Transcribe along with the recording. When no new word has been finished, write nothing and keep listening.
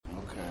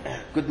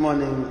Good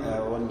morning,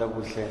 Wanda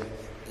Bushe.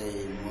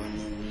 Hey,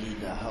 morning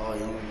leader, how are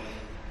you?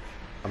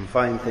 I'm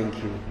fine, thank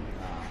you.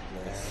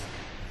 Bless.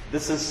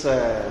 This is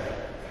a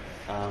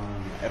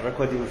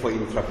recording for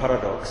Infra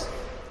Paradox,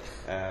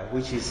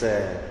 which is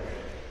a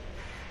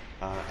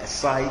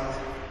site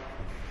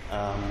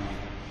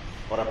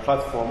or a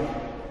platform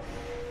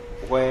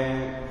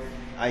where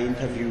I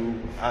interview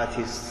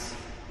artists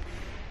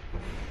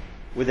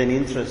with an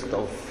interest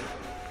of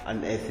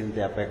unearthing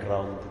their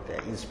background,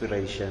 their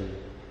inspiration,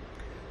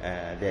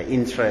 their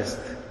interest,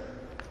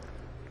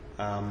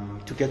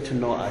 to get to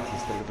know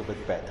artists a little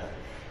bit better.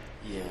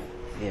 Yeah.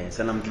 Yes,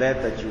 and I'm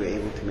glad that you were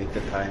able to make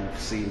the time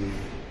to see me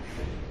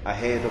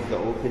ahead of the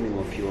opening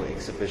of your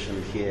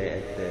exhibition here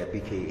at the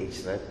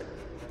BKHZ.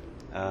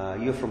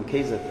 You're from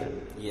KZN.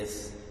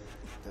 Yes.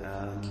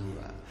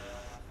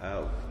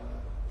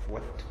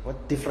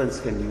 What difference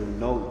can you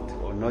note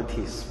or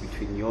notice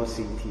between your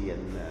city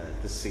and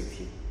the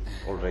city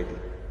already?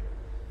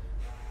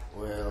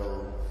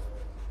 Well,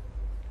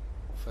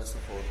 first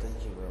of all,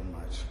 thank you very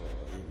much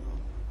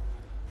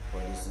for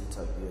this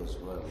interview as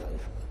well.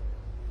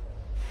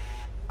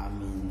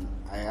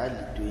 I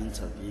hardly do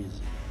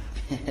interviews,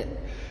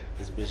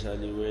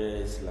 especially where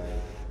it's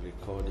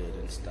recorded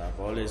and stuff.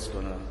 Always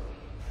gonna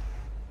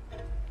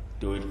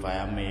do it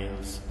via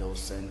mails. They'll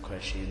send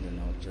questions and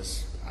I'll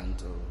just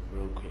answer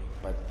real quick.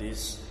 But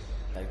this,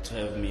 to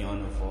have me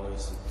on a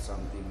voice, it's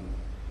something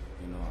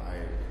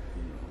I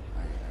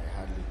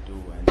hardly do,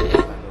 and I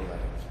know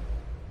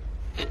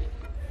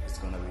it's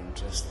gonna be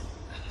interesting.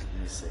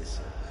 Let me say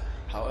so.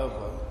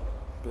 However,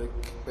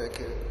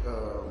 back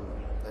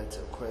at a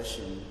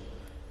question,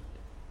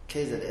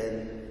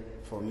 KZN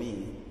for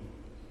me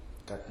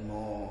got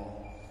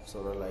more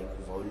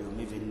volume,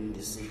 even in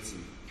the city.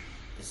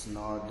 It's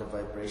not, the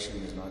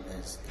vibration is not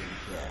as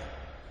in there.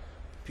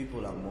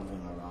 People are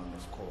moving around,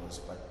 of course,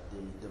 but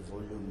the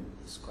volume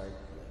is quite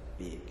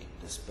big.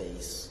 The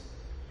space.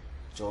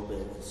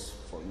 Joburg is,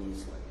 for me,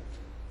 is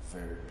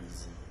very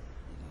busy,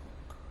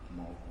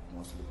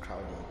 mostly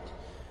crowded.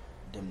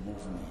 The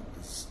movement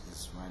is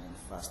running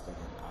faster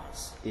than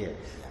us. Yes.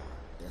 Yeah,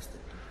 that's the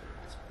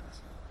difference.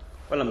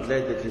 Well, I'm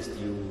glad at least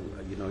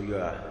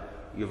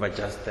you've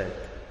adjusted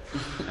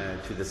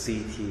to the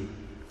city,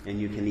 and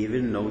you can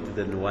even note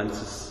the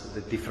nuances,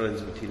 the difference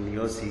between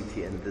your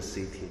city and the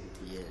city.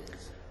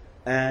 Yes.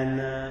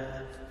 And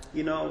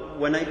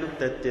when I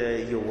looked at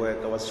your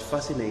work, I was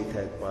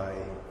fascinated by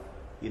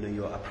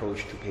your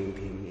approach to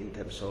painting in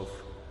terms of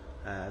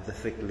the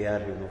thick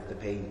layering of the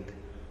paint,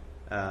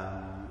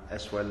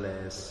 as well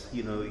as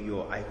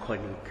your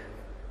iconic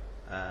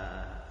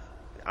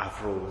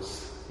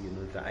afros,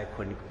 the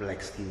iconic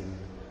black skin,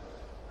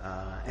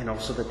 and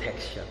also the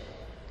texture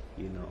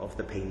of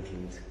the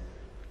paintings.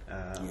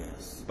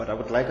 Yes. But I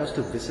would like us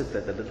to visit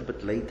that a little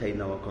bit later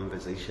in our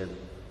conversation,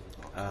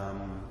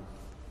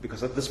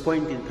 because at this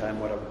point in time,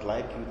 what I would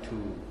like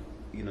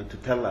you to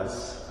tell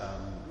us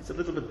is a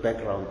little bit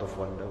background of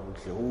Wanda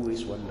Bushe. Who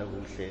is Wanda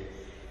Bushe?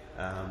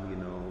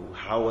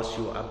 How was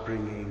your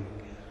upbringing?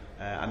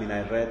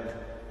 I read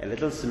a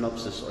little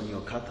synopsis on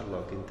your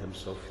catalog in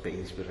terms of the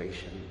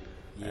inspiration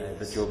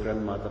that your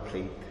grandmother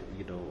played,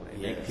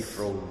 an active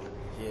role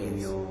in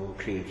your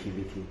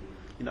creativity.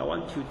 I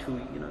want you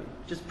to,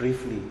 just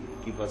briefly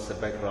give us a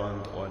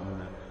background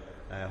on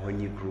when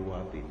you grew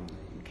up in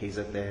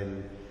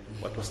KZN,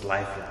 what was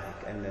life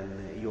like, and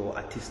then your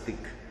artistic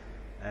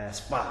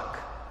spark,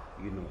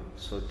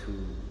 so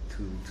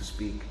to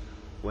speak.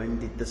 When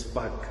did the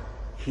spark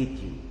hit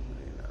you,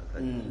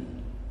 that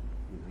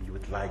you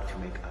would like to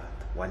make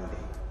art one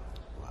day?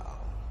 Wow.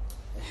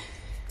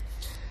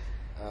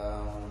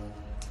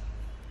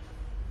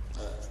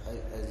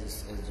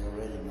 As you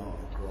already know,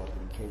 I grew up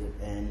in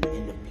KZN,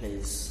 in the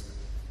place,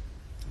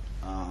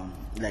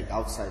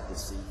 outside the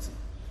city.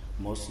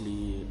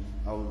 Mostly,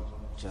 I would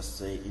just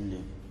say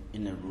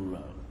in the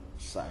rural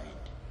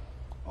side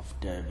of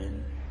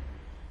Durban.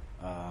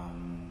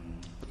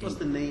 What was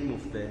the name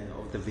of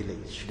the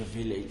village? The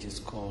village is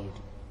called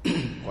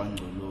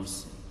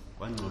Wangolosi.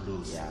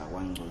 Wangolosi. Yeah,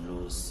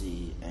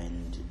 Wangolosi,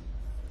 and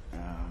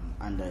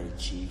under a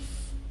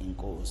chief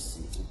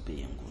Inkosi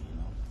Ubengu,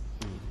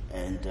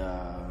 And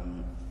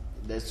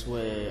that's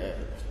where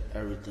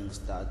everything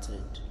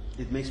started.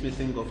 It makes me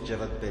think of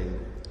Gerard Beng.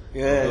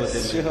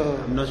 Yes, sure.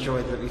 I'm not sure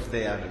if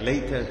they are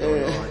related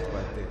or not,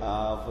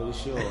 but for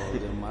sure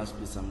there must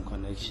be some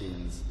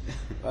connections.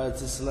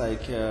 But it's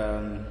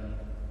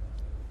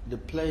the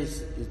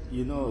place,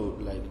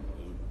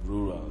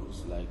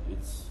 rurals,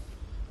 it's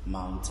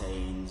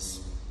mountains,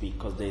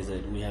 because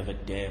we have a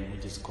dam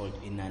which is called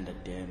Inanda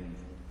Dam,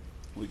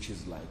 which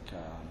is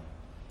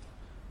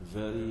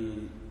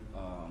very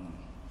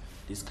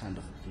this kind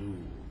of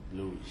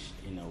bluish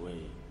in a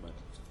way, but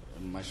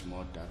much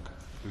more darker.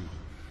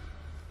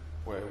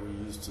 Where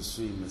we used to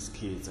swim as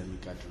kids, and we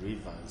got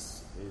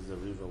rivers. There's a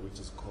river which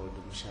is called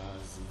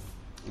Umshazi.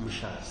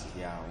 Umshazi.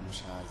 Yeah,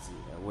 Umshazi,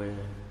 where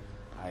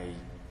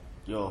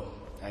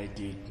I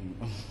did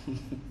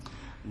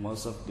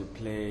most of the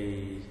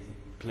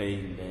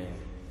playing there,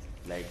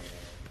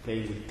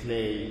 playing with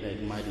clay,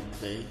 like muddy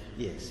clay.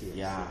 Yes, yes.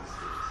 Yeah. Yes,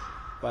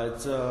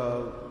 But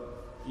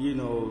you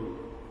know,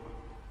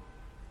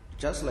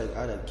 just like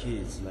other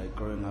kids, like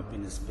growing up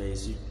in a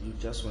space, you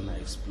just want to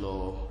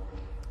explore,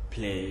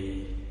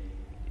 play,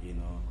 you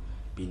know,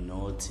 be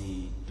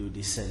naughty, do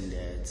this and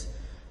that.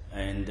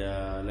 And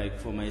like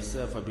for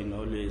myself, I've been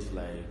always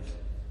like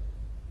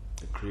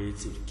a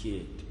creative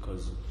kid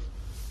because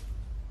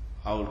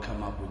I would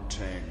come up with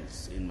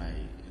trends in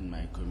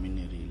my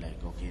community.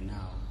 Like, okay,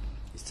 now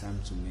it's time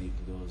to make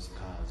those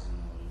cars, you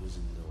know,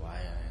 using the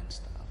wire and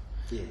stuff.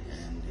 Yes.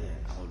 And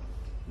I would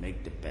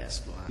make the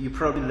best one. You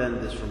probably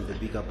learned this from the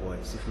bigger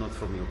boys, if not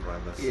from your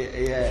brothers.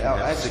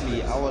 Yeah.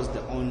 Actually, I was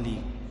the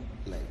only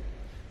like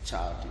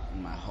child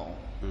in my home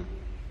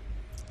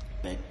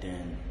back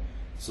then,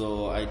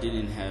 so I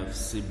didn't have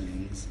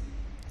siblings.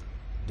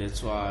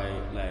 That's why,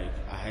 like,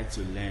 I had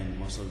to learn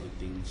most of the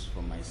things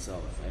for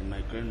myself. And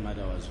my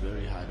grandmother was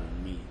very hard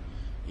on me,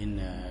 in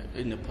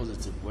a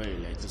positive way,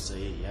 like to say,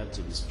 hey, you have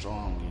to be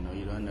strong. You know,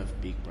 you don't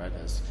have big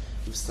brothers.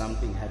 If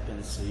something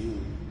happens to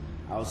you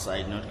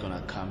outside, not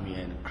gonna come here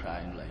and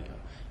cry. Like,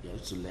 you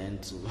have to learn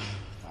to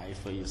fight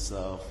for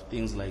yourself,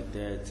 things like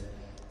that.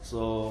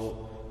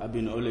 So I've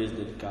been always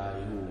that guy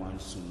who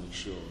wants to make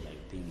sure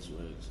like things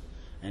work.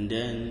 And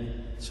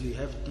then So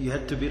you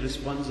had to be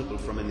responsible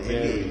from an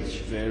early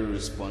age. very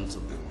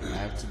responsible. I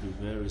have to be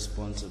very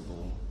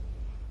responsible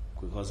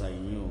because I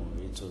knew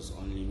it was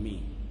only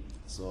me.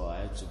 So I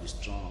had to be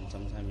strong.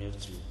 Sometimes you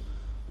have to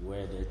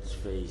wear that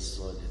face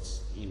so that,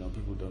 you know,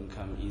 people don't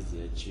come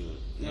easy at you.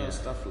 You know,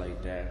 stuff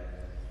like that.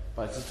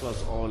 But it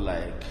was all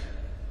like,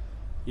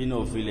 you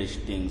know, village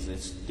things.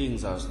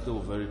 Things are still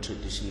very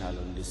traditional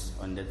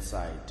on that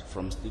side,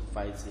 from stick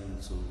fighting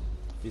to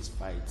fist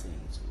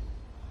fighting to.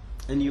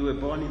 And you were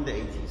born in the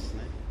 80s,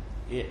 right?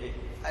 Yeah,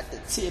 at the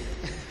tip.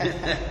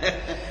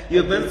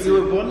 You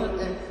were born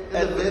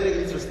at a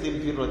very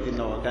interesting period in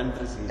our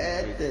country's history.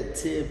 At the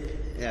tip.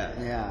 Yeah.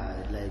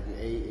 Yeah, like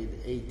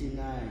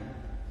 89.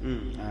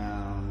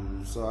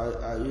 So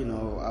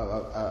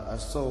I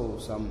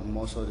saw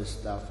most of the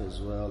stuff as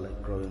well,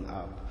 like growing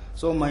up.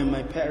 So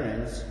my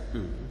parents,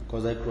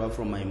 because I grew up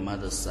from my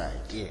mother's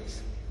side.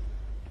 Yes.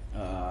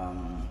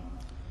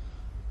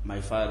 My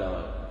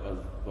father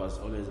was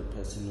always a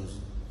person who's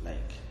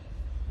like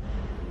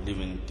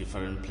living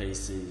different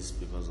places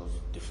because of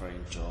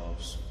different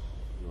jobs.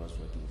 He was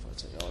working for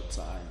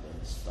Toyota and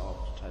then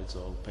stopped, tried to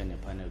open a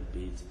panel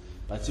beat.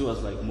 But he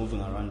was like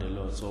moving around a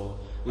lot. So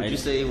Would you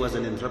say he was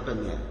an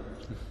entrepreneur?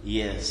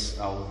 Yes,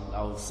 I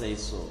would say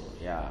so.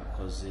 Yeah,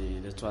 because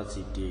that's what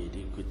he did.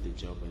 He quit the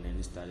job and then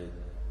he started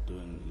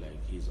doing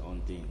like his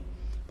own thing.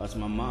 But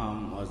my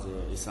mom was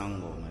a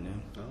sangoma,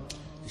 oh.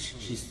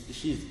 She's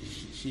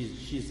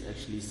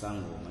actually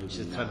sangoma. She's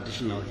a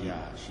traditional healer.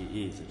 Yeah, she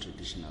is a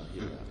traditional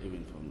healer,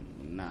 even from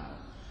now.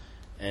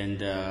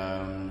 And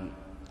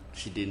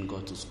she didn't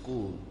go to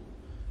school.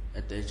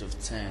 At the age of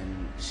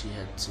 10, she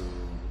had to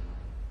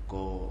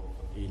go,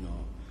 you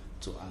know,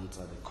 to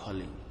answer the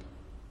calling.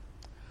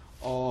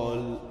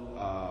 All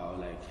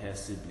like her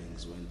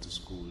siblings went to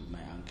school,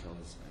 my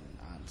uncles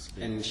and aunts.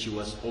 And she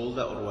was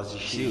older, or was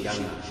she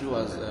younger? She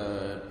was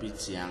a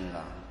bit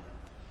younger.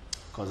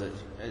 Because,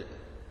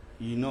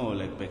 you know,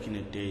 like back in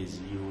the days,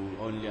 you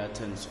only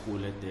attend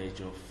school at the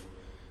age of,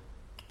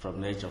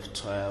 from the age of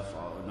 12,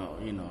 or no,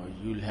 you know,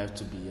 you'll have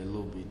to be a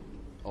little bit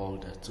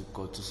older to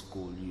go to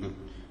school.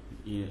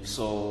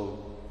 So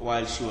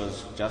while she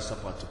was just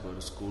about to go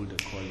to school, the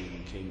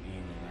calling came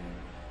in, and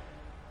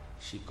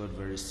she got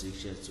very sick.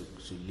 She had to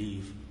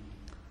leave.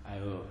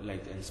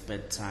 And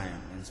spend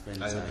time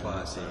with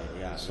her,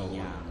 yeah, so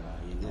younger,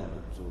 you know.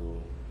 Yeah.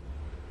 So,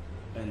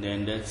 and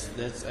then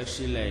that's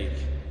actually like,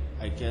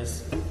 I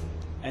guess,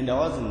 and I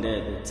wasn't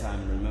there at the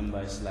time. Remember,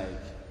 it's like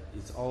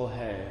it's all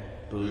her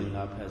building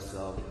up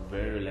herself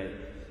very like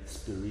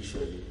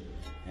spiritually,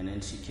 and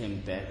then she came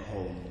back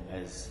home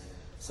as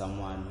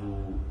someone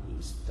who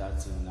is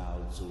starting now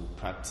to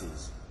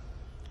practice,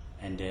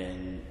 and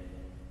then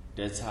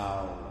that's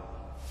how,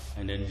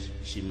 and then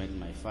she met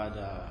my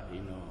father,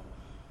 you know,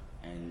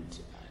 and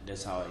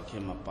that's how it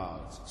came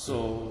about.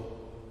 So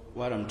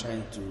what I'm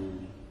trying to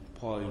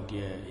point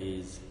here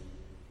is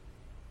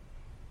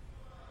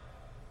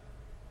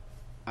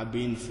I've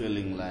been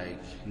feeling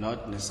like,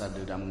 not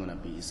necessarily that I'm gonna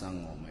be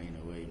Isangoma in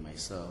a way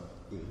myself,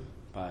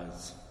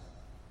 but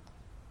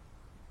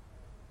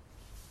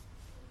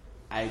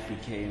I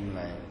became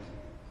like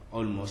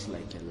almost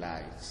like a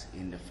light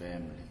in the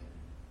family,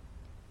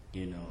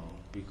 you know,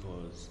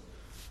 because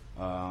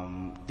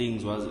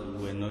things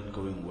were not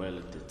going well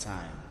at the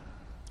time,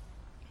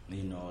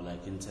 you know,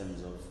 like in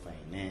terms of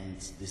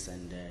finance, this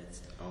and that.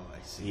 Oh, I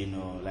see. You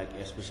know, like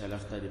especially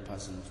after the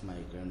passing of my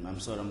grandma.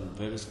 I'm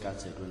very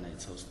scattered when I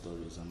tell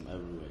stories. I'm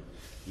everywhere.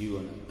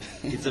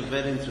 It's a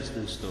very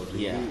interesting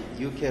story. Yeah.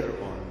 You carry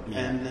on. Yeah.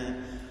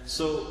 And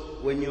so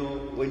when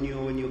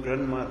your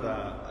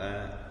grandmother,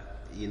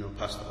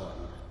 passed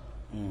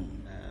on,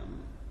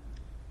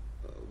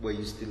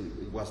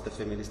 was the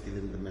family still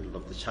in the middle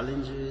of the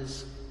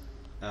challenges,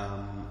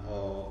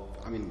 or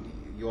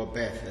your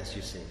birth, as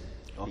you say?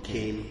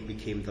 Okay.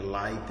 became the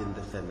light in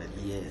the family.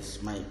 Yes,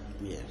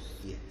 yes.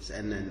 Yes,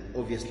 and then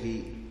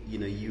obviously,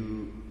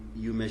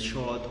 you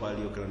matured while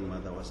your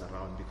grandmother was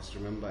around, because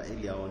remember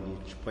earlier on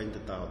you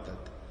pointed out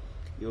that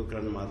your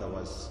grandmother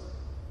was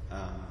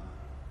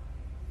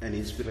an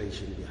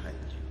inspiration behind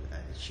you.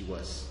 She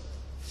was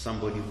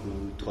somebody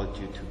who taught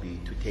you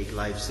to take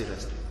life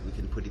seriously. We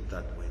can put it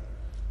that way.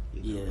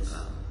 Yes.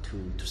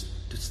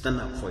 To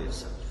stand up for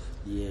yourself.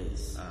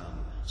 Yes.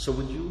 So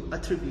would you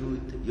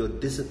attribute your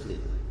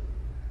discipline,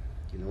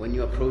 when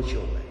you approach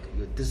your work,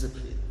 your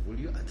discipline, will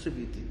you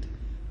attribute it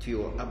to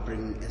your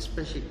upbringing,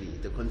 especially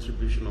the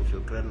contribution of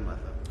your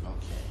grandmother?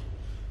 Okay.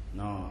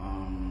 No,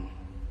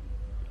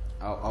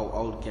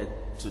 I'll get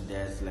to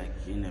that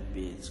in a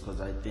bit,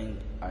 because I think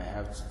I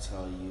have to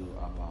tell you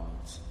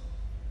about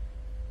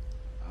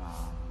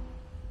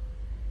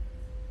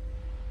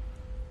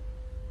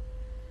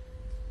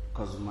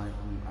because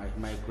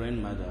my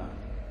grandmother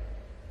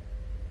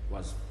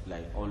was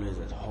always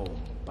at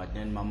home, but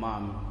then my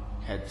mom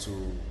had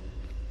to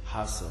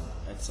hustle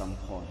at some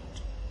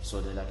point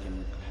so that I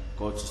can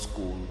go to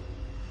school.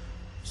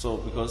 So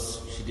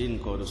because she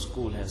didn't go to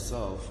school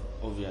herself,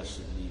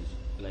 obviously,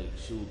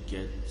 she would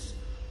get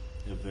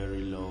a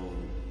very low,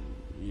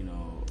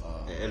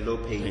 a low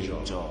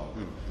paying job,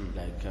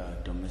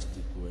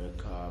 domestic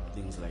worker,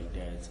 things like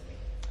that.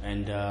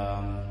 And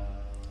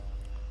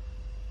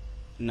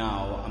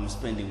now I'm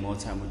spending more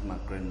time with my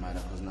grandmother,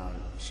 because now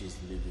she's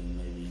living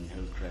maybe in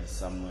Hillcrest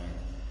somewhere,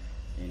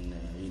 in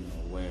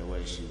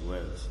where she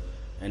works,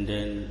 and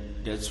then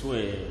that's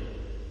where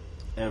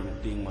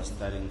everything was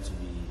starting to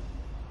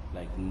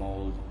be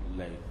mold,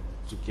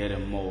 to get a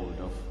mold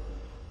of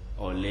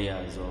or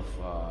layers of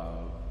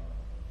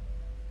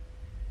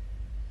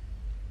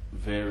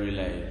very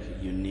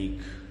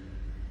unique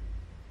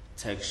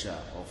texture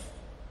of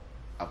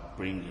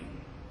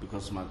upbringing,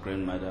 because my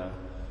grandmother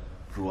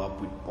grew up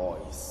with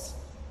boys.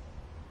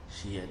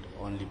 She had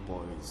only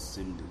boys,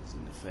 siblings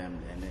in the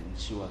family, and then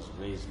she was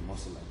raised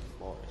mostly like a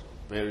boy,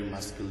 very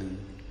masculine.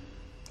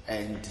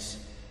 And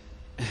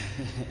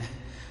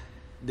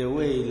the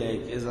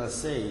way, as I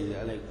say,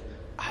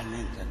 I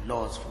learned a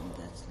lot from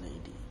that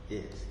lady.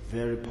 Yes.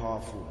 Very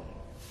powerful.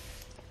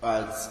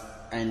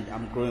 And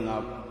I'm growing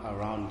up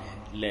around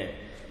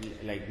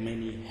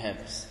many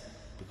herbs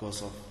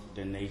because of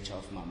the nature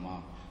of my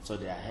mom. So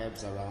there are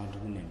herbs around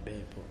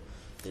Unembepo.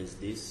 There's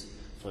this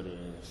for the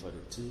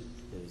tooth,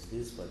 there's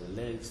this for the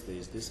legs,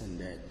 there's this and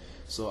that.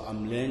 So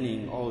I'm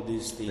learning all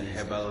these things.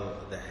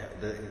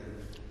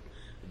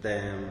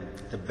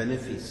 The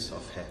benefits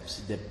of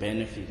herbs. The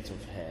benefits of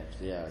herbs,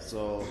 yeah.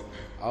 So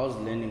I was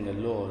learning a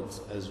lot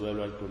as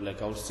well. I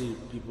would see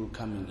people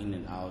coming in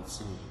and out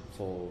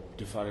for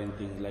different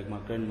things. My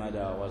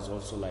grandmother was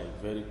also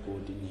very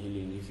good in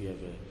healing. If you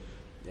have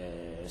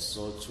a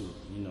sore tooth,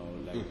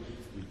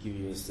 we give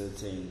you a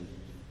certain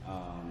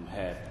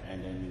herb,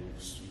 and then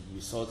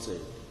you sort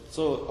it.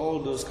 So all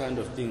those kind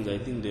of things, I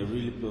think they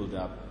really build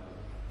up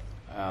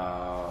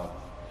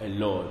a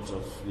lot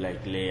of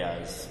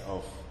layers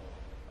of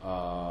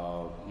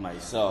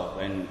myself,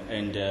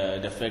 and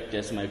the fact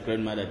that my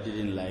grandmother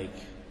didn't like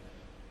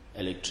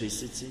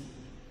electricity.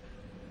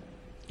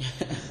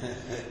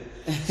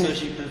 So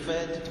she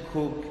preferred to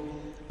cook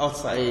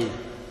outside.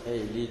 Hey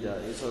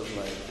leader, it was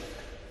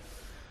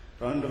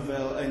round the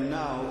bell, and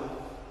now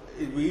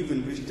we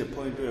even reached the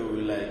point where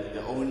we're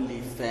the only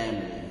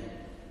family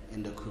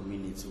in the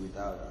community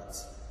without it,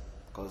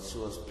 because she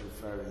was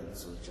preferring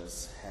to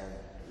just have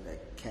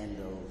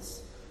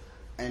candles.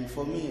 And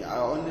for me, I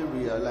only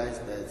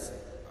realized that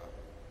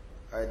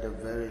at a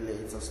very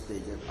later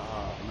stage that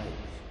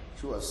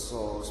she was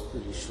so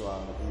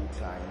spiritual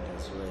inclined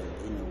as well,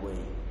 in a way.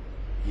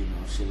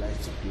 She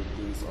likes to do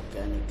things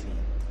organically.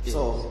 Yes.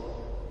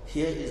 So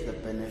here is the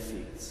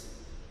benefit.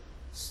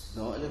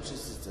 No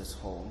electricity at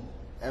home.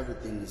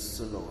 Everything is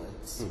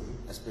silhouettes,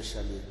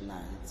 especially at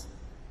night.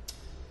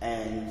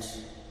 And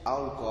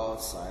I'll go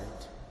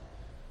outside.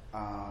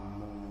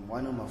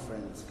 One of my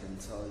friends can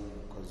tell you,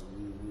 because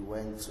we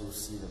went to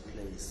see the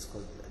place,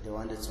 because they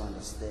wanted to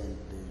understand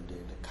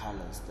the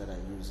colors that I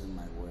use in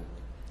my work.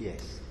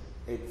 Yes.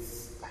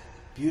 It's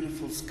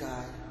beautiful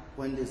sky.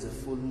 When there's a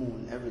full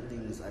moon,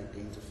 everything is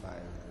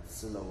identified. It's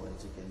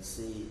silhouettes. You can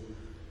see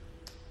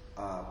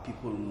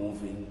people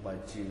moving,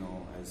 but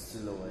as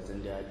silhouettes.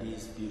 And there are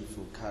these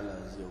beautiful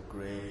colors. Your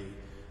gray.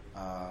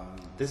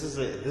 This is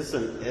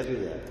an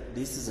area.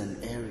 This is an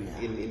area.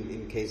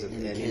 In case of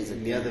near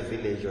the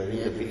village, or in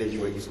the village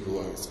where you grew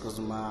up. Yes, because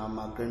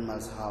my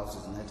grandma's house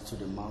is next to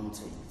the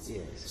mountains.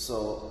 Yes.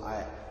 So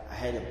I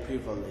had a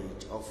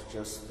privilege of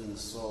just being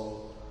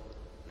so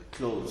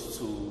close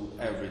to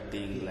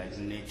everything,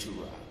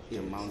 natural,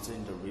 the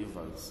mountain, the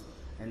rivers,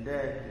 and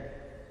then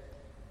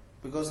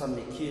because I'm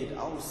a kid,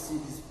 I would see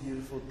these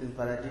beautiful things,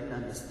 but I didn't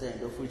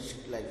understand, of which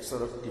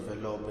sort of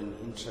develop an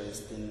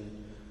interest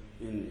in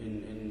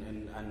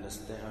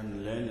understand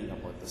and learning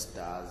about the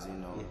stars,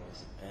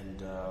 Yes.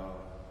 and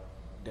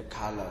the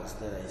colors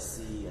that I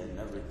see and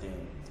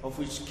everything, of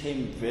which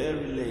came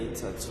very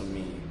later to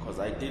me, because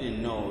I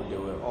didn't know there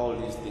were all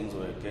these things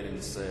were getting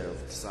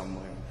served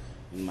somewhere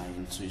in my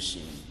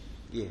intuition.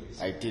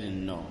 Yes. I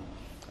didn't know.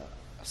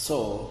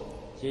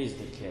 So here's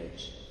the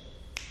catch.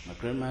 My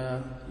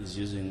grandmother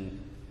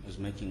is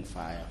making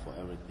fire for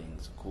everything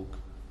to cook,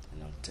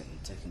 and I'm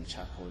taking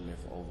charcoal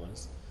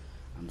leftovers.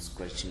 I'm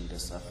scratching the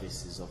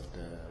surfaces of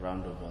the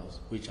roundabouts,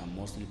 which are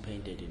mostly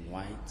painted in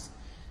white.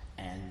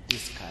 And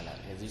this color,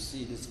 as you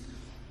see,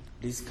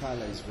 this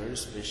color is very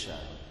special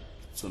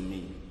to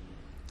me,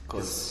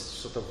 because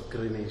sort of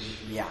greenish.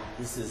 Yeah,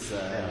 this is you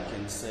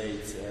can say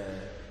it's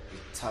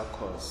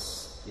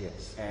turquoise.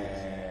 Yes.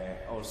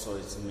 Also,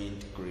 it's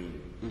mint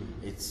green.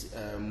 Mm-hmm. It's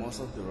most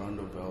of the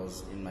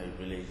roundabouts in my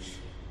village.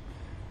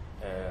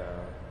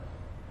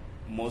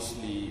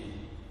 Mostly,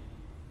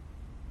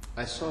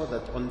 I saw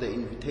that on the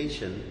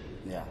invitation.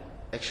 Yeah.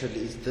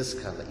 Actually, it's this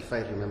color, if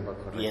I remember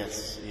correctly.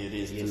 Yes, it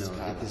is this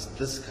color. It is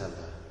this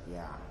color.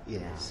 Yeah.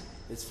 Yes.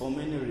 Yeah. It's for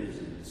many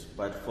reasons,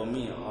 but for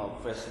me, I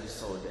firstly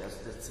saw the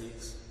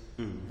aesthetics,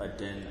 but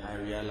then I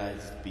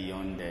realized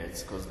beyond that,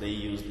 because they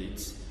used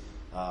it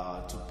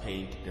to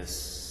paint the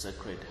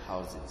sacred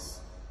houses,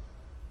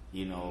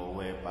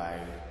 whereby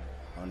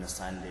on a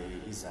Sunday,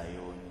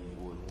 Isayoni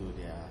will do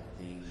their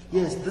thing.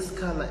 Yes, this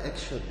color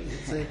actually,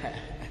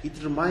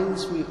 it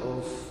reminds me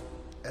of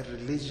a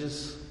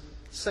religious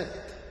sect.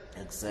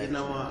 Exactly. In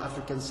our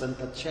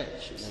African-centered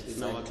church,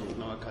 Exactly.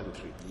 in our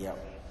country. Yeah.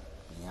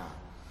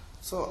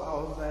 So I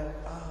was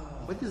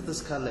like, What is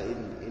this color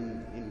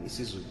in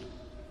isiZulu?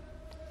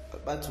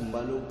 But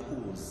umbala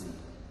ophuzi.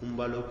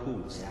 Umbala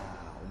ophuzi. Yeah,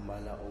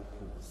 umbala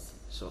ophuzi.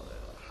 So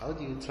how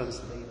do you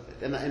translate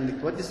that?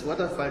 And what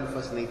I find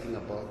fascinating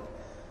about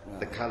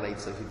the color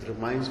itself, it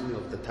reminds me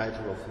of the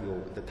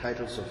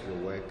titles of your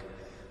work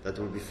that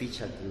will be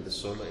featured in the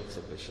solo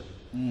exhibition.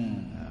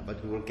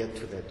 But we will get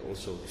to that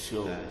also,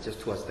 sure. Just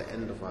towards the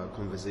end of our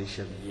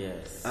conversation.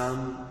 Yes.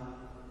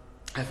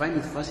 I find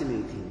it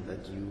fascinating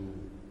that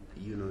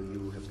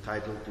you have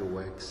titled your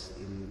works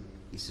in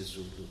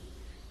isiZulu,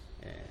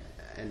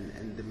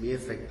 and the mere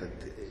fact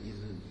that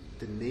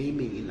the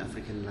naming in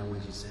African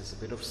languages has a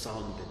bit of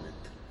sound in it.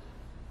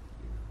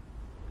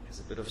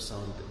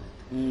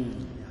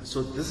 Yeah.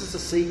 So this is a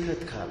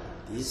sacred color.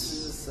 This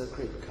is a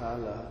sacred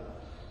color,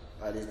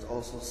 but it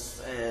also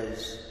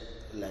serves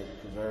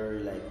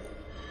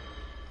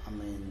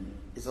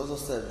it also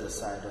serves the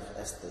side of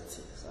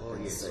aesthetics.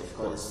 Yes, of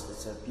course.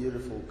 It's a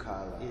beautiful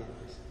color, yes.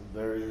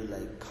 Very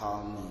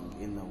calming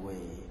in a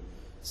way.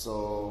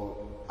 So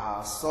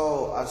I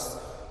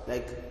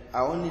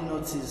only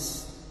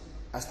noticed.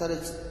 I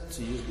started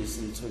to use this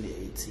in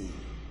 2018,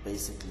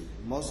 basically.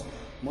 Most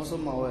of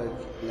my work,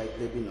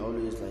 they've been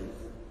always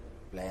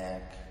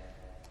black.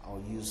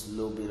 I'll use a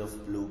little bit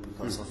of blue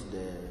because of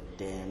the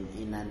dam,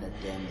 Inanda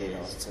Dam that I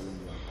was telling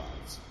you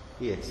about.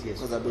 Yes.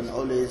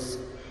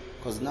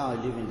 Because now I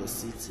live in the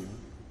city,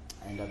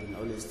 and I've been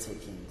always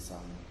taking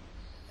some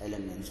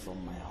elements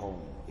from my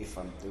home if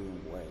I'm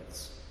doing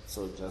works.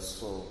 So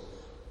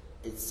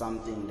it's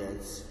something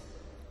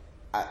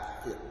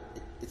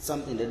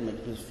that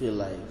makes me feel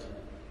like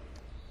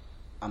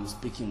I'm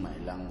speaking my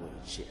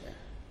language. Yeah.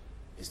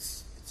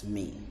 It's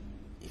me.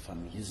 If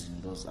I'm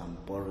using those, I'm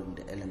borrowing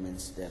the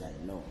elements that I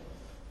know,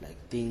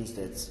 things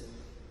that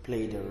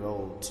played a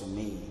role to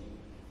me,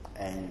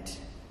 and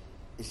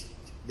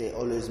they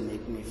always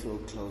make me feel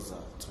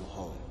closer to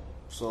home.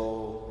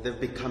 So they've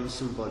become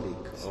symbolic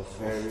of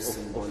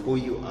symbolic who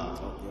you are.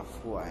 Of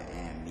who I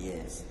am,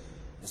 yes.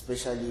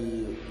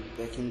 Especially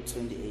back in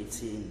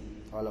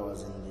 2018, while I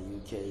was in the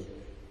UK,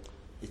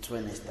 it's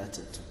when I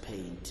started to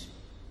paint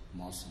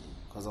mostly,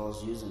 because I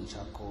was using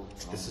charcoal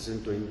drawing. This is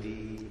in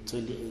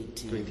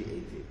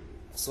 2018.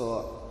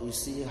 So you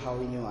see how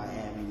new I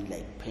am in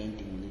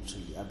painting,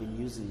 literally. I've been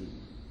using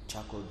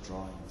charcoal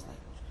drawings,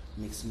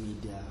 mixed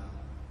media,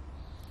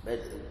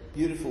 but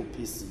beautiful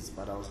pieces.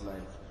 But I was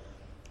like,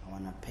 I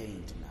want to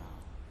paint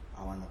now.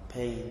 I want to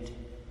paint,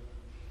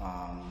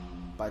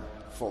 but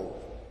for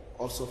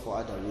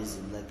other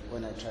reasons.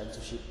 When I tried to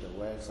ship the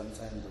work,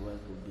 sometimes the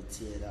work would be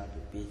teared up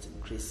a bit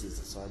in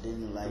creases. So I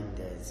didn't like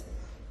that,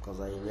 because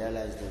I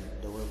realized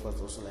that the work was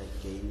also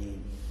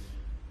gaining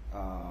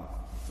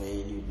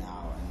value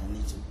now, and I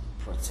need to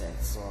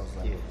protect. So I was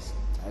like, yes.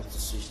 I have to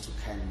switch to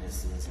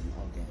canvases and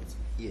all that.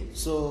 Yes.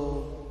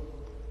 So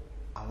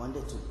I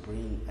wanted to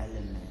bring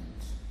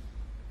elements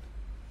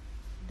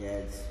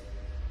that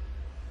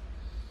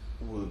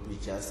will be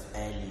just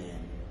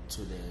alien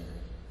to the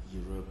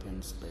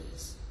European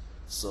space,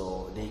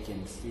 so they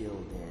can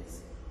feel that.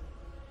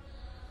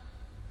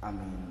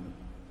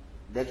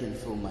 They can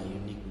feel my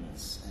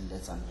uniqueness, and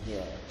that I'm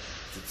here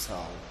to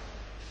tell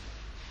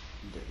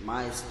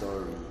my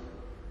story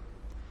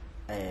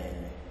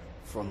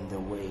from the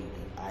way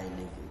that I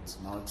live it,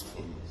 not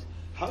from.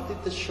 How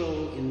did the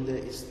show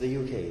it's the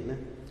UK? No?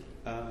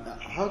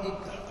 How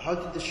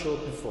did the show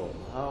perform?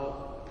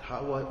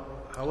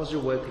 How was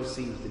your work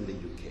received in the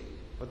UK?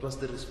 What was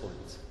the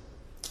response?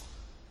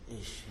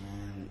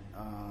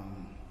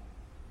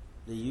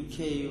 The UK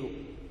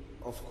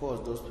of course,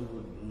 those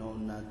people know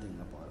nothing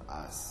about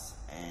us,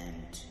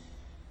 and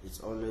it's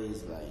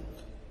always like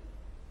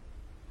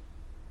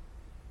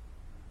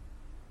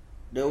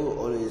they will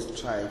always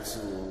try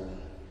to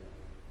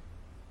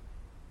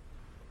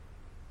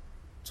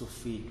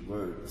feed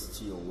words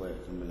to your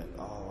work and be like,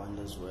 oh,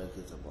 Wonder's work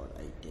is about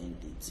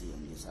identity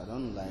and this. I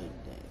don't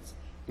like that.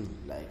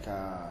 Like,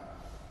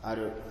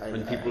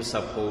 when people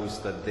suppose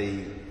that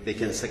they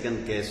can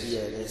second guess.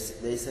 Yeah,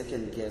 they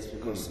second guess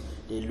because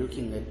they're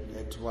looking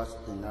at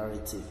what the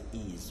narrative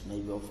is,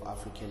 maybe of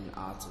African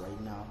art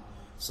right now.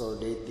 So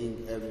they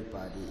think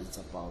everybody is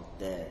about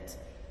that.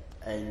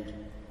 And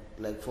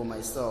like for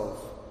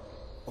myself,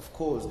 of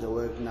course, the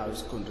work now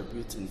is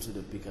contributing to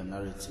the bigger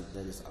narrative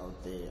that is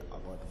out there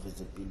about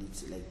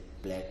visibility, like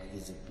black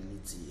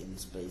visibility in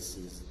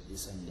spaces,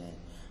 this and that.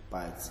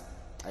 But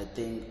I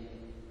think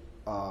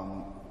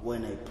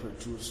when I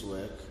produce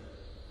work,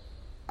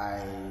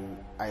 I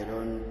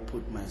don't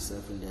put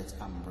myself in that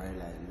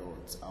umbrella a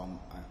lot.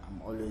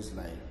 I'm always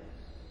like,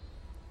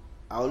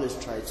 I always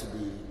try to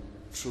be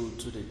true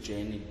to the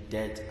journey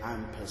that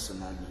I'm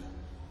personally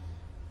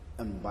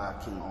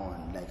embarking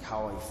on, like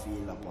how I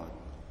feel about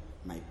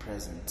my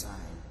present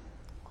time,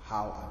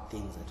 how are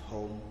things at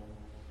home,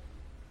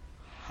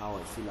 how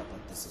I feel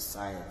about the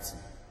society,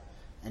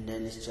 and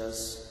then it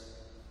just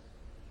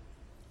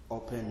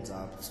opens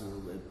up to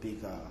a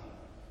bigger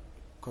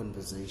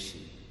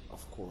conversation,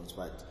 of course.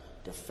 But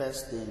the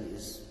first thing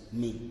is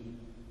me.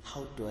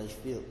 How do I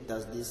feel?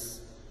 Does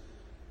this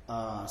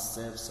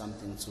serve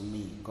something to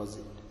me? Because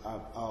I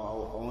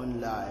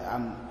won't lie,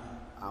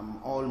 I'm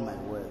all my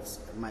works,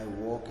 my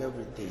work,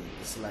 everything.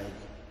 It's like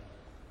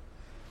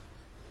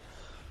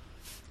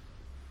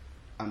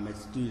I'm at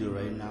studio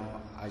right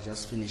now. I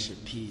just finished a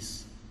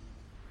piece.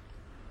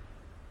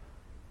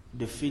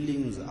 The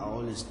feelings are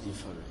always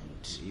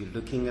different. You're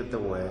looking at the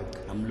work.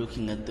 I'm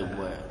looking at the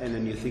work. And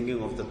then you're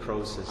thinking of the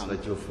process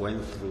that you've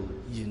went through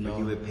when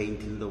you were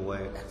painting the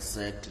work.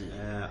 Exactly.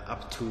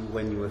 Up to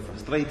when you were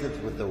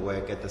frustrated with the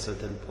work at a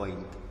certain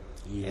point.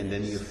 Yes. And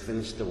then you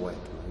finish the work.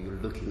 You're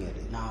looking at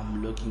it. Now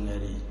I'm looking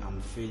at it. I'm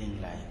feeling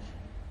like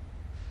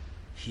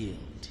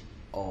healed,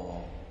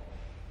 or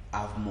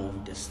I've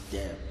moved a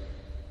step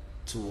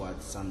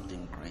towards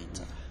something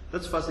greater.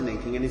 That's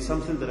fascinating, and it's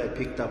something that I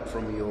picked up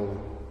from your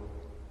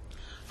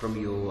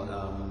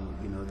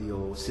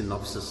your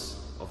synopsis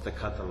of the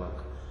catalog.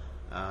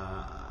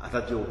 I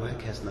thought your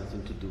work has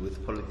nothing to do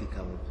with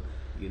political,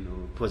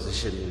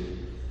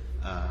 positioning.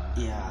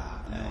 It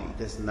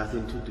has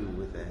nothing to do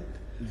with that.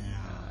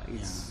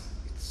 It's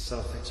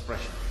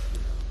self-expression.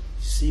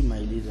 See, my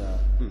leader,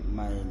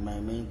 my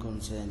main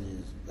concern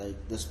is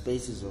like the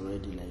space is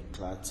already like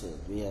cluttered.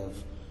 We have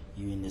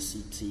you in the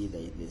city,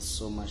 like there's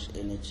so much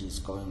energy is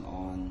going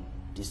on,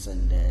 this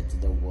and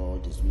that, the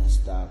world is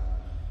messed up.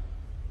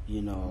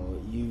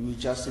 You're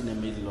just in the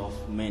middle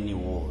of many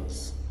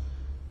wars.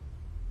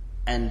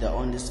 And the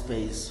only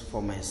space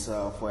for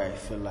myself where I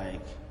feel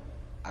like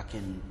I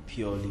can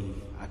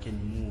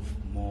move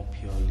more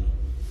purely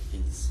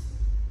is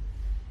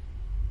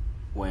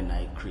when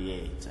I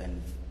create.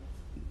 And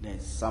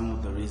that's some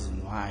of the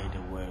reason why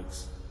the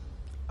works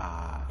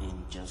are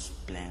in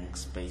just blank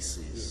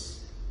spaces.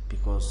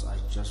 Because I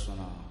just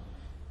want to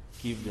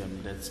give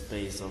them that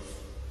space of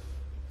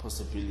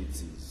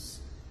possibilities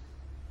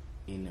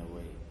in a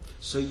way.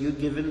 So you're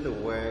giving the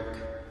work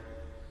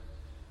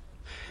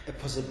a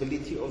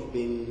possibility of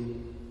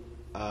being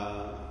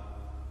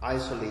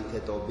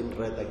isolated or being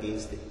read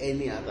against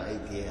any other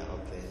idea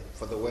out there,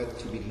 for the work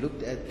to be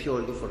looked at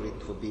purely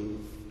for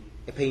being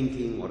a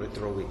painting or a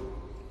drawing.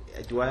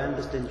 Do I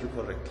understand you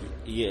correctly?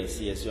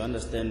 Yes, you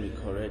understand me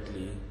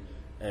correctly.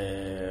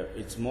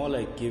 It's more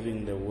like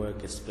giving the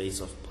work a space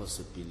of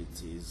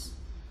possibilities,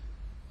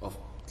 of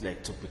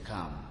like to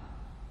become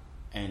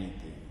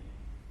anything.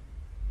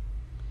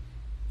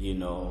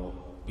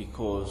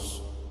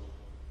 Because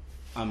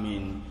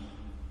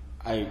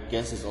I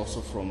guess it's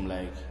also from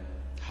like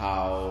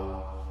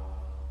how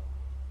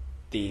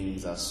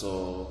things are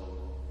so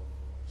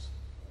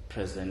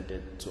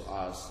presented to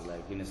us,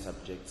 like in a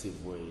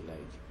subjective way,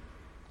 like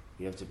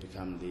you have to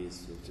become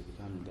this, you have to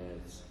become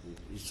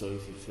that. So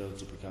if you fail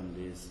to become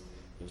this,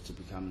 you have to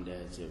become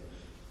that.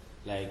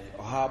 Like,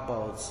 how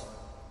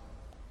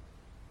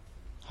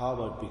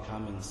about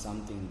becoming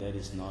something that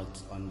is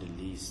not on the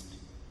list?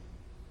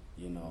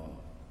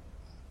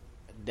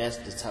 That's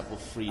the type of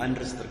freedom.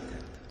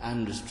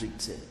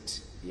 Unrestricted.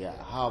 Yeah.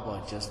 How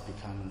about just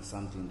becoming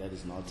something that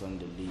is not on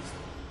the list?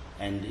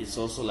 And it's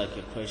also like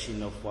a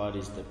question of what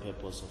is the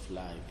purpose of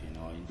life, in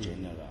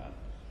general.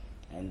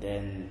 And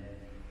then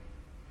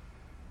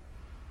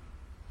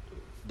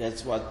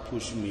that's what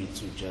pushed me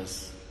to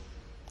just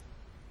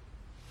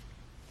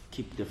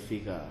keep the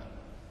figure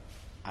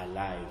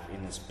alive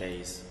in a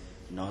space,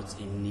 not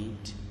in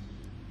need,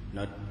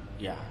 like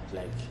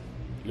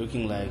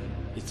looking like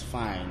it's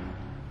fine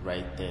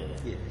right there.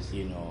 Yes.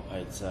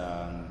 It's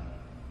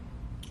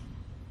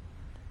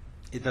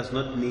it does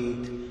not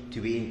need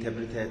to be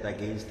interpreted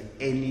against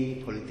any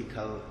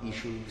political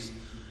issues.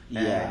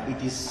 Yeah,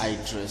 it is. I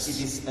trust.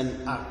 It is an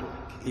artwork.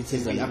 It can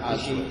is be an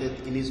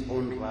appreciated in its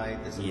own right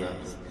as an Yes,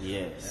 artwork.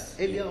 yes.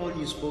 Earlier on,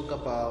 you spoke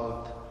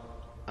about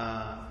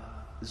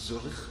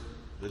Zurich,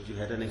 that you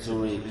had an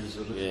exhibition in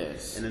Zurich.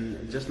 Yes. And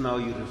then just now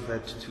you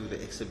referred to the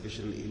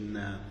exhibition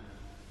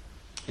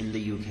in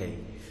the UK.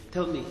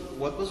 Tell me,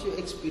 what was your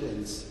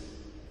experience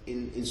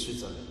in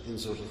Switzerland, in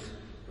Zurich,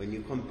 when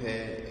you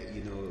compare,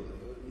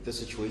 the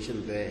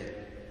situation there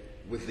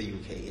with the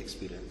UK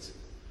experience?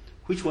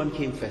 Which one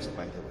came first,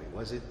 by the way?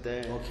 Was it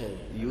the UK?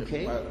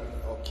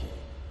 Okay.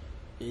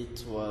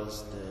 It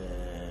was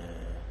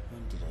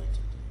when did I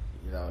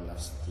do that?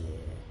 Last year.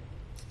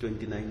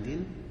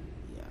 2019?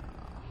 Yeah.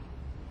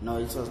 No,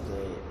 it was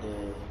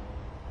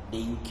the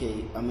UK.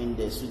 I mean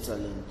the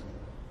Switzerland.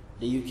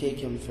 The UK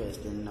came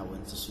first, then I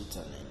went to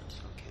Switzerland.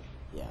 Okay.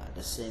 Yeah,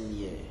 the same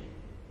year.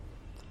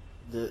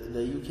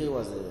 The UK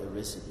was a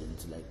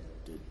resident, like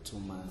the 2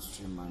 months,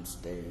 3 months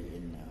stay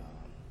in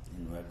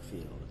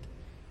Wakefield.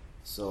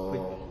 So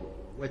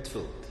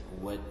Whitfield.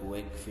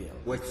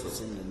 Wakefield. Wakefield.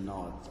 It's in the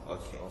north of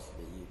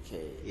the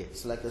UK. Yes.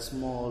 It's like a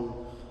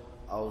small,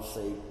 I would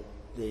say,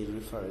 they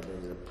refer it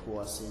as a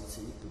poor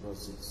city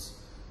because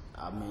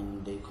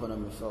the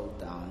economy fell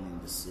down in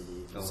the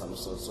city.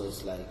 So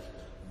it's like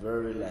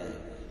very like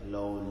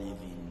low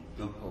living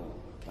people.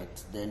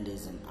 But then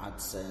there's an art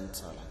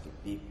center, like a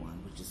big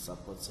one, which is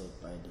supported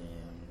by the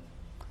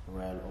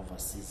Royal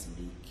Overseas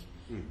League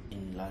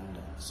in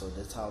London. So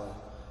that's how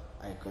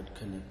I got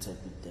connected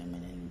with them,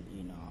 and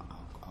then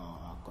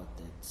I got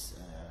that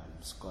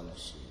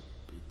scholarship.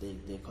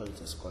 They call it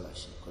a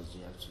scholarship because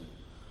you have to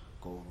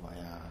go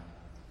via.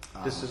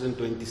 This is in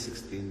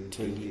 2016,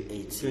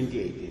 2018.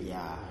 2018.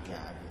 Yeah.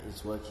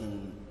 It's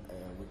working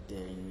with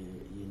the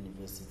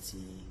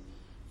university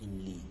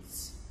in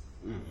Leeds.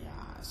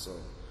 Yeah, so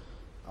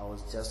I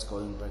was just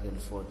going back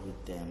and forth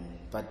with them.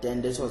 But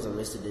then this was a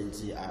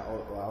residency. I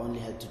only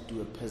had to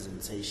do a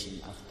presentation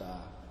after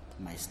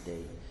my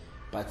stay.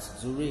 But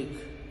Zurich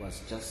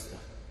was just a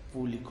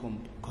fully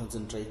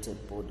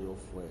concentrated body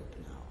of work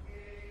now.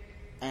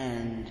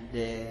 And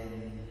the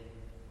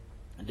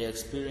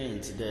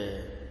experience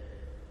there,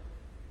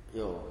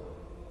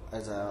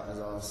 as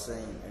I was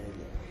saying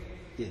earlier,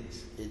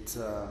 Yes. it's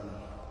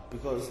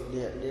because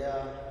they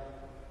are,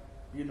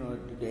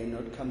 they're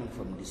not coming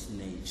from this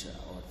nature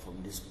or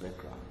from this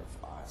background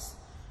of ours.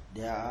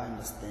 Their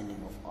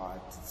understanding of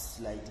art is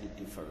slightly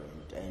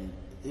different, and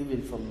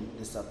even from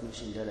the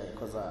submission that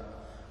because I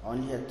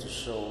only had to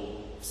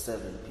show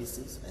 7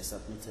 pieces, I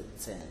submitted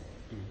 10.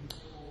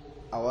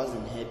 I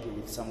wasn't happy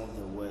with some of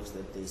the works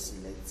that they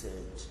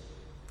selected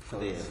For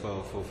the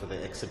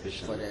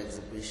exhibition. For the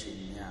exhibition,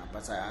 yeah.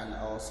 But I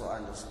also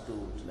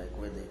understood like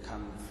where they're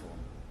coming from.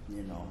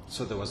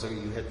 So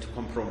you had to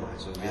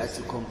compromise. Obviously. I had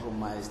to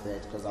compromise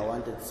that because I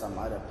wanted some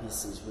other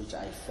pieces which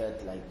I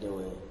felt like they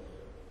were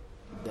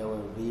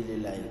really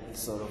like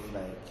sort of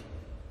like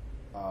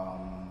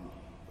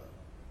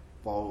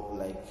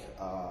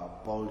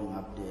building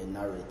up the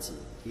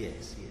narrative.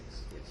 Yes.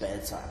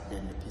 Better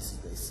than the pieces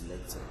they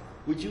selected.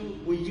 Would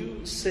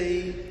you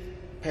say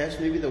perhaps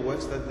maybe the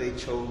works that they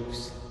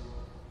chose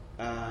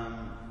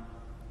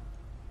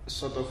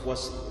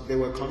they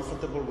were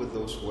comfortable with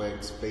those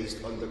works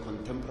based on the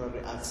contemporary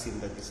art scene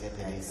that is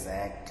happening?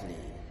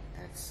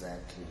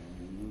 Exactly.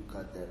 You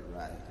got that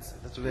right.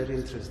 That's very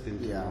interesting.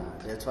 Yeah,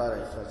 that's why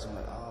I felt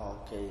like,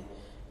 okay,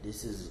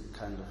 this is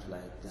kind of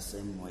like the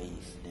same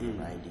wave they're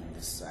riding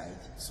this side,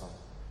 so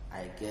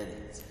I get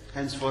it.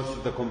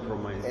 Henceforth, the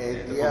compromise.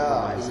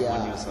 Compromise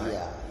on your side.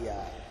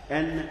 Yeah.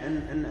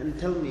 And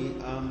tell me,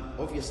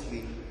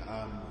 obviously,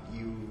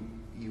 you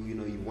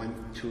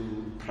went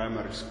to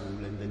primary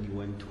school and then you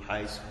went to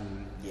high school.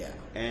 Yeah.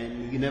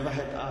 And you never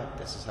had art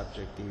as a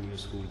subject in your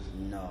school.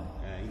 No.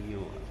 In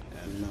your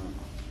No.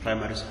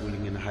 primary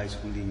schooling and high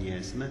schooling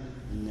years, no?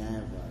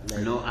 Never.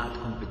 No art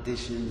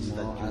competitions.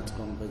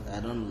 I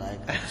don't like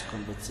art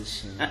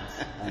competition.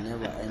 I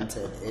never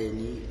entered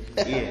any.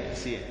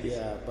 Yes.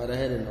 Yeah, but I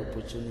had an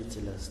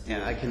opportunity last year.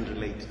 Yeah, I can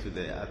relate to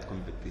the art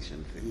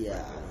competition thing.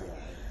 Yeah.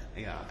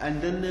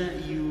 And then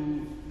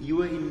you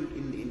were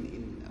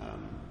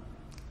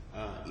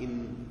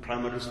in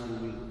primary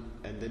school,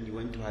 and then you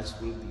went to high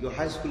school. Your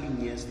high schooling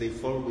years, they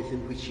fall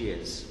within which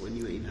years when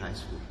you were in high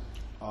school?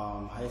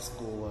 High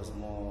school was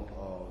more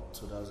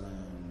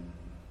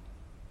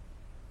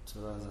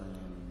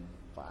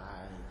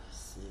 2005,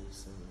 6,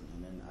 7,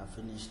 and then I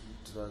finished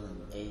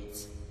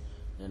 2008.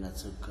 Then I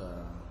took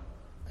a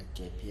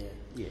gap year.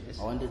 Yes.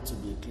 I wanted to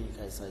be a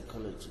clinical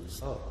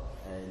psychologist. Oh.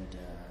 And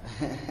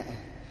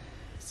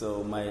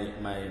so I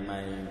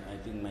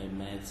think my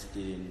maths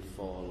didn't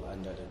fall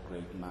under the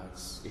great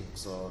marks. Yes.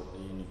 So the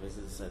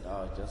university said,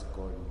 just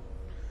go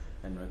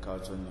and work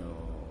out on your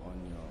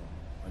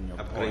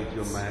Upgrade points.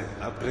 your math.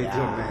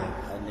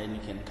 And then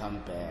you can come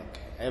back.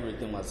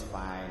 Everything was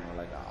fine. Or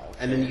like, okay.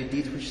 And then you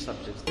did which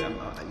subjects?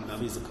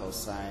 Physical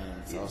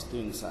science. I was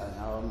doing science.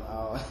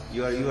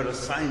 You are a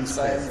science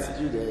person.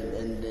 Student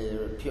and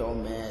pure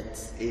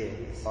maths.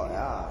 Yes. Oh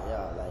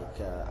yeah,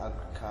 like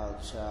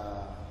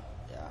agriculture.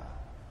 Yeah.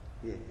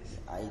 Yes.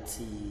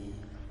 IT,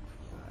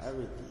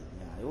 everything.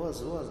 Yeah, it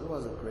was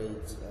a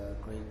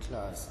great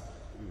class,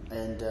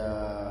 and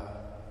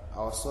I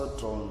was so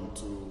drawn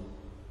to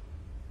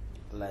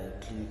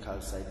like clinical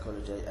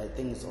psychology. I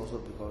think it's also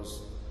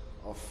because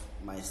of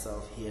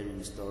myself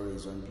hearing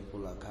stories when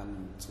people are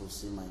coming to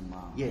see my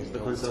mom. Yes, and the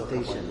they'll talk about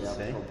consultations,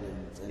 their eh?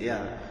 problems, and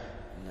Yeah.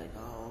 I'm like,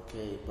 oh,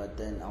 okay. But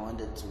then I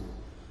wanted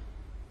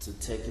to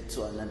take it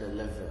to another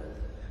level.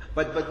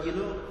 But you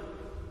know,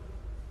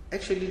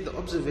 actually, the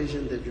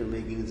observation that you're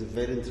making is a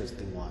very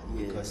interesting one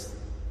Yes. because,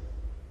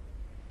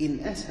 in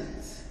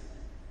essence,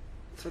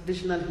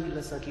 traditional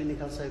healers are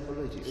clinical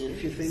psychologists.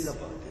 If you think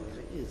about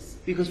it, Yes.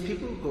 because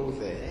people go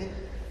there,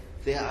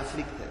 they are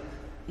afflicted.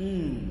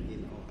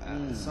 You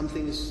know,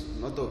 something is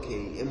not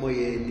okay,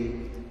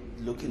 emoyeni,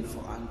 Looking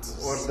for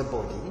answers. or the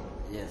body.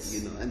 Yes.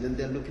 You know, and then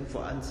they're looking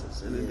for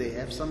answers, and then they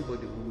have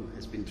somebody who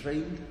has been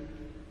trained.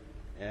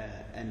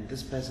 And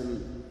this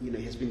person, you know,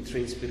 has been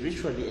trained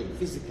spiritually and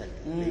physically.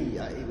 They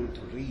are able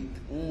to read,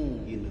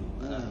 you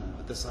know,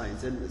 the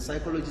signs. And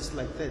psychologists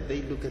like that,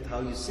 they look at how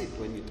you sit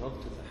when you talk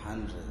to them.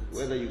 Hundreds.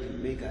 Whether you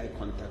can make eye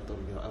contact or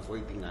you're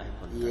avoiding eye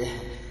contact. Yeah.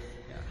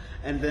 Yeah.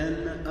 And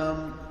then,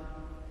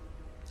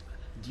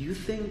 do you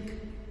think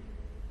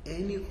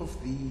any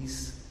of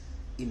these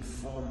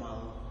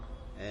informal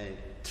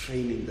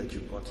training that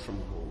you got from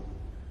home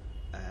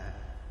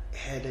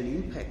had an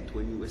impact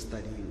when you were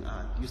studying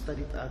art? You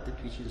studied art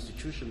at which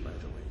institution, by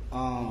the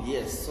way?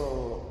 Yes.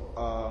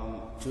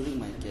 So during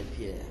my gap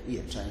year,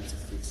 Yeah. trying to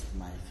fix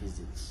my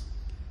physics,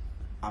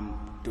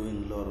 I'm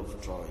doing a lot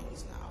of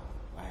drawings now.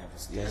 I have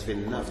a You have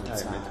sketchbook enough all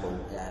the time at home.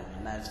 Yeah, I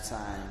have enough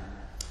time.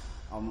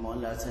 I'm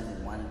only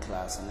attending one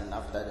class, and then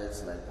after that,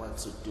 it's like what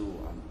to do.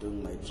 I'm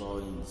doing my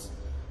drawings,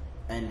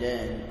 and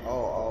then I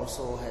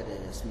also had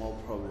a small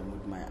problem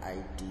with my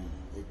ID.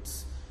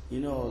 It's, you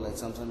know, like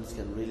sometimes it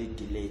can really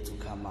delay to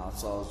come out.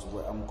 So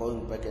I'm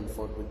going back and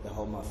forth with the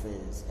Home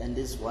Affairs. And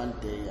this one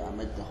day, I'm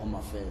at the Home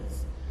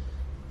Affairs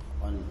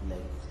on like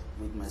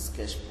with my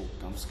sketchbook.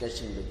 I'm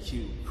sketching the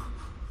cube,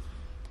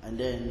 and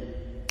then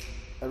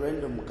a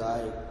random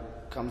guy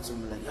comes to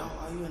me like, "Yo,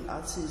 are you an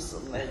artist?"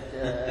 I'm like,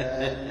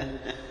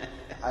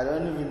 I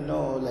don't even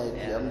know. Like,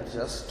 I'm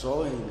just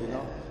drawing, you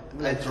know.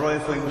 I draw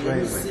for Let me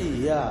enjoyment. see,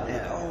 yeah.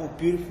 Yeah. Like, oh,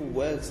 beautiful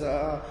works.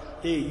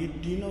 Hey,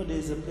 do you know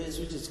there's a place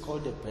which is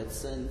called the Pet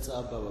Center,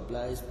 blah, blah,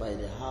 blah. It's by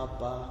the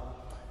harbor.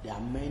 There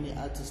are many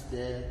artists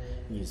there,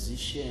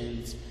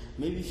 musicians.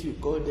 Maybe if you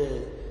go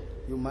there,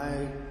 you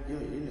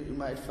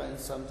might find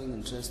something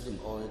interesting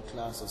or a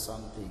class or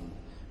something.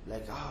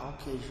 Like,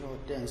 okay, sure,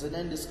 thanks. And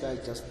then this guy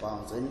just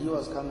bounced. And he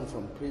was coming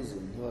from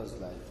prison. He was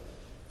like,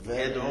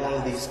 Had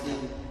all these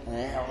and I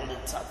had all the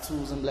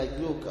tattoos. I'm like,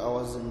 look, I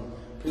was in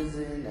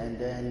prison, and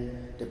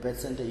then the Pet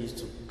Center used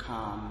to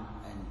come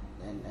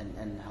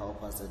and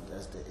help us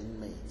as the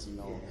inmates, you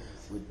know,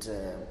 with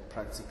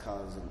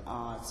practicals and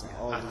arts and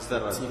all art these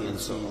therapy and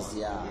activities. so on.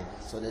 Yeah.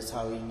 Yes. So that's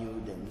how he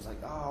knew them. It's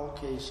like,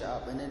 okay,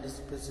 sharp. And then this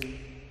person,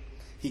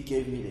 he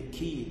gave me the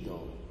key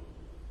though.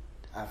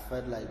 I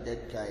felt like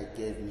that guy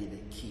gave me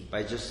the key.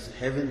 By just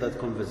having that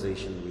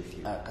conversation with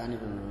you. I can't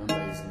even remember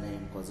his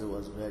name because it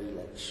was very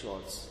like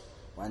short.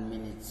 1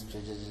 minute,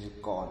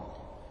 straight gone.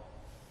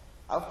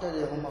 After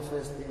the Home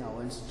Affairs thing, I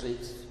went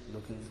straight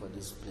looking for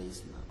this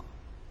place now.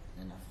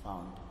 And I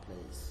found the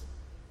place.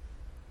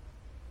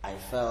 I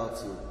felt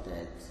it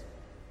that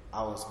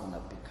I was going to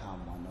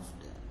become one of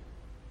them.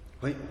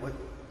 Wait, what?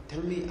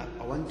 Tell me,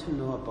 I want to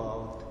know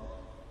about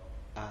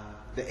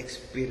the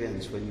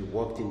experience when you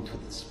walked into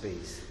the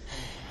space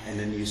and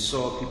then you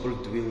saw people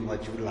doing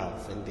what you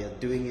love and they're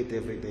doing it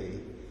every day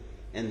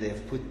and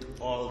they've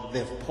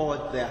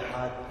poured their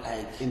heart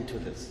into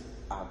this.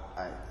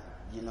 I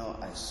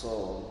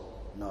saw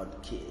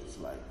not kids,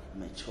 like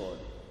matured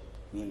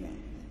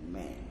women and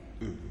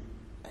men,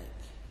 like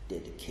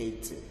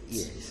dedicated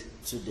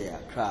to their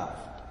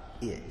craft.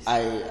 Yes. I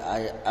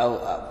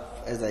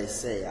as I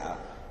say,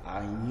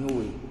 I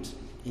knew it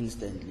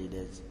instantly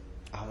that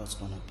I was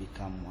going to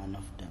become one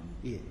of them.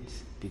 Yes.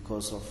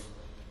 Because of,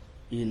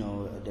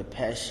 the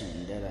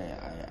passion that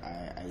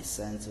I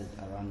sensed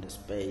around the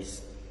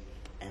space.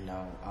 And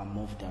I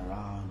moved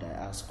around, I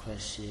asked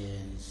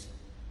questions.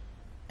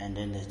 And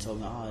then they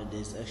told me,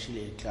 there's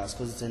actually a class,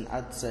 because it's an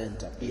art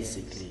center,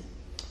 basically.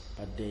 Yes.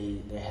 But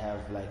they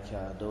have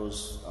like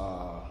those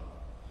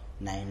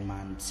 9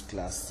 months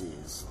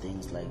classes,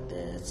 things like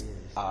that,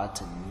 art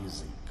and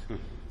music.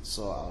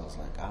 So I was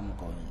like, I'm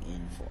going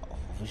in for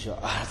visual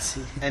arts.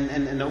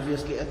 and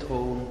obviously at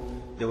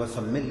home, they were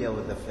familiar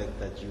with the fact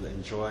that you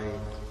enjoy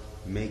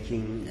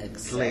making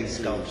clay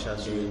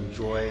sculptures, you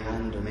enjoy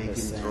 100%.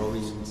 making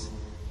drawings.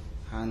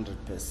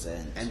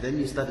 100%. And then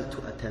you started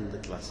to attend the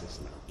classes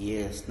now.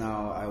 Yes,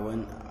 now I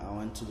went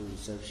to the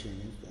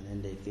reception and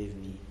then they gave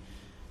me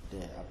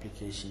the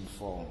application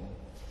form.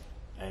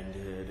 And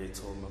they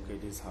told me, okay,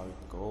 this is how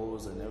it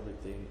goes and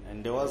everything.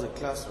 And there was a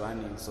class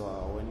running, so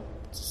I went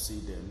to see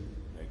them,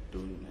 like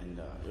doing, and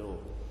I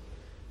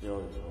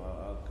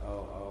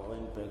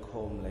went back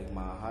home, like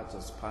my heart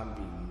was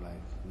pumping. I'm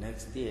like,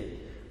 next year,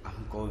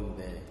 I'm going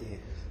there. Yeah.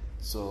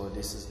 So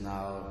this is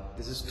now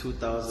This is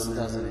 2000.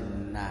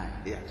 2009.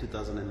 Yeah,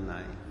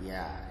 2009.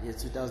 Yeah,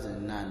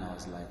 2009. I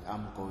was like,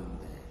 I'm going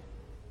there.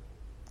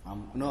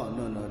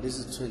 No. This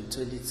is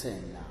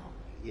 2010 now.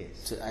 Yes.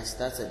 So I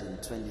started in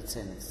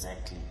 2010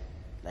 exactly,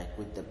 like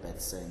with the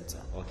Bed Center.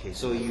 Okay,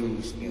 so you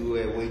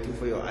were waiting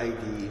for your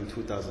ID in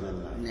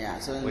 2009. Yeah,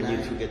 so when you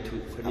took it to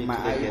my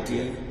get ID,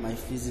 here. my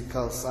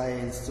physical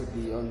science to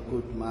be on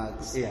good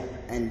marks. Yeah.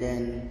 And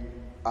then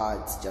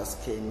arts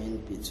just came in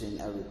between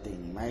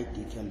everything. My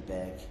ID came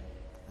back,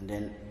 and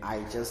then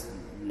I just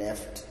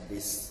left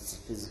this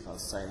physical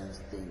science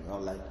thing. I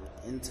was like,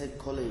 Intech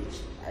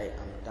College, I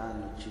am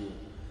done with you.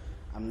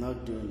 I'm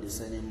not doing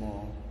this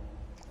anymore.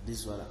 This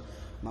is what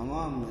my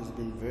mom has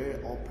been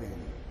very open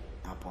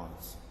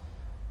about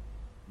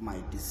my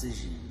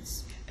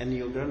decisions. And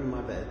your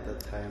grandmother at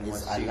that time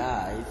Was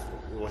alive.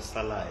 Was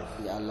alive.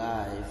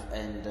 Alive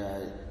and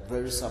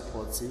very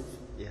supportive.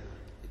 Yeah.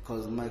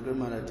 Because my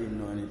grandmother didn't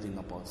know anything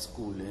about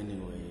school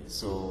anyway,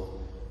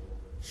 so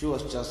she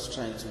was just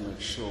trying to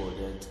make sure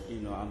that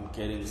I'm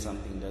getting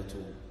something that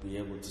will be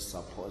able to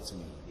support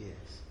me.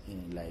 Yes.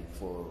 Like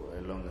for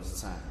a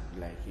longest time,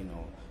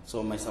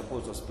 So my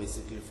support was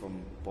basically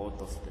from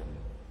both of them,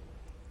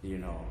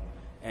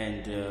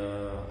 and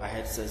I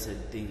had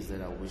certain things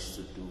that I wished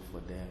to do for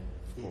them,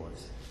 of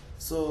course.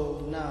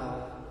 So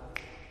now,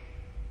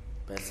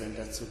 Bed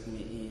Center took me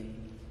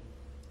in.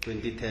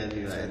 2010,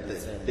 you had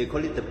 2010. they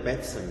call it the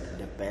Bed Center.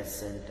 The Bed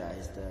Center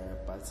is the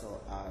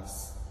Battle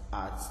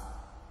Arts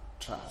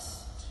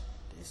Trust.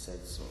 They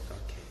said so.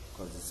 Okay.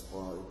 Because it's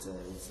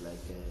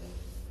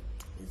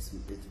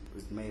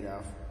made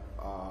up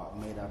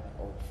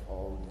of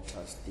all the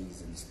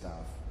trustees and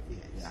stuff. Yes.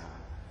 Yeah.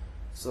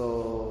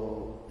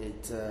 So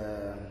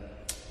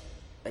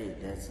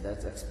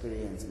that's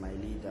experience. My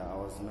leader, I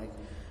was like,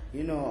 I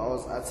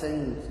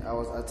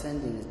was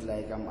attending it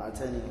like I'm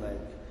attending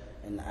like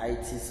an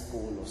IT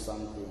school or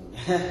something.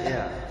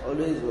 Yeah.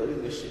 Always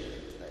wearing a shirt.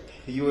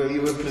 You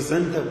were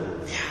presentable.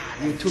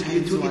 Yeah, you took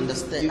to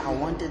understand. I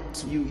wanted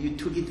to. You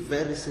took it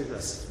very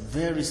serious.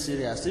 Very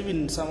serious.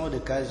 Even some of the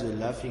guys were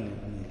laughing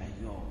at me, like,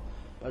 no.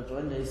 But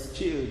when it's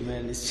chilled,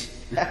 man, it's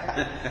chill.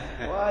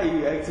 Why are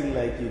you acting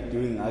like you're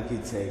doing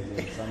architect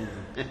or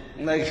something?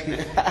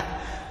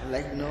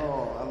 like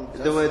no, I'm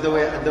just.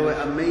 They were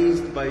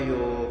amazed by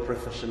your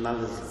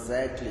professionalism.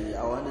 Exactly.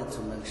 I wanted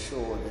to make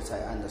sure that I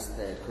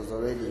understand, because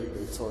already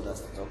they told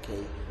us that,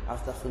 okay,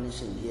 after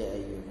finishing here,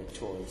 you have a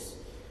choice.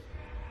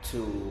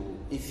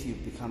 If you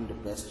become the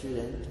best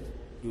student,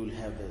 you will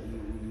have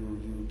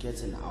you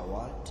get an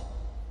award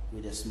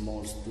with a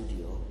small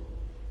studio,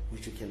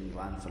 which you can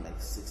run for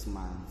like 6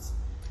 months,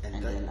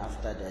 and then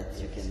after that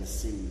you can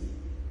see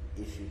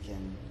if you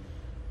can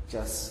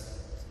just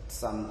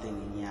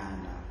something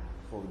yana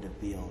for the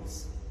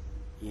bills,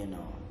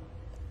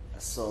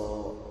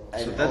 So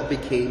that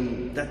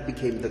became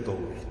the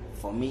goal.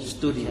 For me, it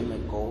became a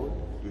goal,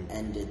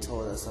 and they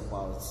told us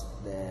about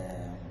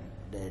the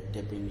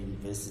Durban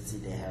University.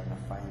 They have a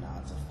fine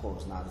arts, of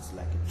course. Now it's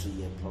like a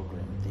 3-year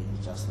program thing,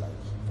 just like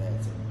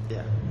VET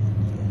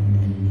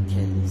and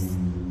Kelly's.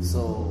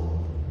 So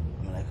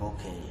I'm like,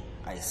 okay,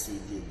 I see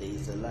there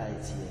is a light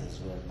here as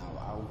well.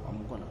 Now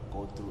I'm gonna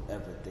go through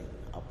everything,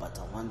 but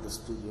I want the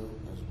studio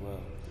as well.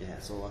 Yeah.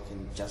 So I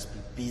can just be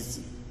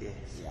busy. Yes.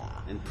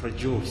 Yeah. And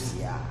produce.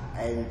 Yeah.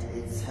 And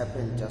it's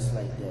happened just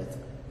like that.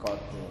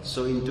 Got there.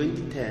 So in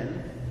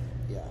 2010,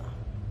 yeah,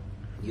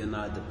 you're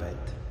now at the Bed.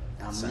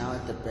 I'm now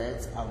at the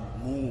Bed.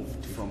 I've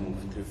moved from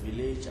the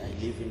village. I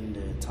live in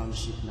the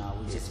township now,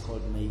 which is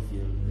called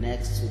Mayville,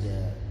 next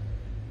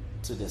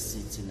to the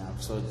city now.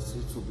 So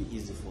it will be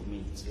easy for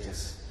me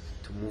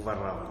to move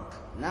around.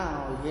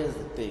 Now, here's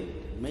the thing.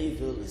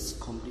 Mayville is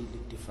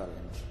completely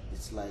different.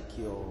 It's like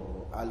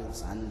your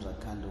Alexandra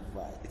kind of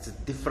vibe. It's a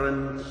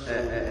different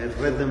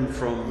rhythm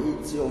from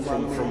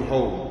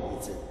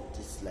home.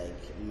 It's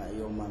like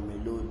your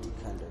melody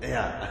kind of vibe.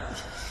 Yeah.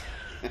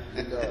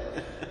 Like,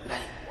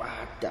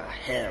 what the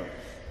hell?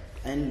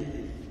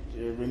 And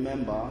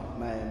remember,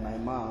 my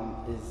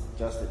mom is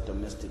just a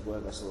domestic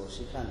worker, so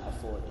she can't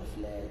afford a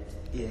flat,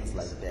 things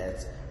like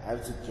that. I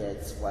have to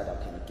get what I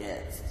can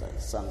get, like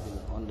something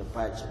on the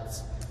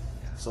budget.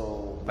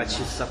 So, but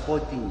she's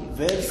supporting you.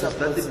 Very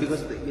supportive.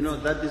 Because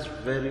that is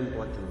very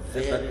important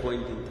at that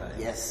point in time.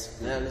 Yes,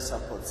 very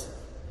supportive.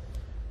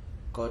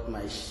 Got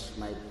my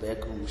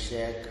back home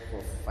shack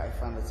for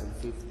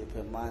 550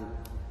 per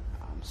month.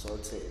 I'm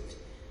sorted.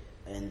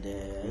 And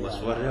you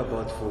must worry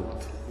about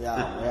food.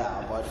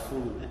 Yeah, about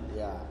food.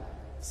 Yeah.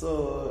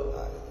 So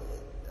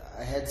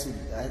I had to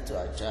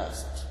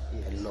adjust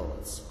a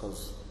lot,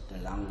 because the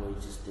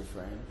language is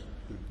different,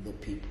 the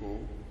people,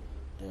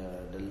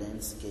 the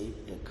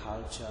landscape, the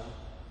culture.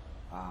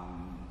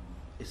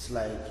 It's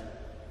like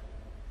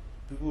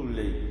people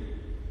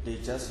they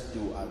just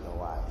do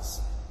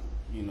otherwise.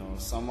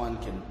 Someone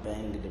can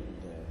bang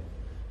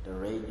the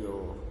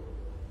radio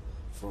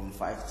from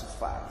 5 to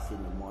 5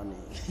 in the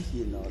morning,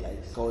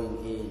 like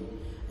going in,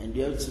 and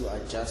you have to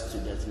adjust to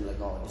that. You're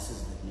like, oh, this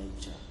is the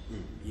nature,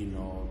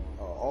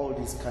 all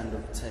this kind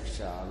of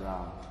texture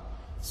around.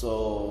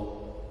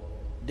 So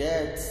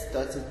that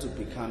started to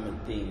become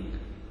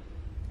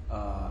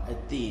a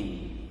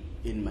theme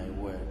in my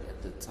work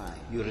at the time.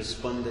 You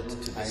responded to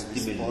the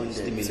responded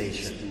stimulation. to the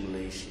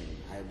stimulation.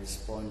 I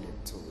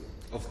responded to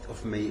it.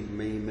 Of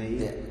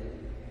Mayfield?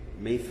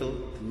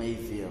 Mayfield.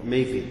 Mayfield,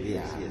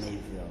 yes, Yeah, yes.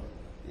 Mayfield.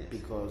 Yes.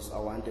 Because I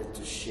wanted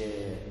to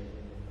share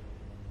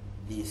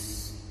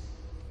this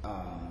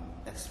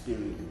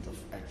experience of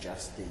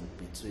adjusting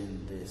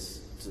between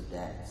this to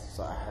that.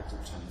 So I had to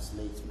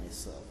translate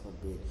myself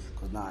a bit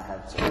because now I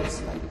have to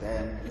act like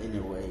them in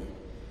a way,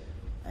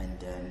 and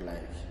then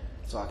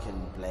so I can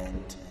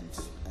blend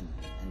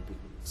and be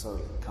so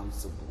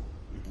comfortable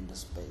in the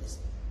space.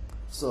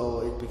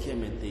 So it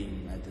became a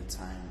thing at the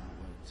time I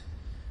worked,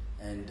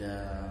 and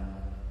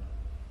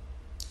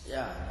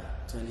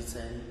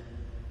 2010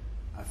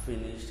 I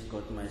finished,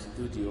 got my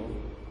studio.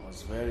 I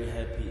was very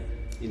happy.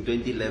 In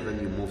 2011,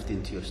 you moved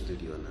into your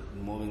studio now.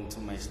 Moving to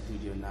my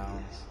studio now.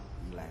 Yes.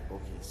 I'm like,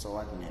 okay, so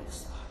what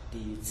next?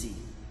 DUT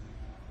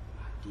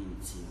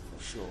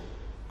for sure.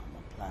 I'm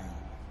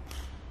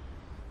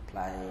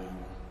applying.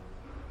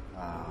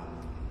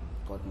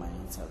 Got my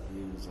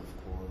interviews, of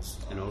course.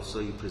 And also,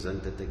 you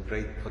presented a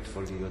great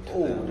portfolio to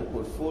Oh, them. the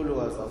portfolio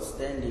was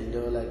outstanding. They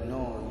were like,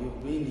 no,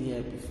 you've been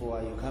here before.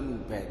 Are you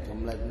coming back?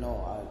 I'm like,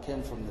 no, I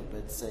came from the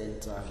birth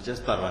center. I've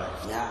just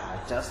arrived. Yeah,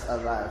 I just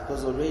arrived.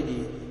 Because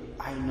already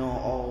I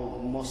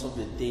know most of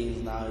the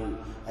things now.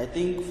 I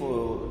think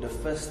for the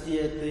first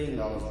year thing,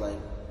 I was like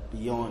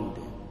beyond,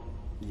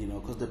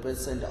 because the birth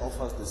center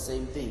offers the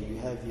same thing. You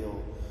have your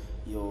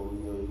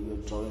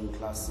drawing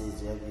classes,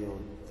 you have your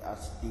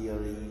art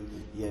theory,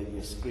 you have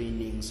your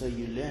screening, so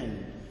you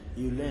learn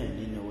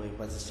in a way,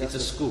 but it's just a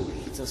school.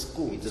 It's a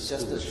school. It's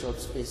just a short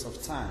space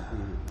of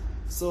time.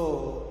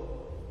 So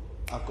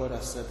I got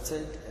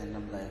accepted, and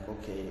I'm like,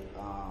 okay,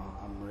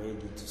 I'm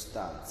ready to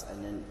start.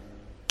 And then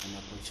an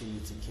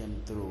opportunity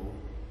came through.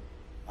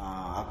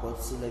 I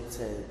got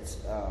selected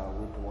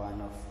with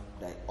one of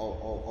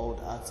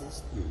old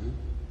artists,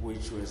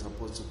 which were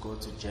supposed to go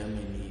to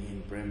Germany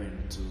in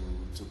Bremen to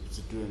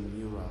do a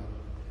mural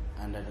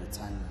under the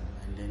tunnel,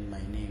 and then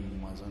my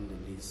name was on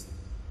the list.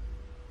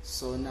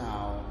 So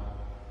now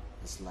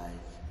it's like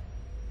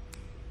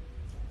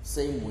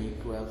same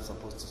week where I'm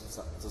supposed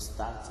to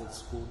start at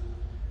school,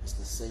 it's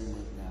the same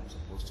week that I'm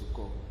supposed to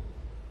go.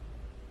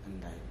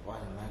 And like, what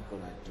am I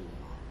gonna do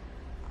now?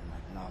 I'm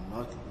like, no, I'm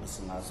not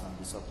missing out on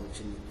this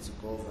opportunity to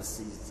go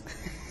overseas.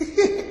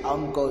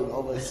 I'm going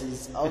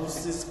overseas. I'll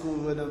see school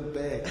when I'm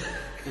back.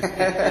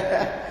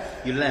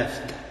 You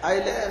left. I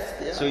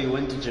left, yeah. So you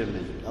went to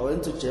Germany. I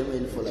went to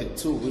Germany for like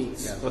 2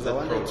 weeks. Yeah, because I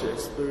wanted to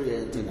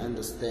experience and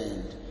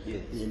understand,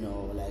 Yes.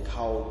 like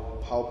how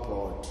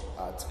broad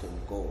art can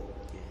go.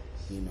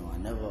 Yes. I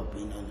never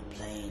been on a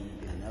plane.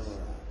 Yes.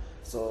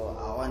 So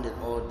I wanted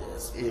all the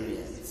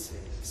experience.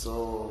 Yes.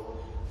 So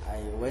I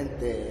went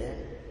there,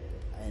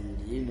 and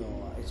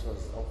it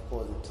was, of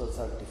course, a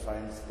total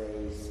defined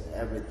space,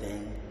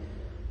 everything.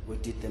 We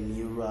did the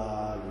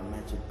mural, we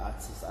met with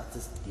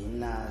artist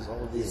dinners,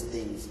 all these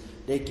things.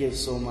 They gave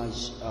so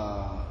much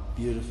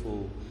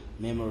beautiful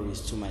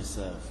memories to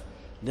myself.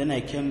 Then I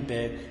came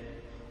back.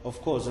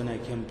 Of course, when I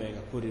came back,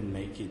 I couldn't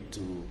make it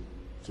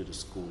to the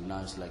school.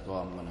 Now it's like,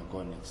 I'm going to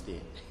go next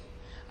year.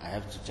 I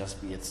have to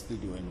just be at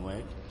studio and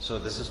work. So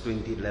this is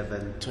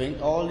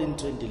 2011. All in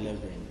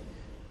 2011.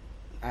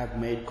 I've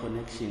made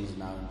connections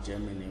now in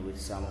Germany with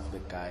some of the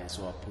guys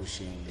who are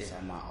pushing,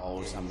 some are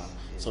old, some are...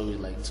 So we're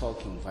like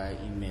talking via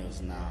emails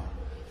now,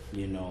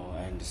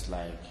 and it's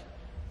like,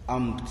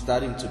 I'm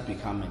starting to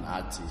become an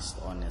artist,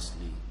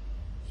 honestly,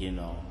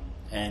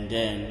 And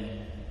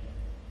then,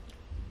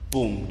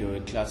 boom, there were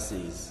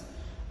classes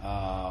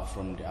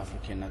from the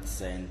African Art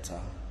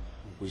Center,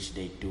 which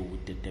they do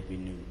with the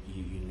Durban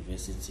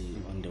University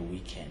on the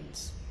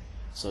weekends.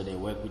 So they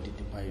work with the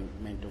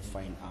Department of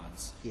Fine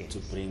Arts to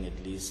bring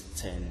at least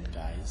 10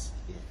 guys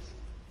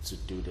to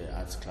do the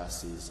arts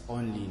classes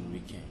only in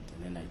weekend.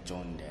 And then I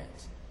joined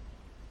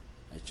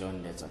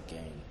that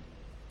again.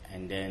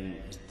 And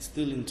then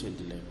still in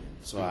 2011.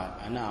 So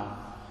I now,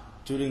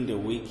 during the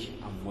week,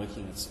 I'm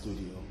working at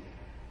studio.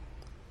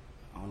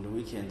 On the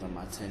weekends, I'm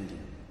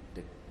attending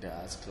the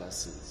arts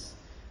classes.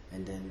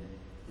 And then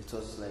it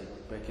was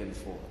like back and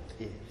forth.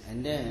 Yes.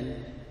 And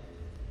then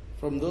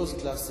from those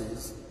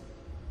classes,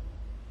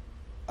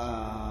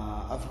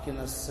 African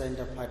Arts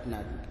Center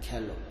partnered with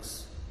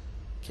Kellogg's.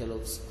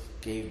 Kellogg's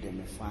gave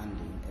them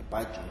a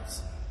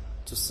budget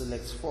to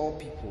select 4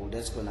 people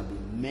that's going to be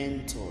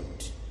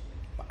mentored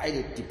by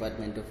the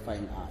Department of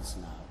Fine Arts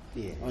now,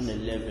 on the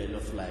level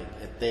of like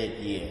a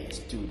 3rd year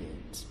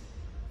student.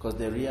 Because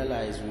they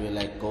realized we were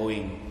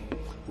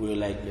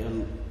like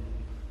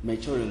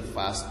maturing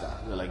faster.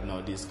 They're like,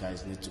 no, these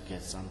guys need to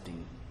get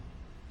something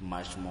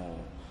much more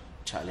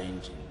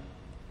challenging.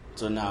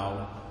 So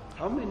now,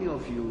 how many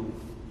of you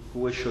who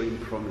were showing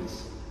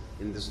promise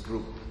in this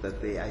group that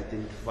they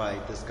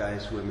identified as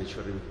guys who were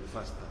maturing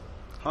faster?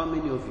 How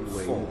many of you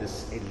were in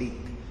this elite?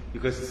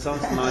 Because it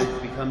sounds now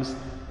it becomes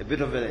a bit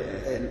of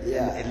an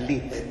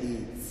elite.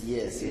 Elite,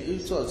 yes.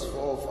 It was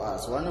 4 of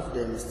us. One of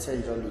them is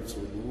Tenjalo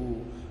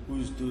Tulu, who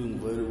who's doing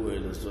very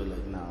well as well,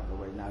 like now. But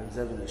right now, he's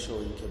having a show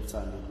in Cape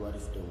Town with What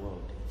If the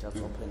World. He just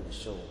opened the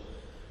show.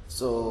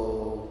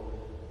 So,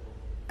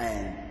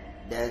 and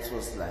that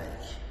was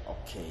like,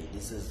 okay,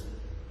 this is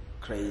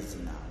crazy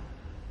now.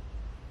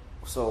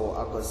 So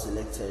I got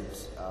selected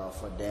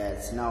for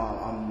that. Now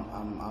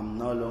I'm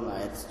no longer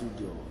at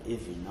studio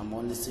even. I'm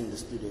only seeing the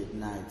studio at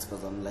night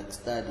because I'm like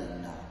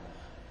studying now.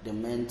 The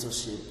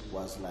mentorship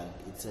was like,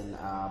 it's an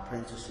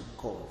apprenticeship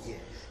course. Yes.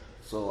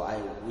 So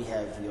we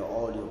have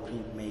all your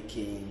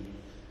printmaking,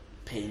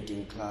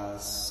 painting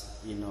class,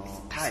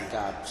 tight.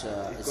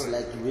 sculpture. It's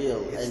like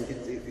real. Yes, And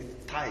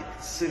it's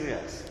tight,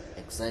 serious.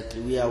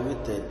 exactly. We are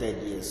with the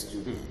third year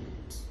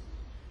students.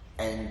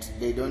 And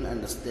they don't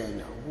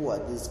understand who are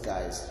these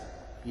guys.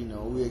 We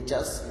are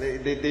just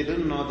They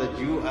don't know that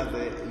you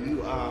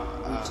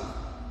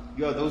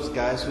are those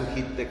guys who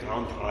hit the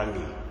ground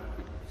running.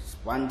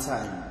 one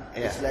time.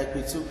 Yeah. It's like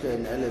we took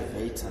an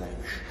elevator, like,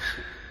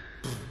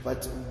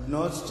 but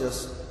not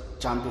just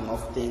jumping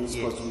off things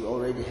because Yes. we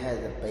already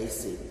had the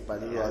basic.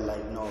 But we Yeah. were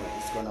like, no,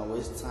 it's gonna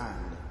waste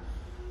time.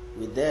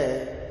 We're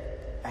there,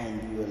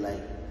 and we were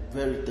like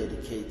very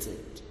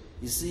dedicated.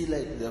 You see,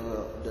 like the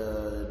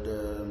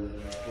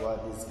who are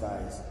these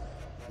guys?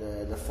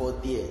 The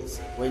fourth years,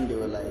 when they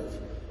were like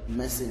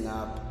messing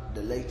up,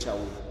 the lecture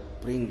would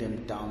bring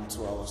them down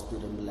to our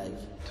student, like,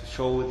 To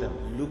show them.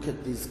 look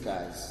at these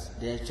guys.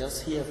 They're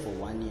just here for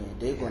 1 year.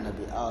 They're gonna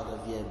be out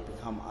of here and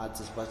become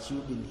artists, but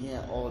you've been here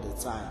all the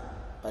time,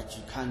 but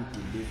you can't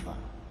deliver.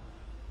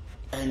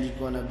 And you're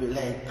gonna be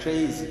like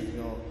crazy,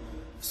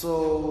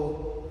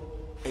 So,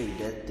 hey,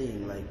 that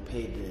thing like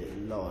paid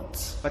a lot.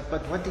 But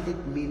what did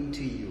it mean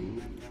to you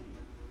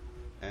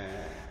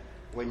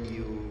when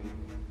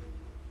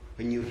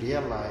you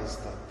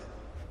realized that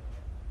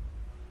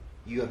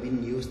you are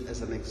being used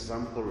as an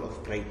example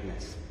of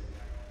greatness?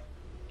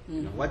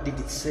 What did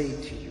it say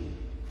to you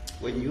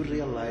when you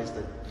realized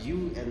that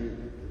you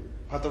and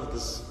part of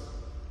this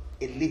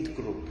elite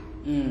group,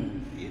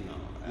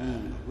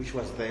 which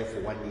was there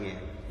for 1 year,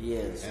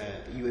 Yes.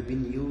 you were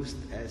being used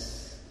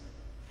as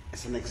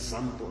an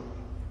example?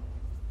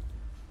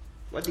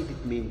 What did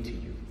it mean to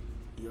you?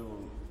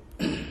 Yo,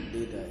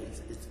 leader,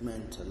 it's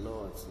meant a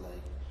lot.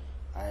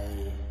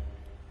 Like,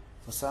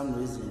 for some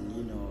reason,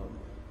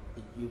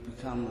 you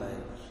become like,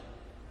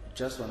 you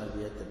just want to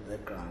be at the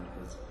background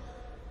because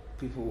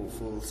people will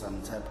feel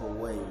some type of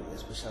way,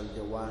 especially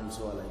the ones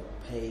who are like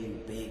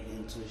paying big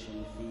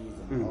tuition fees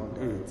and all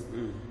that.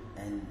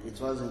 And it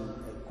wasn't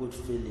a good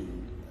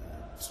feeling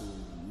to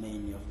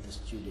many of the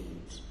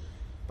students.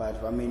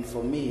 But I mean,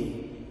 for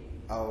me,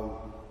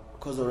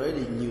 because I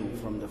already knew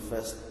from the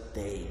first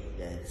day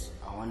that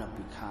I want to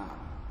become,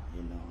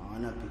 I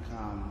want to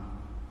become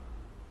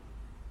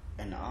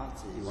an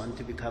artist. You want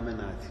to become an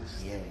artist?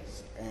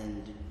 Yes,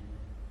 and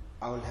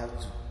I will have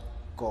to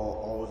go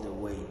all the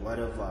way,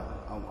 whatever.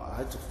 I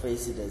had to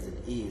face it as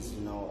it is,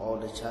 all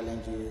the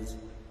challenges,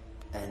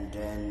 and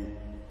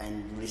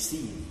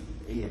receive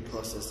in the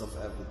process of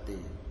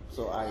everything.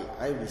 So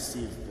I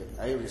received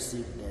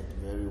that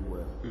very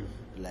well.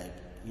 Like,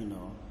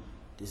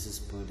 this is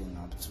building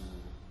up to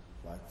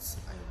what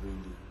I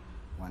really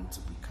want to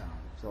become.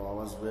 So I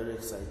was very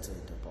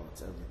excited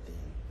about everything.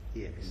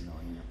 Yes.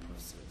 In the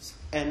process.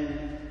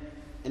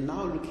 And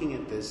now looking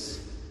at this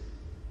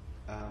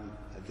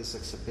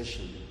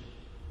exhibition,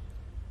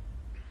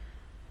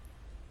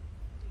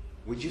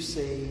 would you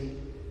say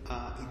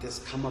it has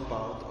come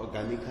about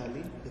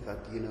organically? That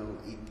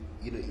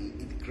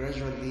it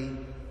gradually.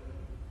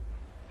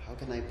 How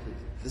can I put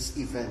it? This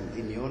event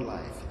in your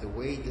life, the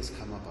way it has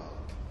come about,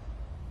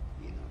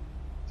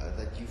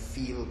 that you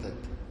feel that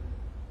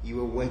you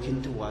were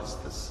working towards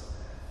this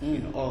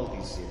all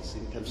these years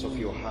in terms of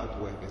your hard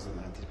work as an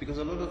artist. Because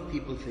a lot of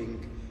people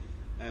think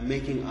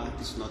making art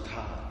is not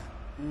hard.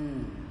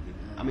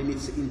 I mean,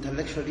 it's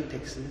intellectually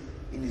taxing,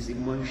 it is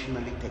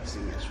emotionally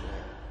taxing as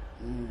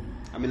well.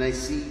 I mean, I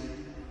see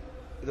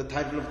the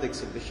title of the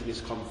exhibition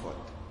is Comfort.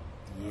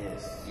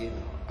 Yes.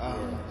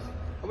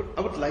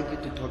 I would like you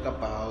to talk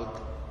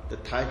about the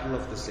title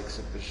of this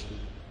exhibition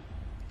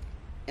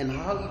and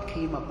how it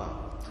came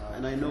about.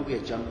 And I know we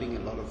are jumping a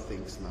lot of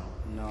things now.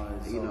 No,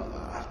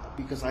 it's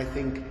because I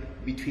think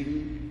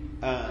between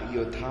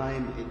your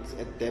time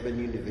at Durban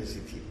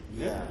University,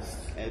 Yes.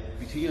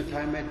 between your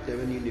time at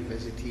Durban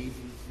University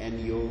and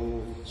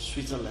your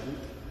Switzerland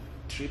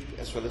trip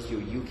as well as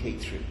your UK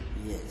trip,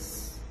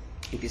 Yes.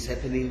 it is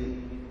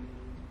happening,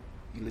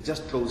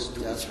 just close to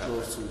Just each other.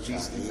 close to each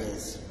These other.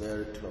 events. Yes,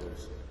 very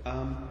close.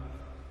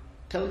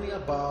 Tell me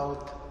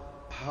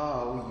about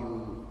how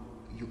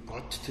you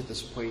got to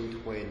this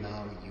point where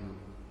now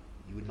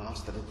you now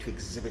started to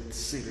exhibit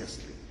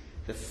seriously,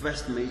 the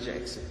first major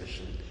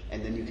exhibition,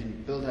 and then you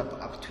can build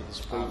up to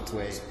this point to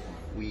where this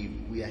point.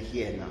 we are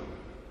here now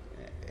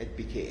at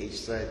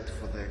BKHZ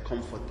for the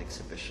Comfort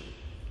exhibition.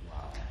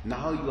 Wow.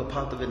 Now you are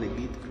part of an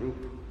elite group.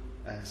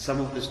 Some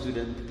of the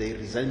students, they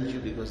resent you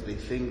because they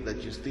think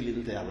that you're still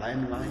in their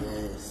limelight.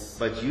 Yes.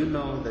 But you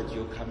know that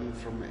you're coming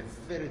from a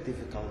very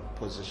difficult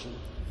position.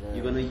 Very.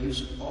 You're going to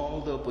use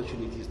all the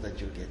opportunities that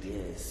you're getting.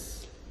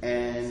 Yes.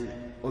 And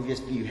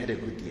obviously you had a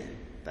good year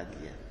that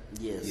year.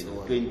 Yes, You know,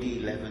 well,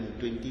 2011,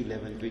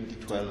 2012.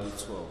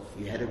 2012,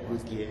 You yeah, had a it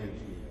good was a year.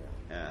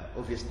 good year.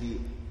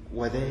 Obviously,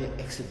 were there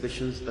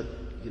exhibitions that,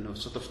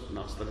 sort of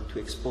now started to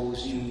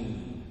expose you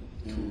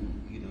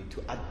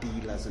to art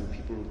dealers and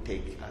people who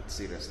take art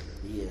seriously?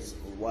 Yes,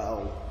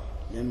 wow.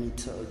 Let me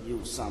tell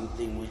you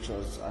something which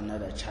was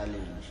another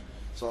challenge.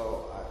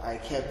 So I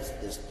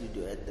kept the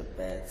studio at the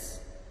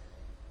best.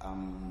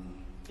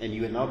 And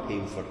you were now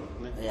paying for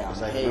it, ne? Yeah,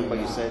 Because I I'm paying remember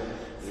you now. said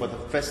for the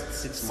first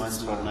 6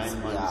 months or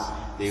 9 months,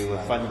 yeah, they were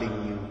right. funding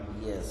you.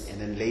 Yes.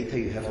 And then later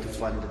you have to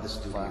fund the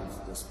studio. Fund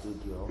the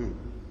studio.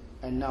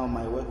 And now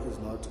my work is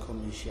not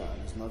commercial.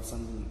 It's not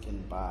something you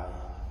can buy.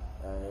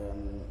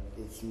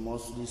 It's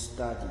mostly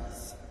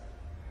studies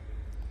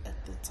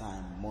at the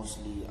time.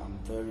 Mostly I'm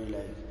very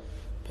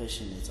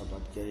passionate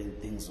about getting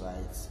things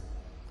right.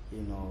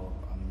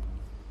 I'm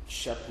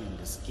sharpening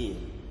the skill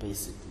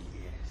basically.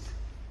 Yes.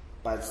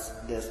 But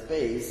the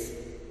space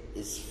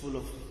is full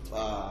of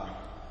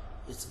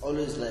it's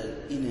always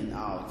in and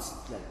out,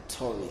 like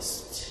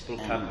tourists. People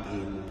And come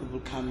in. People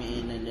come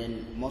in, and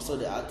then most of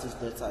the artists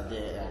that are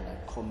there are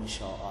like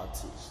commercial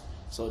artists.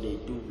 So they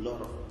do a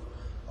lot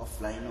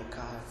of lino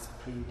cards,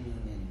 printing,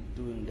 and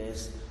doing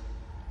this.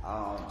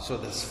 So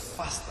there's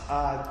fast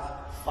art,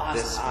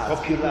 there's Fast art,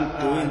 popular people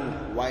art.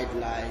 doing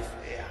wildlife,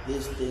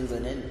 these things,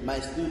 and then my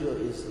studio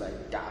is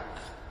dark.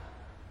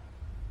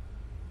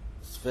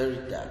 It's very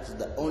dark. It's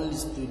the only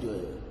studio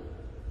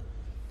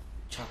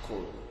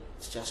charcoal.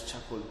 It's just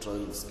charcoal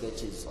drawing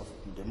sketches of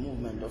the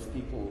movement of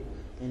people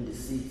in the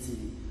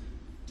city,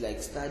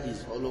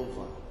 studies all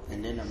over.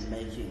 And then I'm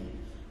making.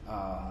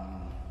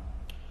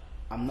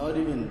 I'm not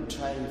even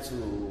trying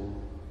to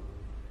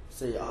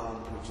say,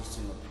 I'm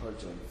producing a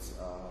project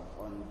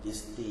on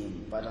this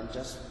theme, but I'm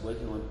just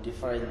working on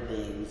different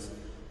things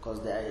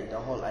because the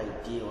whole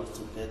idea was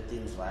to get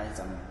things right.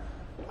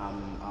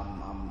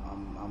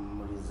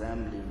 I'm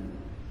resembling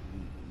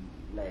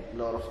a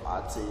lot of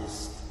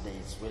artists.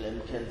 There's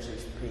William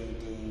Kendrick's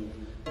painting,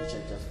 which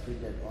I just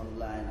printed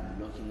online. I'm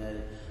looking at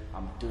it.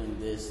 I'm doing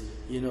this.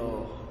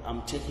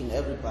 I'm taking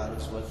everybody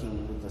who's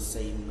working with the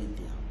same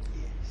medium.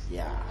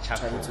 Yeah,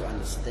 Charcoal. trying to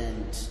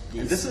understand this.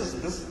 And this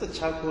is the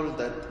charcoal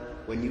that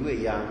when you were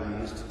young you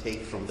used to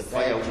take from the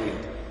Exactly.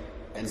 firewood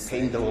and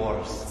paint the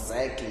walls.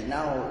 Exactly.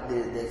 Now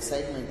the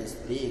excitement is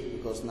big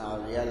because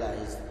now I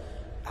realized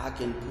I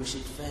can push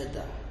it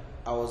further.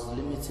 I was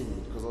limiting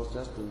it because I was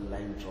just doing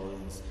line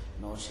drawings,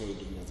 no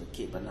shading as a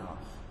kid. But now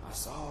I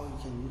saw you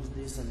can use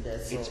this and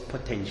that. So It's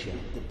potential.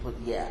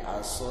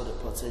 I saw the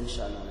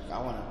potential. I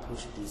want to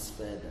push this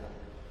further.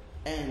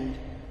 And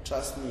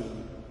trust me,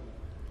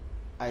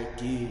 I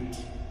did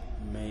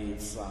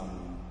made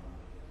some.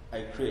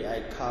 I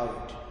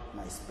carved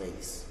my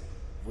space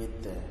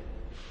with the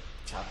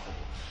charcoal.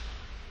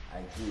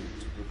 I did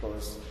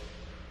because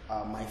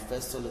my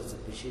first solo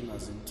exhibition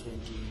was in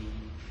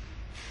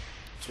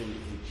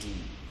 2018,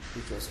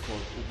 which was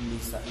called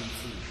Ubumisa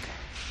Intiga.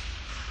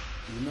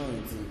 You know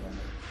Intiga?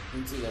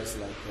 Intiga is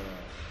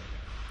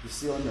you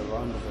see on the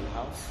round of the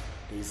house,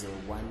 there's a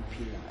one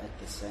pillar at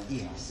the center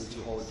which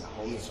holds the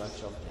whole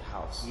structure of the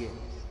house. Yes.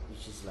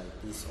 Which is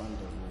like this on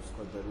the roof,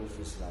 because the roof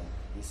is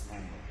this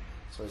angle.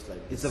 So it's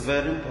It's a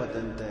very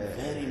important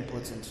very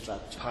important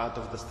structure. part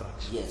of the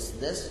structure. Yes,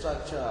 that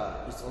structure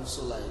is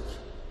also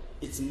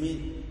it's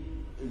me.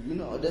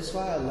 That's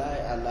why I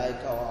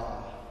like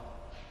our.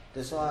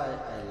 That's why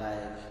I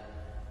like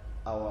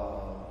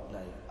our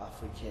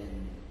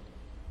African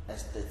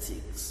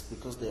aesthetics,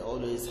 because they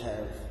always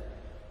have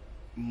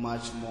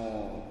much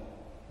more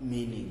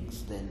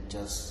meanings than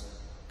just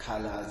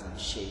colors and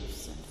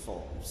shapes and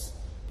forms.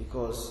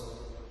 Because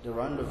the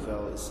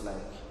Rondeville is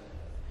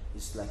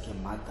it's like a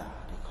mother.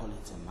 They call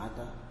it a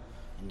mother,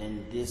 and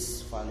then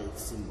this phallic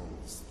symbol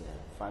is the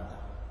father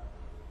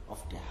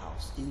of the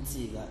house.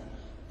 Intiga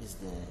is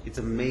It's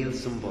a male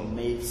symbol. the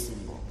male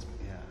symbol.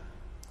 Yeah.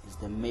 It's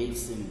the male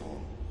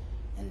symbol,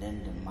 and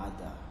then the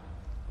mother.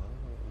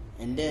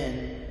 And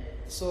then,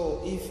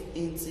 so if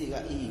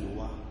Intiga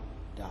Iwa,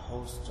 the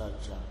whole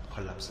structure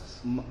Collapses.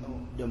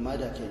 the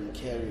mother can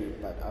carry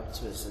it, but up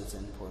to a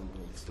certain point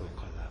it Still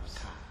collapse.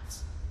 can't.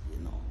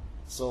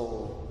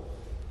 So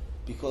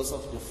because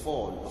of the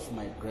fall of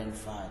my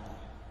grandfather,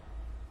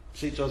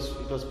 So it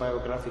was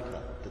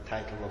biographical, the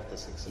title of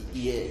this exhibition.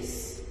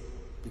 yes,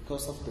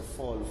 because of the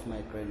fall of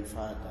my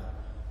grandfather,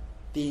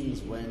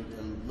 things went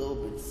a little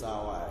bit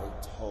sour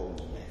at home.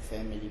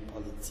 Family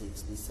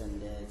politics, this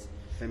and that.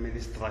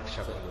 Family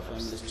structure Family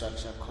collapsed.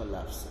 structure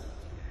collapsing.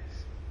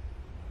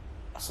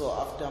 So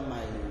after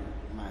my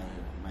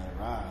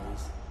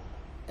rise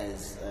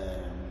as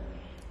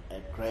a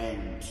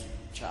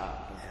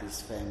grandchild of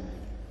this family,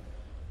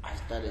 I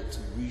started to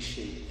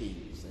reshape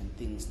things, and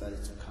things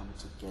started to come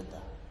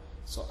together.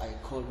 So I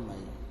called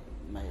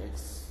my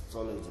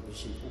solo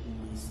exhibition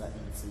Ubumisa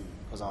Inti,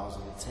 because I was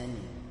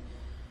returning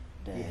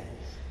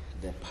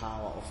the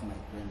power of my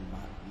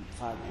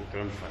grandfather in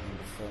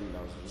the family.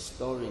 I was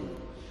restoring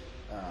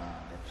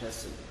the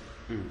person.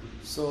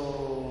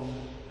 So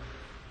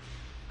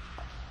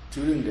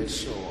during that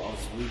show, I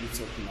was really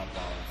talking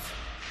about.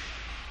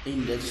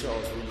 In that show, I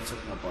was really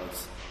talking about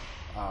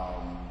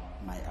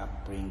my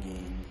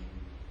upbringing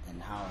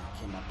and how I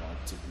came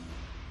about to be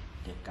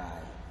the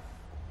guy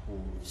who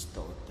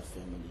restored the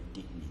family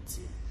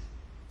dignity.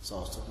 So I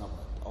was talking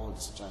about all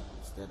the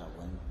struggles that I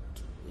went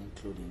through,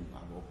 including my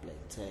whole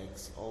black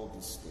tax, all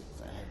these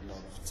things. I had a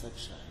lot of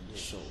texture in the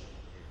show.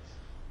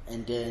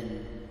 And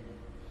then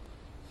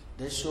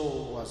the show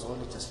was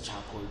only just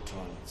charcoal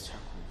drawings,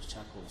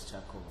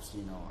 charcoals,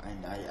 you know.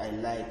 And I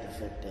like the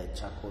fact that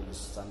charcoal is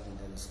something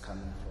that is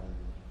coming from,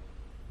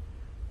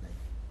 like,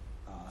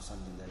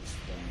 something that is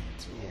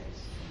burnt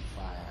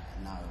from fire.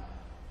 And now,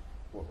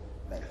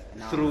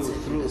 now through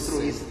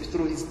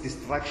his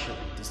destruction.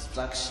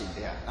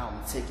 Yeah. Now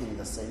I'm taking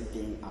the same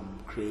thing. I'm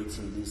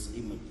creating these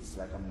images,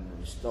 like I'm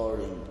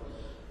restoring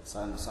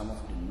some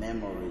of the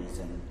memories,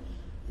 and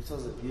it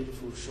was a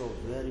beautiful show,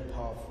 very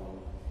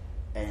powerful.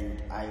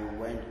 And I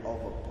went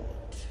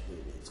overboard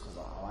with it because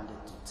I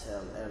wanted to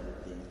tell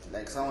everything.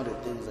 Like some of the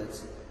things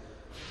that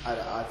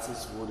other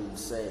artists wouldn't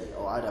say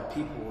or other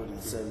people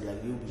wouldn't say,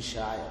 like you'll be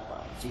shy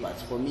about. But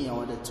for me, I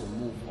wanted to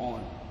move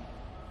on.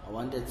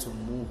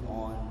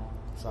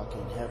 So I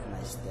can have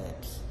my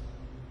steps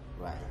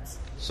right.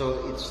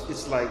 So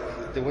it's like,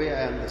 the way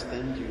I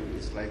understand you,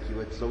 it's like you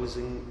were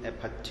closing a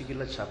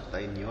particular chapter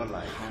in your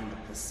life.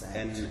 100%.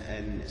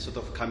 And sort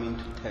of coming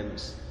to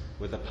terms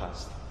with the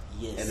past.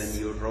 Yes. And then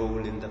your role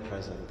in the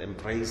present,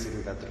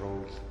 embracing that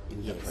role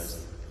in the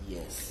present.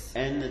 Yes.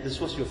 And this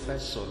was your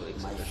first solo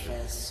exhibition? My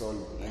first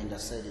solo, and I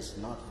said it's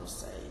not for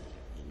sale.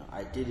 You know,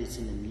 I did it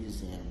in a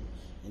museum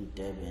in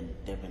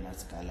Durban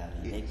Arts Gallery.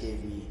 Yes. They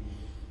gave me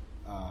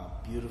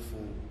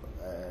beautiful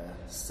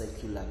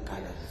circular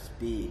galleries,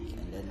 big,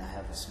 and then I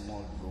have a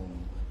small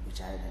room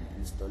which I had an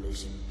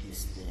installation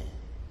piece there.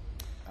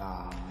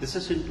 This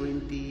is in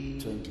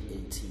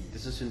 2018.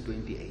 This is in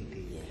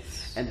 2018.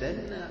 Yes. And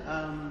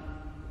then,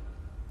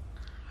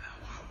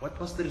 what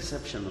was the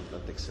reception of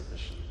that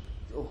exhibition?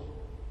 Oh,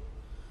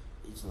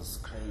 it was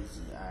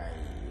crazy.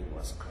 It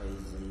was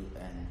crazy,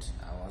 and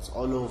I was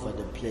all over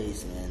the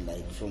place, man.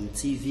 Like from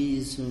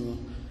TVs to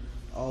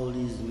all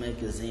these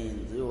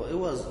magazines. It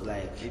was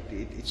like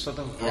it sort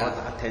of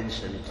brought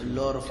attention. A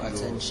lot of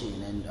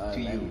attention, and to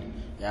you.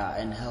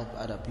 and help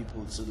other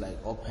people to like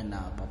open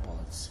up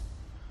about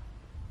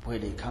where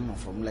they're coming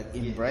from. Like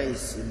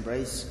embrace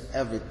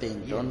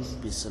everything. Yes.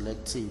 Don't be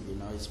selective. You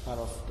know, it's part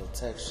of the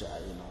texture.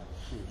 You know,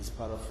 it's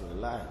part of your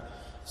life.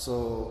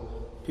 So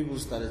people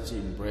started to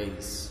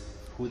embrace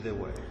who they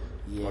were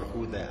or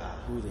who they are.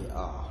 Who they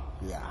are.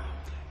 Yeah.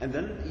 And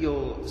then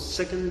your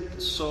second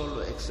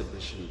solo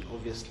exhibition,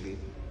 obviously,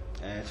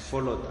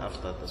 followed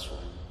after this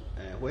one.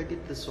 Where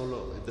did the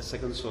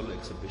second solo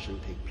exhibition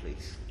take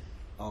place?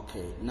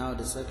 Okay, now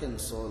the second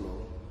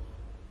solo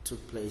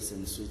took place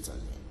in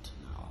Switzerland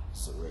now.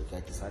 So I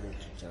decided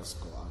to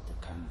just go out the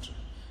country.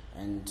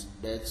 And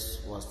that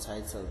was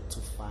titled To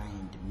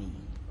Find Me.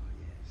 Oh,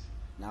 yes.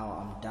 Now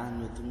I'm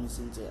done with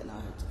Musinze, and I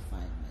had to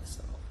find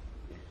myself.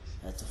 Yes.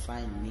 I had to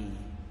find me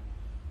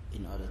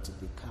in order to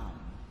become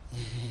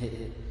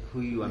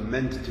who you are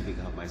meant to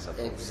become, I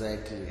suppose.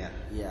 Exactly.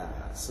 Yeah.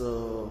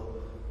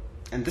 So,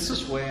 and this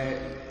is where,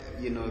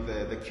 you know,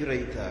 the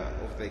curator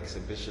of the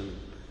exhibition,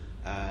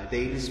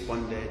 they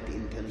responded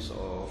in terms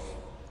of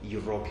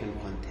European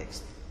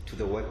context to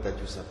the work that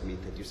you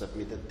submitted. You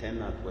submitted 10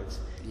 artworks,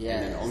 and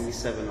then only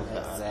 7 of the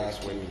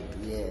artworks were.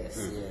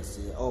 Yes.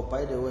 Oh,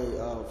 by the way,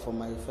 for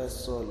my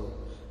first solo,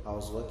 I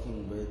was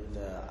working with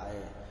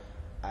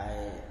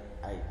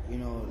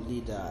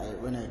leader.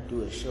 When I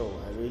do a show,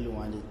 I really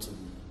want it to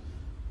be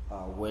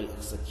well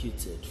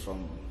executed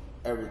from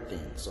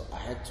everything. So I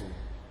had to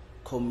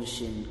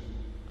commission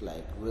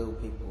like real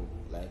people.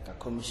 Like I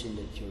commissioned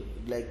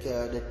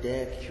the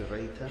deck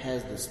curator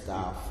has the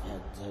staff,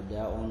 had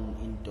their own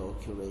indoor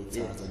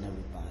curators and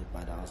everybody.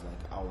 But I was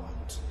like, I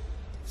want.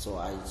 So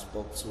I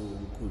spoke to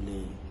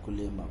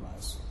Kule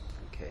Mabaso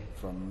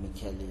from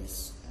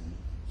Michaelis, and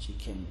she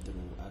came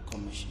through. I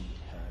commissioned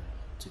her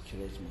to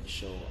curate my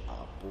show.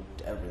 I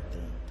booked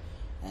everything,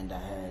 and I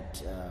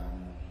had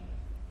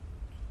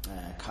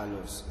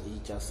Carlos. He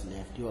just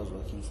left. He was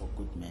working for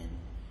Goodman.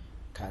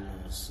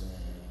 Carlos,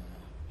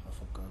 I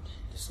forgot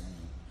the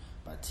surname,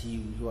 but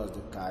he was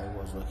the guy who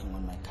was working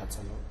on my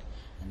catalog,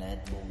 and I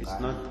had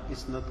Bongani.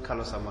 It's not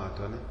Carlos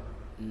Amato, ne?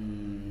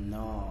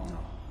 No.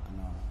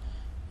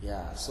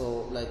 Yeah.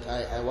 So like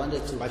I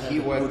wanted to. But he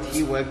worked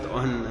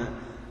on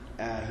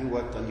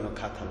your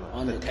catalog.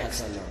 On the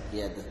catalog,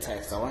 the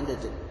text. I wanted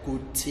a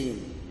good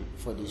team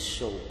for this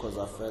show because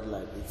I felt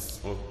like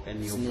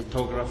and your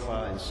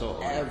photographer and so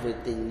on.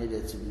 Everything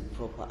needed to be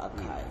proper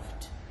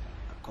archived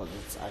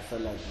because I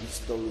felt like this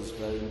story is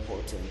very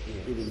important,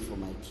 even for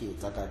my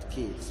kids. I got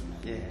kids,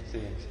 man.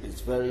 Yes.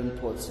 It's very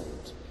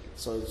important,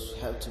 so it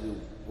had to be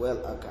well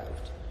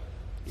archived.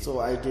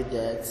 So I did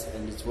that,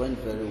 and it went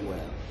very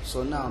well.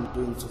 So now I'm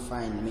doing To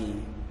Find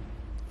Me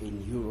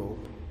in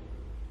Europe.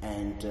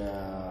 And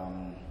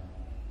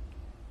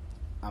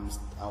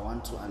I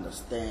want to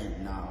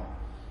understand now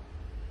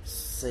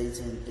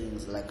certain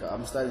things. Like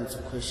I'm starting to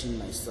question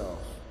myself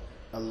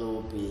a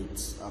little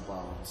bit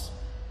about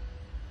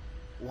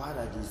what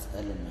are these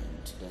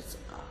elements that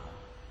are,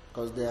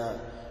 because there are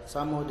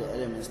some of the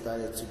elements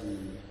started to be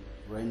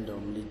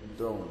randomly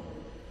thrown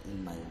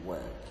in my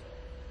work,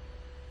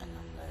 and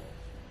I'm like,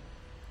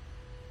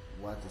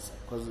 what is it?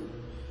 Because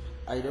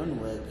I don't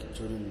work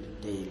during the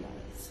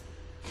daylight.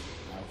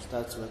 I'll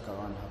start to work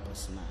around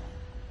 9:30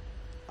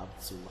 up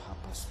to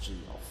 3:30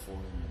 or 4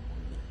 in the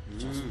morning.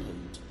 Just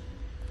paid.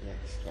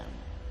 Yes. Yeah.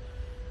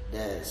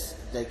 There's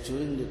like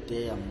during the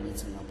day I'm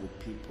meeting up with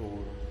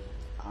people.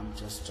 I'm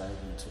just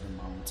driving to the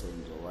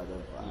mountains or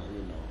whatever,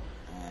 you know.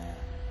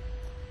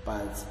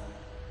 But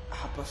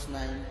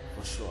 9:30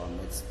 for sure I'm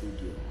at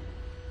studio,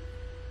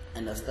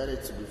 and I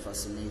started to be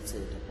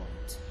fascinated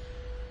about,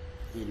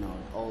 you know,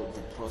 all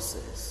the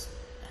process,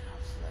 and I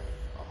was like,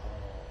 oh.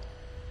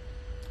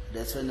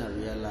 That's when I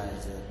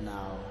realized that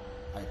now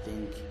I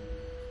think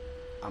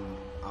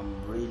I'm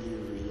really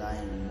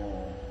relying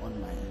more on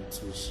my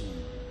intuition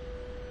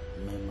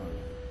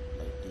memory,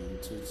 like the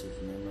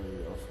intuitive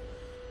memory of,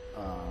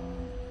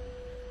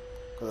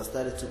 because I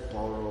started to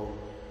borrow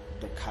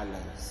the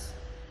colors,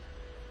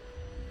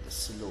 the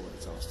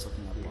silhouettes I was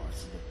talking about,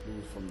 Yes. the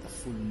blue from the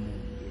full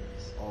moon,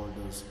 Yes. all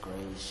those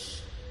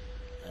grayish,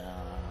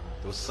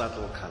 Those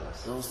subtle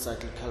colors. those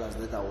subtle colors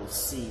that I will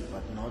see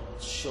but not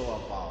sure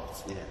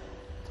about. Yeah.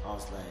 I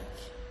was like,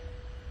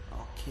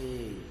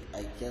 okay,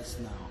 I guess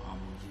now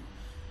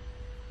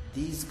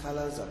these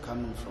colors are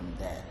coming from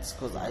that,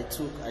 because I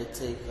took a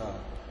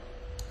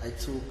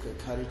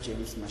Carrie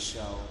James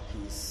Marshall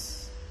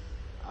piece,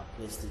 I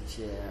placed it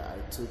here.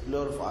 I took a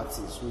lot of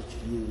artists which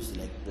use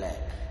like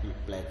black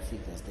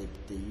figures.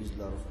 They use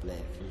a lot of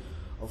black.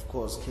 Of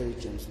course, Carrie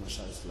James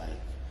Marshall is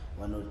like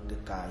one of the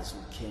guys who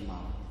came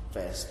out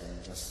first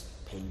and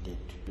just painted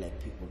black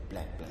people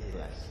black.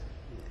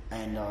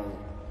 And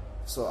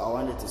so I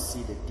wanted to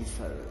see the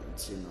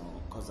difference, you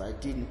know, because I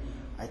didn't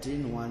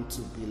want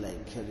to be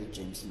like Kerry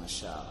James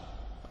Marshall.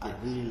 I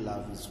really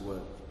love his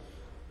work,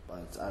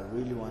 but I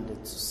really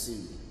wanted to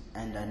see,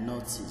 and I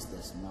noticed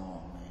that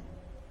no, man,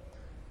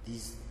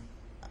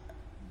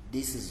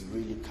 this is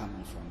really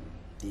coming from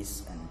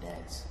this and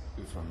that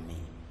from me.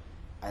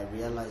 I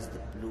realized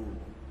the blue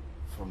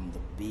from the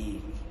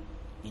big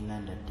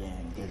inner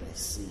dam that I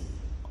see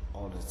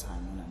all the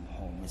time when I'm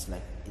home. It's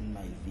like in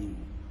my view.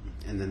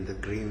 And then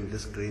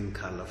this green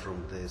color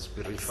from the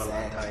spiritual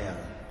attire.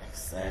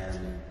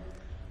 Exactly.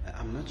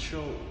 I'm not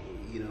sure,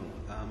 you know,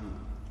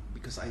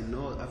 because I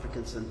know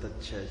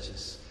African-centered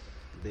churches,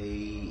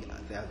 they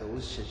are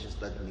those churches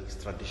that mix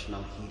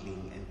traditional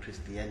healing and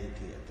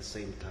Christianity at the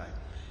same time.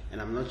 And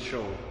I'm not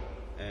sure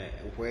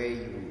where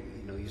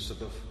you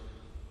sort of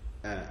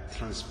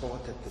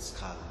transported this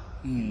color.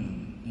 You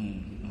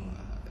know,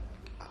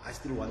 I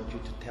still want you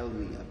to tell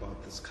me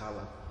about this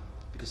color,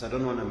 because I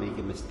don't want to make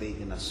a mistake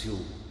and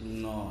assume.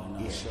 No,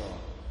 sure.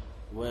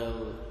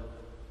 Well,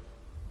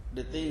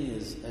 the thing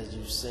is, as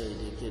you say,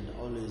 they can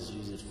always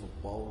use it for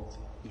both.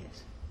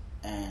 Yes.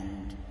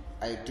 And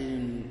I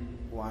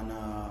didn't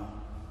wanna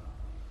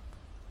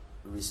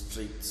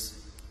restrict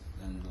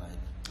and like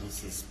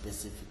this is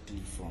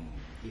specifically from.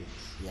 Yes.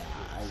 Yeah,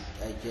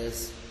 I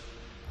guess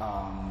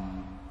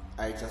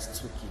I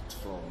just took it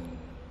from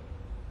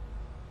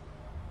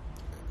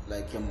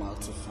like a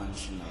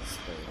multifunctional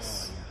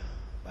space. Oh,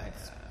 yeah.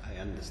 I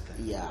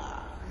understand.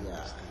 Yeah.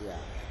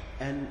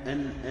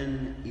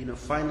 And you know,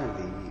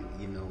 finally,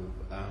 you know,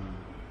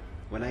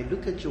 when I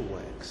look at your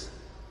works,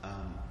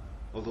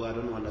 although I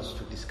don't want us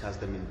to discuss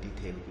them in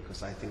detail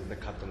because I think the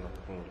catalog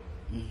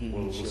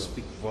will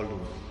speak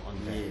volume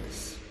on that.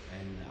 Yes.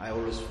 And I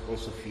always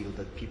also feel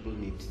that people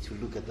need to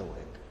look at the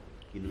work.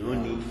 You know,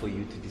 no need for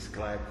you to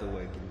describe the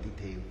work in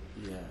detail.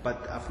 Yeah.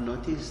 But I've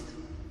noticed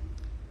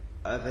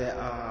there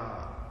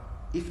are,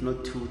 if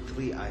not 2,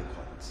 3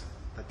 icons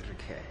that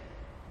recur.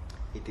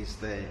 It is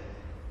the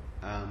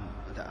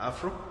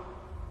afro,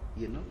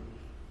 you know,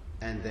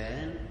 and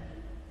then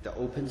the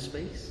open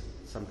space,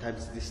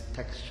 sometimes this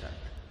textured,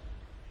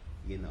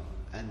 you know,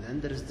 and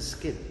then there is the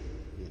skin,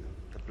 you know,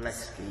 the black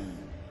skin.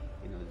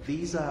 You know,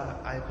 these are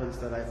icons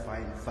that I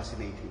find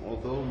fascinating,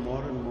 although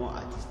more and more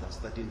artists are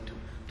starting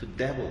to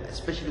dabble,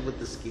 especially with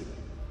the skin.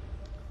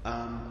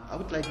 I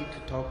would like you to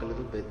talk a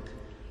little bit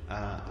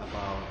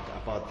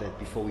about that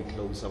before we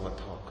close our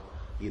talk.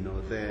 You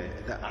know, the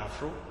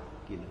afro,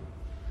 you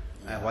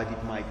know, what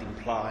it might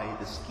imply,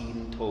 the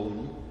skin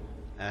tone,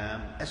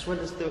 as well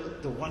as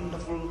the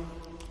wonderful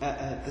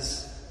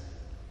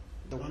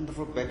the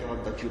wonderful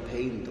background that you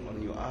paint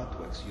on your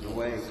artworks. You know,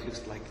 where it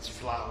looks like it's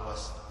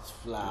flowers. It's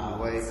flowers.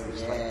 Where it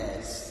looks like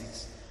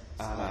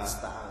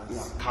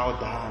it's cow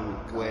dung,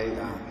 where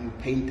you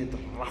paint it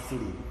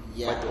roughly,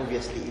 but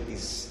obviously it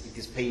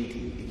is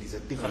painting. It is a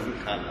different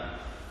color.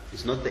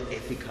 It's not the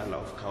earthy color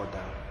of cow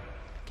dung.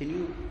 Can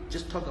you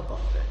just talk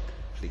about that,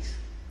 please?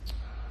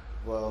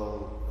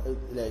 Well,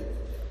 like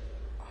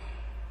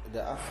the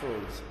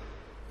afros,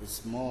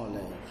 it's more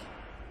like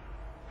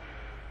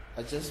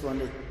I just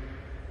wanted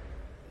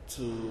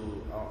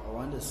to. I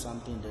wanted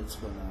something that's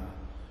gonna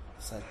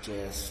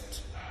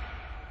suggest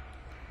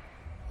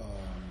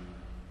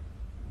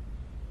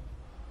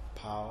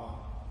power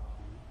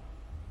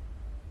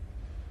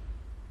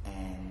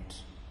and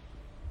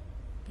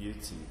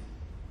beauty.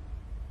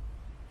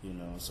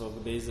 So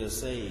there's a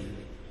saying,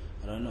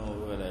 I don't know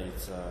whether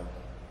it's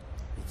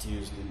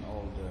used in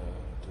all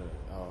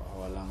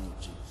our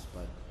languages,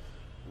 but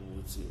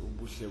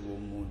ubuhle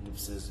bomuntu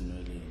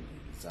busezinweleni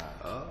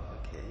zakhe. Oh,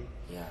 okay.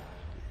 Yeah.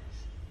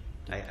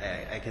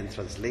 I can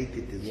translate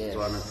it in Yes.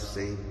 Tswana to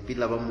say,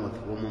 "Pila ba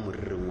motho bo mo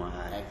moriring wa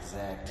hae."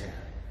 Exactly.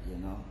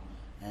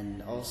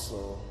 And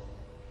also,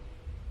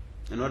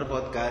 And what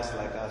about guys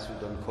like us who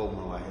don't comb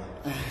our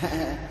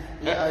hair?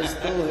 yeah, it's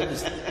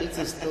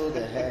still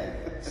the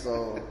hair,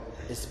 so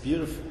it's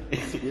beautiful.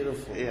 It's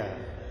beautiful. Yeah.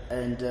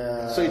 And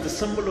So it's a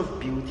symbol of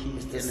beauty.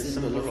 it's the and a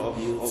symbol of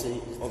beauty. of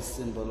It's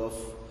the symbol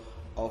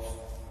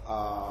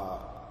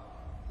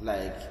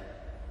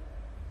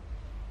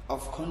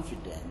of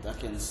confidence. I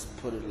can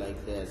put it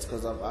like that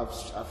because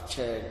I've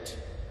checked.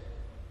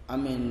 I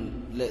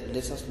mean,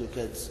 let's just look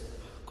at,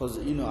 because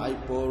I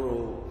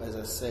borrow, as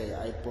I say,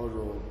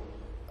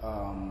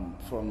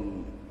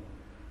 from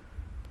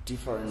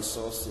different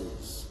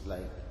sources,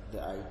 like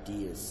the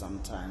ideas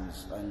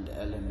sometimes and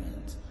the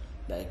elements.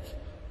 Like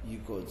you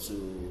go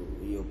to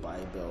your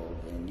Bible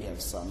and you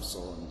have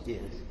Samson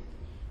Yes.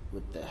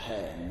 with the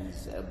hair, and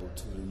he's able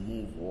to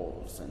remove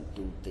walls and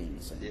do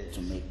things and Yes.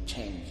 to make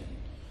change,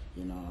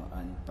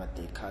 but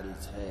they cut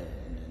his hair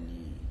and then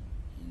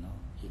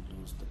he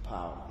lose the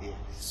power. Yes.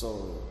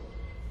 So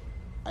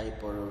I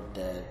borrowed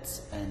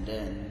that, and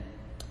then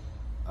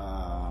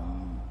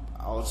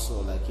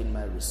also like in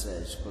my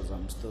research, because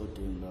I'm still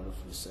doing a lot of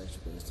research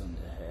based on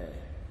the hair,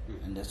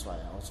 and that's why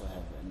I also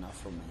have enough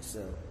for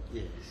myself.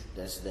 Yes.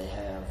 That they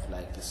have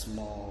like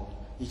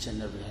each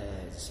and every hair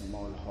has a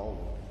small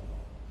hole,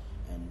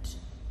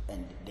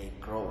 and they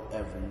grow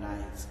every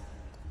night,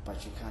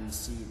 but you can't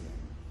see them.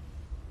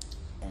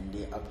 And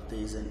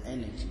there's an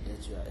energy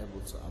that you are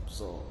able to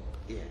absorb,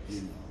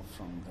 Yes.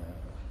 from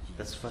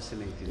That's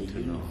fascinating the to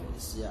know.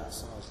 universe. Yeah,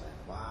 so I was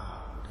like,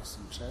 wow, that's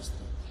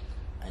interesting.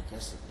 I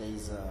guess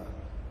there's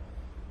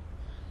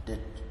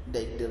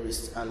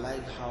I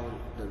like how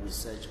the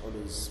research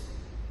always,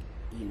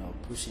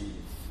 pushing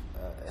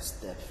a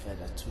step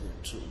further to the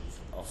truth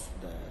of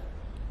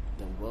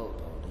the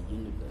world or the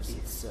universe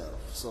itself.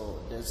 So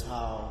that's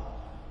how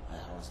I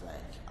was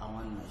like, I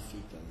want my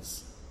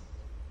figures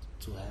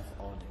to have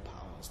all the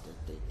powers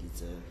that they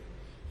deserve,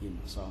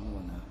 so I'm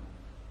gonna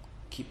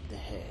keep the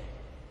hair.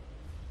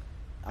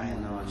 I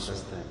now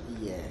understand.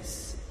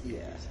 Yes,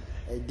 yeah.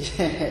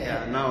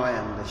 Yeah, now I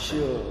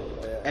understand.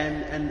 Sure.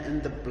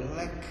 And the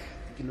black,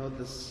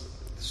 this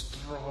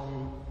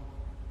strong,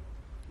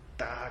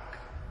 dark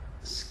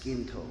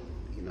skin tone,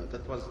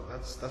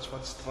 that's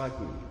what struck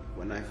me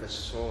when I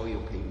first saw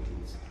your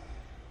paintings.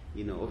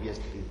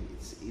 Obviously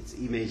it's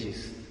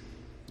images,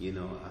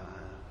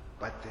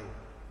 but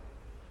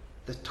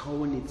the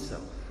tone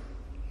itself,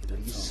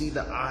 you see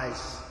the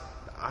eyes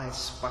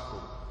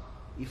sparkle.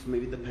 If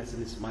maybe the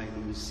person is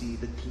smiling, you see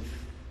the teeth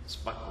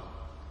sparkle.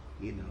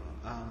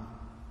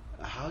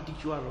 How did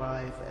you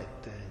arrive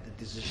at the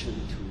decision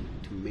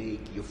to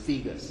make your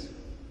figures,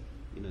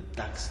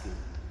 dark skinned?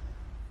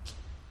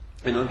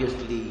 And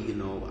obviously,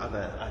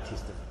 other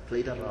artists have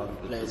played around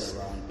with this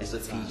as a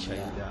feature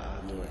in their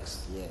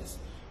artworks. Yes.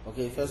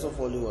 Okay, first of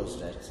all, it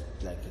was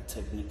like a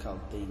technical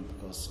thing,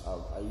 because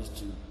I used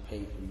to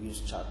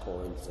use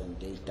charcoals and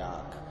they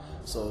dark.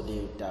 So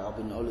I've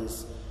been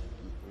always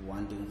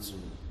wanting to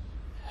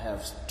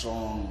have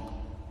strong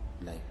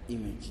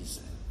images,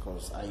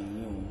 because I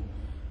knew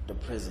the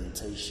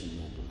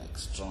presentation would be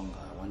stronger.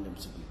 I want them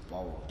to be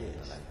bold.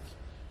 Yes.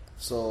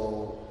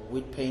 So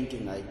with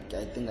painting, I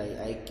think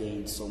I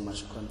gained so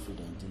much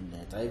confidence in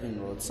that. I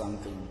even wrote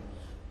something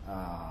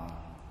a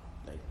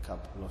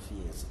couple of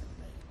years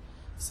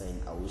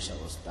saying, I wish I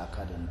was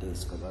darker than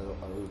this, because I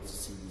would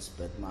see this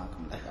bird mark.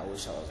 I'm like, I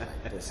wish I was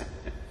like this.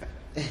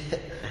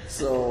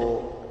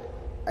 So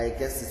I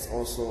guess it's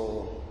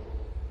also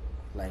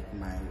like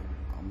my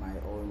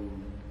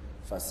own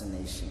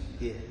fascination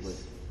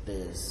with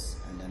this,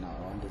 and then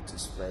I wanted to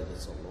spread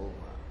it all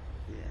over.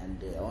 Yeah. And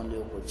the only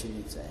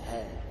opportunity I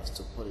had was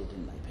to put it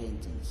in my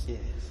paintings. Yes.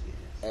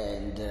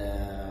 And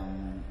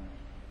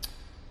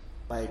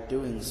by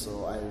doing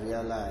so, I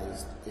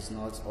realized it's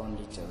not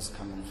only just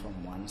coming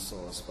from one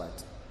source,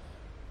 but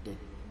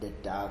the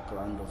dark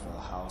ground of the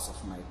house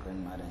of my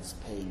grandmother is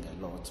paying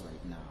a lot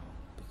right now,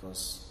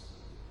 because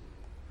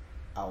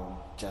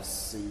I'll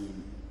just see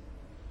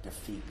the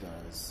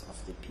figures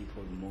of the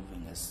people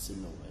moving as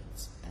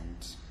silhouettes, and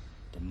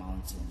the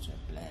mountains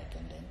were black,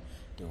 and then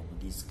there will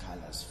be these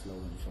colors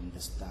flowing from the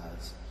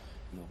stars,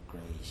 your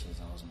grayish, as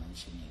I was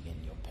mentioning,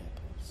 and your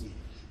purples. Yes.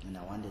 And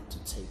I wanted to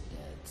take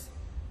that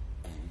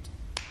and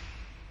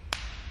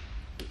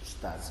it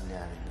starts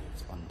layering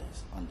it on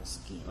the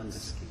skin. On the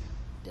skin.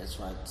 That's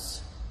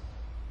what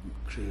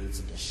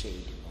creates the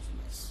shading of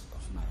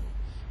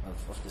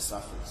the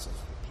surface of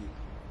the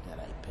people that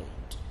I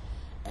paint.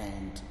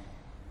 And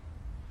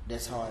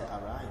that's how I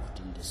arrived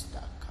in this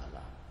dark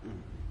color.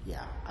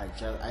 Yeah, I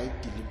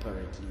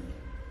deliberately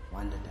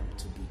wanted them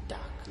to be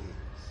dark.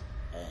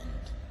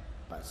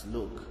 But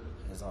look,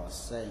 as I was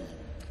saying,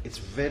 it's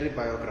very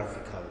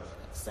biographical.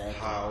 Exactly.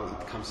 How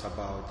it comes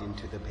about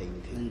into the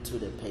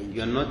painting.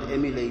 You're not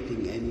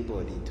emulating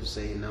anybody to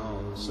say,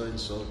 no, so and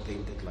so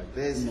painted like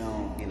this.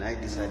 No. And I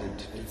decided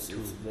to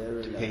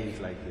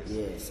paint like this.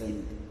 Yes,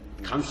 and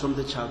it comes from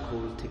the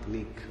charcoal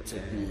technique.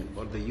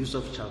 Or the use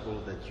of charcoal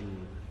that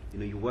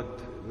you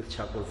worked with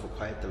charcoal for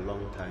quite a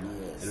long time.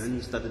 Yes. And when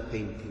you started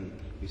painting,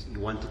 you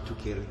wanted to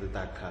carry the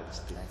dark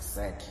colors too.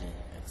 Exactly.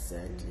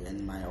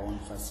 And my own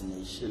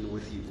fascination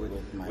with the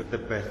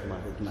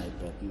birthmark. With my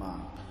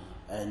birthmark.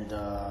 And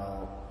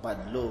but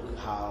look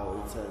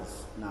how it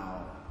has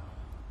now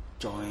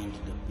joined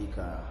the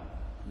bigger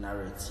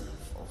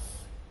narrative of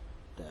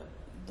the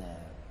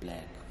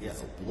black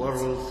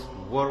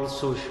world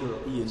social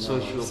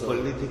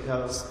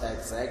political.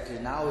 Exactly.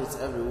 Now it's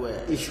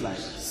everywhere. Issues. It's like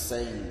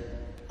saying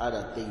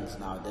other things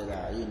now that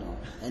are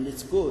and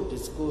it's good.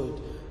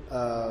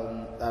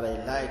 That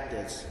I like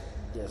that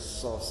the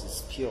source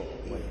is pure.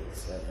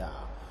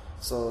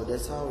 So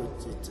that's how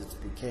it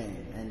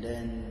became, and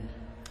then.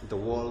 The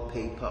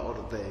wallpaper or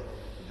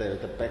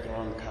the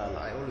background color,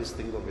 I always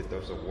think of it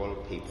as a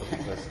wallpaper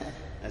because,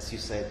 as you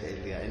said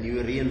earlier, and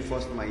you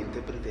reinforced my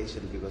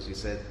interpretation because you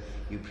said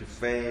you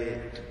prefer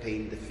to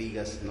paint the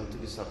figures not to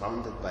be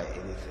surrounded by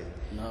anything.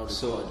 No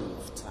recording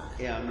of time.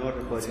 Yeah, no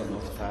recording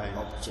of time.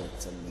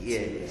 Objects and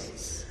materials.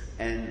 Yes.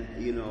 And,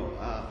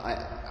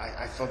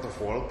 I thought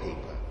of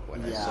wallpaper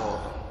when I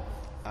saw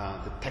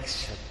the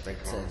textured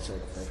background,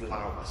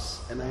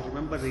 flowers. And I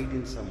remember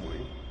reading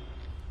somewhere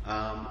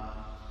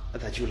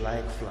that you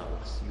like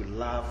flowers, you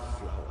love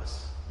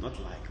flowers, not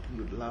like,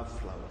 you love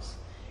flowers,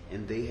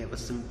 and they have a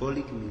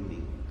symbolic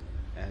meaning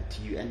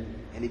to you,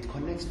 and it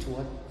connects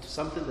to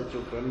something that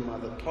your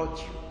grandmother taught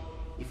you,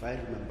 if I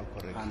remember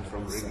correctly 100%.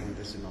 From reading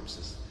the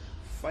synopsis.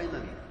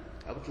 Finally,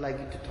 I would like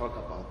you to talk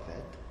about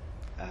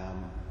that,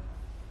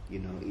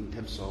 in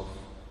terms of,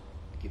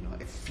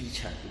 a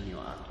feature in your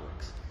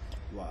artworks.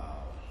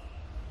 Wow.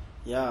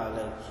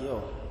 Yeah,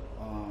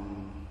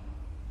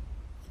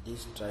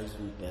 this drives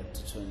me back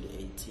to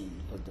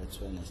 2018 because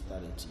that's when I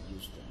started to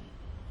use them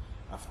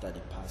after the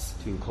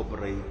passing. To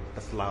incorporate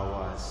the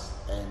flowers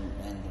and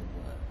the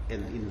work.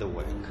 And in the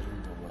work. And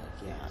in the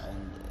work, yeah. Yes.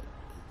 And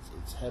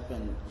it's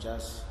happened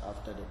just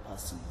after the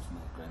passing of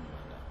my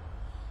grandmother.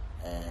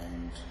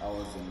 And I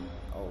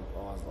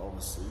was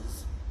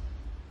overseas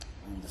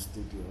in the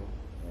studio,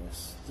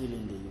 still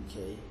in the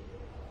UK.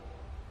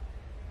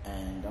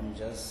 And I'm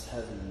just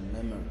having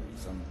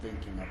memories. I'm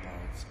thinking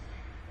about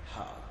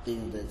how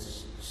things that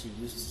she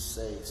used to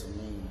say to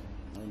me,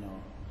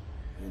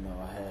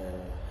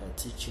 her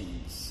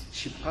teachings.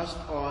 She passed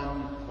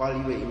on while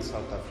you were in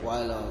South Africa.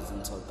 While I was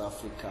in South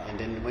Africa. And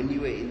then when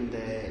you were in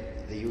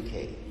the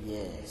UK.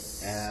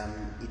 Yes.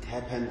 It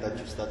happened that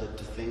you started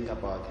to think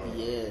about her.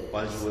 Yes.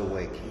 While you were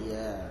working.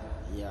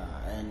 Yeah.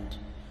 And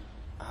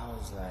I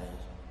was like,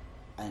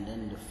 and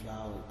then the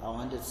flower. I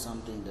wanted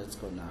something that's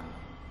gonna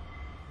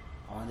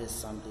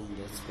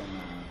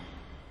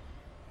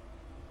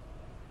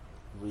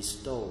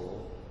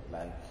restore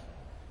like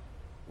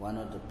one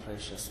of the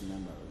precious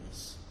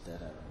memories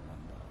that I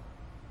remember.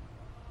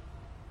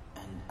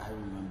 And I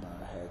remember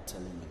her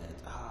telling me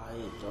that,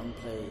 hey, don't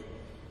play,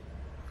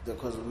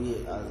 because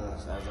we,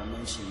 as I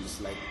mentioned, it's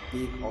like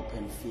big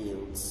open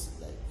fields,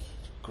 like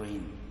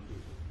green.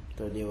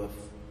 So there were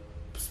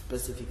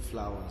specific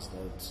flowers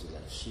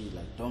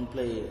that don't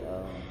play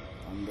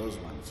on those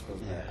ones,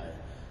 because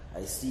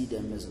I see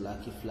them as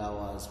lucky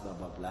flowers, blah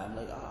blah blah. I'm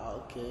like,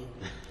 okay.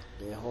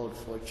 They hold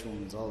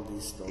fortunes, all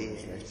these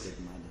stories that good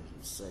man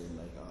is saying,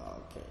 like,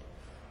 okay.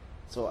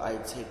 So I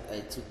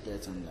took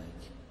that and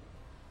like,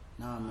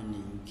 now I'm in the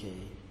UK.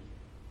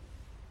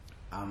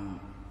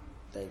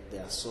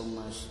 There are so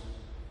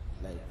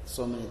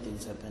many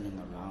things happening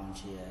around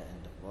here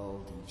and the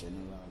world in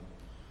general.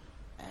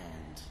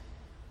 And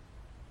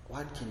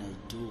what can I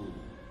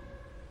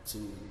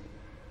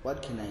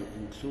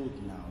include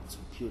now to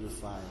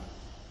purify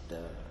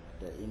the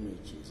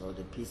images or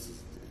the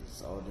pieces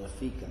or the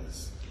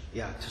figures?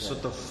 Yeah,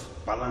 sort of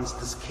balance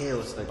the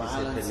scales that is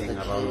happening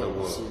around the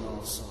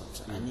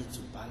world. I need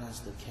to balance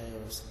the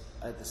chaos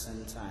at the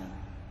same time.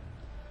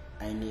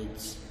 I need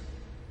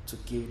to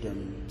give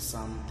them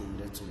something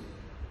that will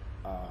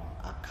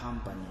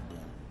accompany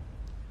them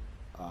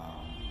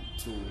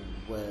to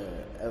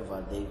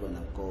wherever they're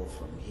gonna go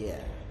from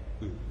here.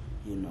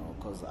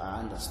 Because I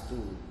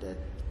understood that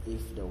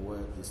if the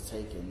work is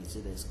taken, it's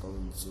either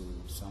going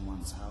to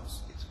someone's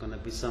house. It's gonna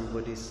be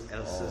somebody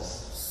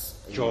else's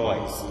joy.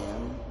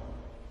 Museum.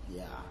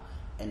 Yeah.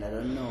 And I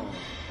don't know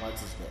what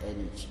is the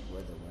energy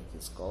where the work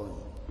is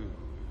going.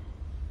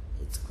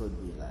 It could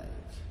be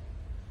like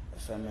a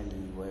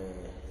family where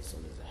it's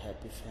always a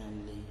happy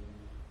family,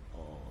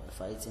 or a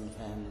fighting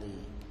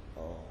family,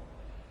 or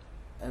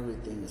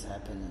everything is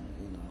happening,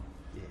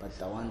 Yes.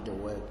 But I want the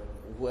work,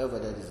 whoever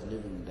that is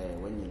living there,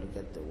 when you look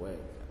at the work,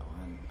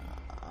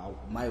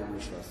 my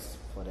wish was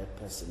for that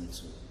person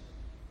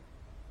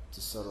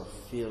to sort of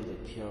feel the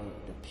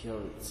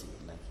purity,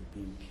 like you're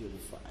being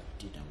purified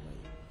in a way.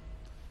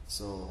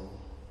 So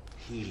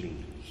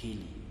Healing. Yes.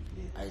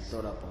 Yes. I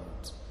thought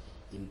about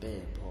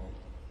Impepo.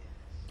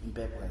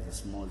 Impepo has a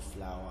small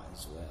flower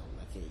as well,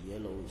 like a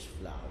yellowish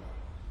flower.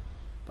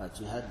 But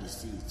we hardly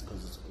see it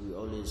because we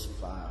always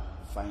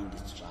find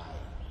it dry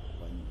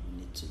when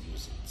we need to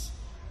use it.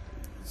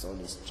 It's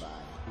always dry,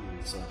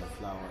 so the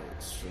flower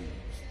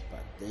shrinks.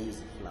 But there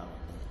is a flower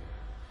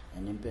there.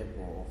 And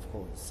Impepo, of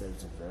course,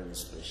 serves a very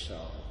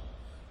special,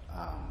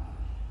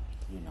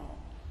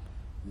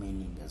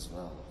 meaning as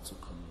well to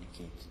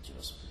communicate to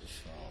your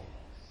spiritual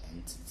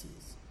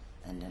entities.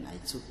 And then I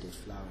took the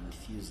flower and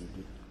fused it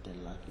with the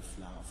lucky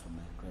flower from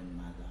my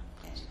grandmother.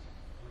 And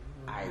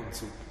I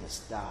took the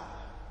star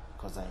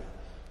because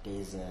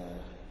there's a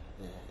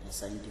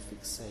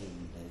scientific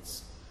saying that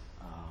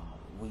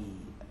we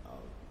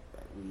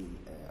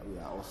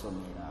are also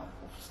made up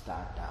of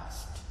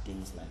stardust,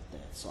 things like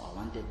that. So I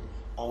wanted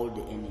all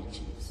the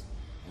energies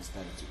and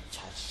started to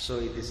charge. So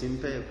it is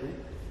Impepo,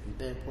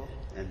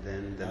 and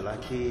then the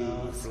lucky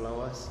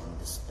flowers and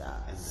the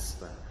stars. and the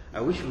star.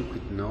 I wish we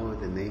could know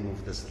the name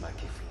of this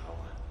lucky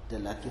flower. The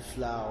lucky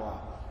flower.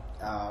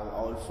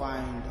 I'll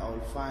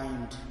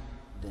find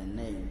the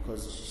name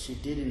because she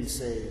didn't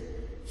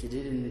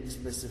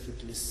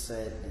specifically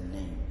say the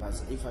name.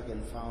 But if I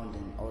can find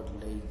an old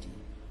lady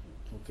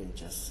who can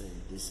just say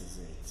this is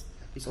it.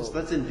 Because So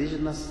that's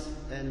indigenous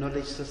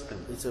knowledge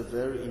system. it's a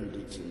very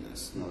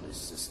indigenous knowledge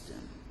system.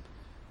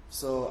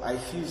 So I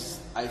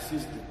fused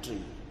the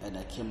tree and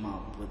I came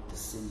up with the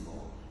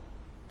symbol,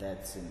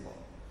 that symbol.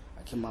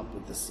 I came up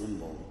with the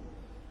symbol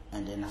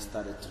and then I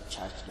started to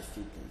charge the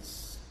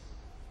figures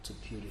to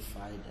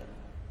purify them,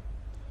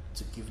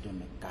 to give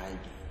them a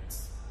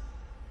guidance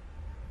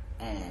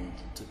and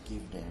to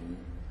give them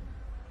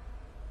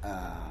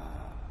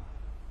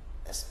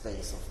a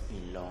space of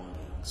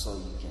belonging so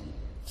you can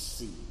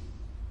see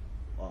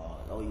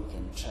or you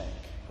can track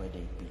where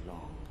they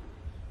belong.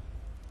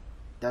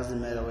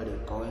 Doesn't matter where they're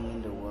going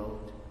in the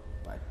world,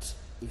 but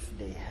if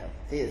they have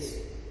this,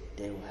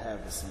 they will have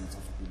a sense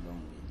of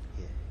belonging.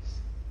 Yes.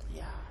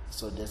 Yeah,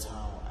 so that's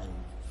how I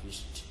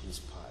fished this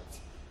part.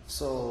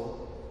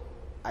 So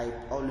I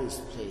always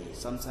play.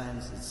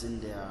 Sometimes it's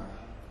in their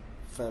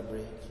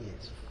fabric,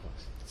 Yes, of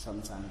course.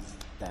 sometimes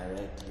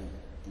directly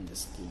in the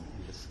skin.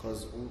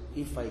 Because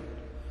if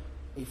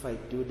I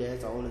do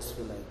that, I always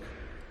feel like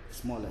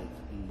it's more like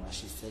what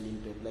she's telling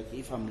people. Like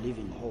if I'm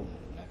leaving home,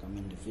 like I'm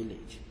in the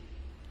village,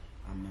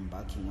 I'm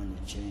embarking on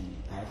a journey.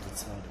 I have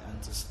to tell the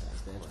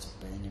ancestors, they have to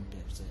burn him,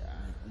 say,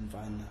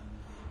 Mvana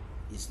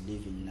is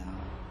living now,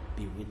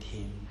 be with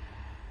him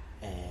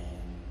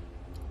and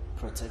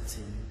protect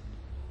him.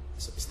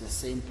 So it's the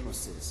same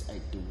process I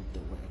do with the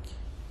work.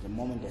 The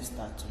moment I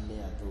start to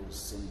layer those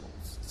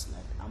symbols, it's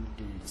like I'm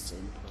doing the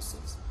same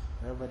process.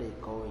 Wherever they're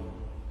going,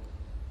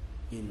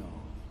 they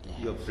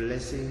have You're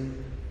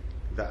blessing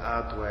the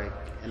artwork,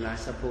 and I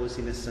suppose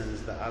in a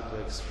sense the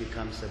artwork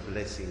becomes a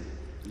blessing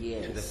to the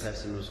Yes.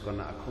 person who's going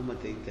to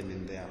accommodate them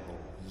in their home.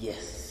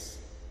 Yes.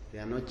 They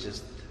are not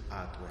just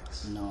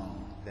artworks, No.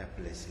 they are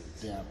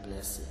blessings. They are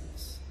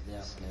blessings. They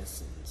are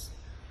blessings.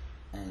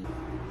 And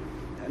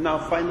Now,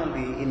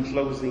 finally, in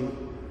closing,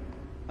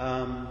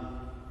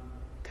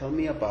 tell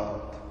me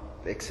about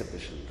the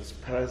exhibition, this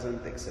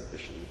present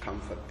exhibition,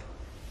 Comfort.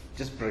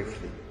 Just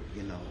briefly,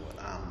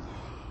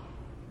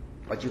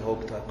 what you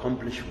hope to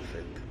accomplish with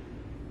it.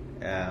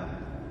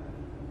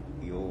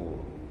 Your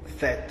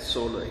third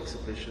solo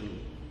exhibition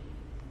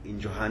in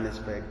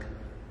Johannesburg,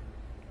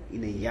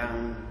 in a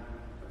young,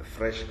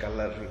 fresh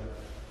gallery.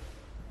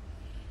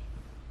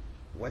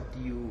 What do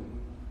you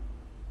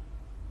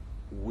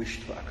wish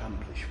to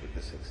accomplish with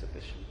this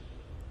exhibition?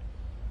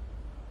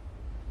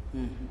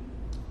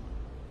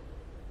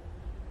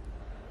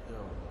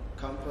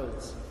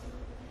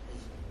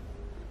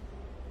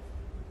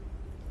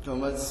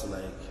 Comfort's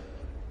like,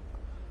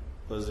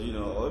 because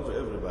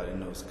everybody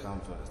knows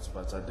comfort,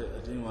 but I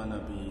didn't want to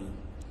be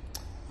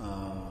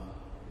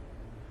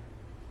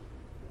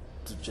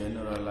to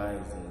generalize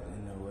it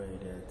in a way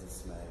that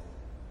it's like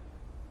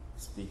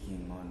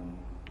speaking on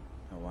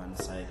a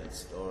one-sided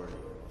story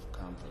of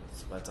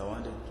comfort. But I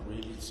wanted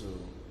really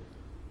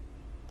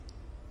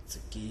to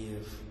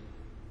give,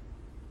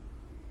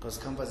 because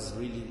comfort is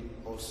really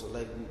also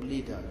like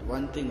leader.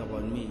 One thing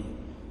about me,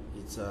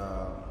 it's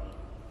I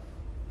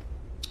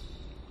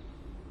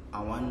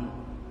want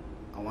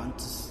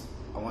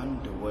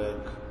the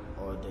work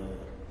or the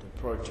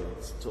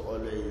project to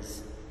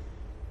always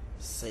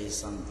say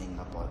something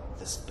about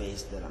the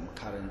space that I'm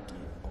currently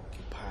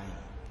occupying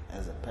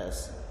as a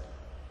person,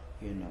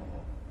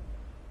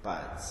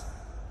 But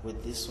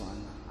with this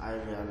one,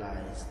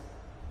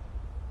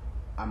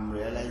 I'm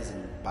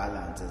realizing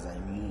balance as I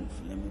move.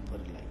 Let me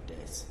put it like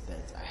this,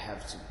 that I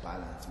have to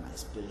balance my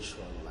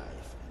spiritual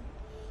life and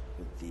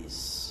with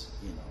this,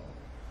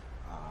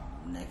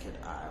 naked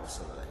eye,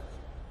 also like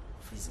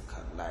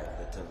physical life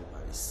that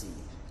everybody sees,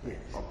 Yes.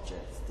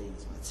 objects,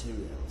 things,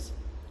 materials.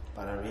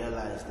 But I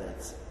realized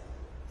that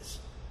it's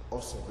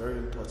also very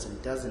important.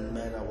 It doesn't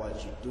matter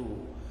what you do,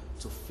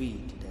 to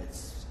feed that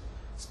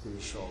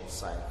spiritual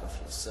side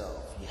of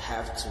yourself. You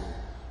have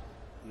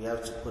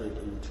to put it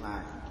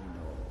inclined,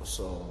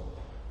 so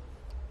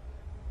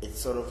it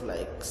sort of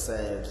like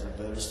serves a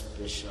very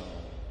special,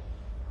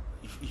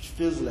 it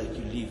feels like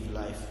you live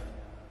life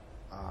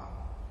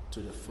to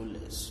the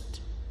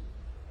fullest.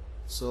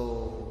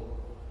 So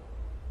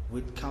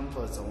with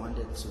Comforts, I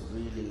wanted to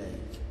really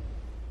like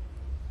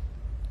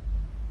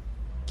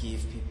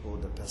give people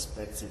the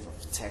perspective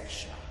of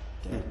texture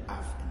that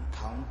I've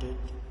encountered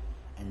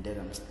and that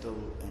I'm still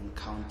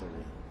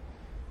encountering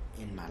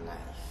in my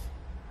life.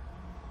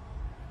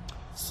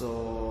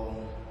 So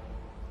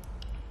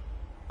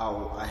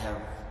I have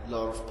a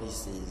lot of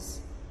pieces.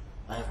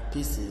 I have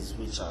pieces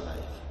which are like,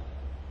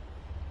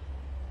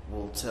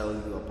 will tell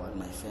you about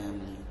my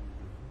family,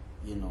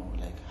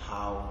 like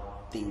how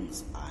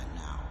things are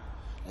now.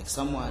 Like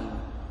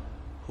someone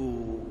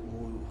who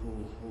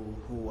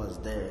was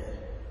there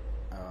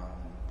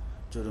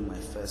during my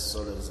first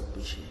solo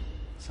exhibition.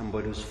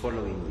 Somebody who's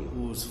following you.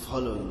 Who's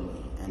following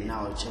me and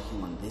now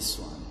checking on this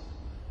one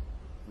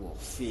will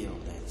feel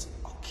that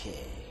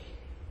okay,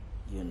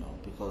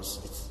 because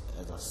it's,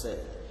 as I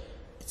said,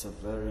 it's a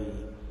very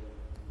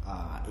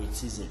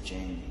it is a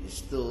journey. I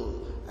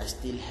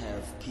still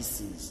have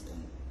pieces,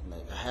 and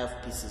like I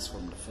have pieces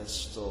from the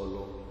first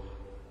solo,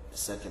 the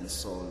second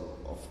solo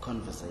of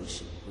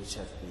conversation, which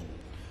have been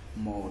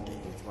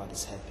molded with what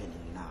is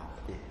happening now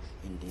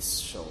in this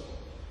show.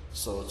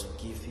 So to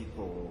give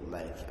people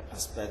like a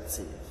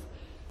perspective,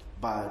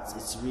 but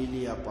it's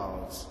really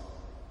about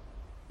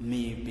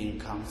me being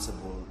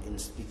comfortable in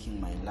speaking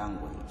my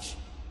language,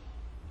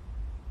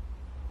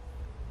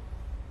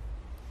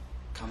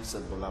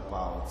 comfortable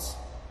about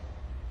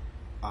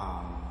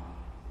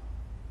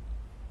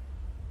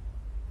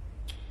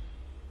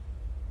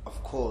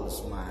of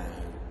course my,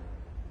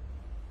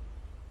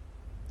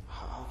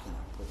 how can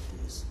I put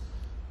this,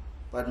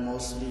 but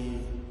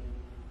mostly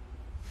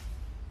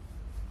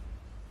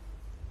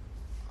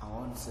I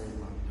won't say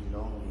my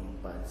belonging,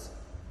 but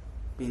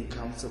being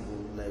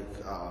comfortable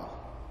like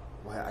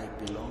where I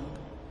belong,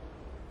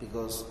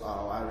 because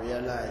I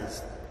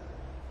realized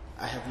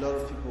I have a lot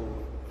of people,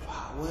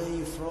 where are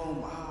you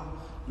from?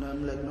 No,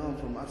 I'm like, no, I'm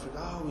from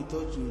Africa. We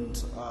thought you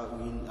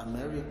in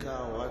America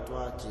or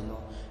what,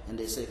 and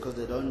they say, because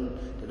they don't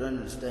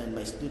understand,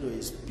 my studio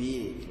is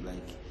big,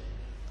 like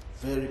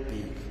very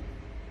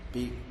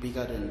big,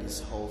 bigger than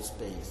this whole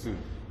space,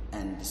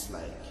 and it's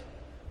like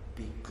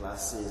big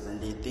glasses,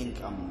 and they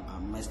think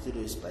my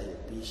studio is by the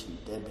beach in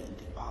Durban.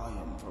 They think,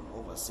 I'm from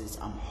overseas.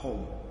 I'm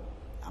home.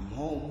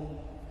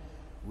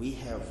 We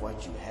have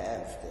what you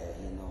have there,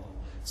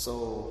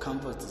 So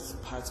comfort is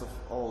part of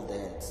all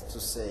that, to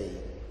say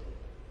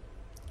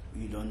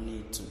you don't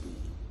need to be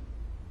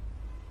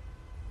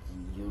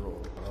in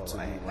Europe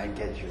I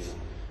get you.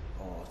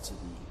 Or to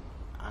be,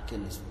 I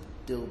can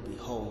still be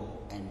home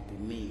and be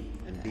me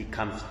and be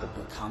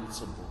comfortable. Be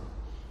comfortable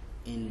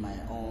in my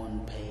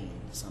own pain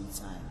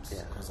sometimes,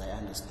 because I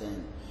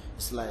understand.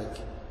 It's like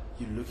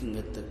you're looking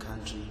at the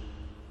country,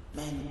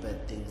 many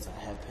bad things are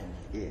happening.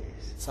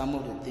 Yes. Some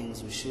of the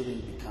things we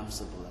shouldn't be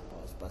comfortable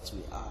about, but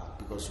we are,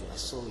 because we are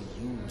so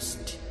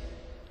used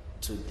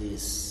to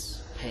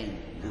this pain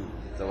now.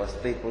 It's our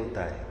staple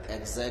diet.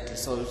 Exactly.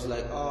 So it's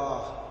like,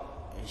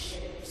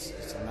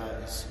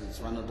 it's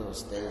one of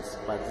those days,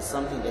 but it's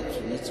something that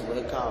you need to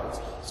work out.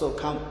 So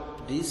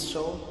this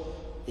show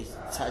is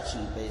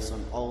touching base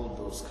on all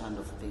those kind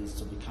of things,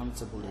 to be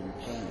comfortable in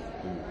pain,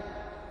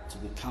 to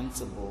be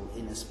comfortable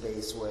in a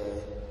space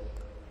where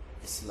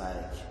it's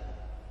like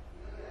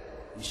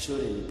you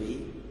shouldn't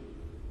be,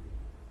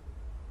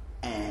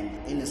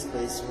 and in a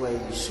space where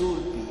you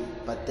should be,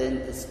 but then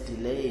it's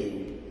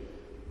delaying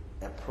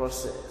a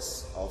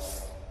process of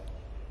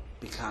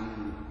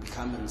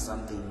becoming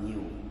something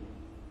new.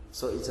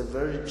 So it's a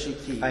very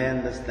tricky. I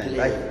understand.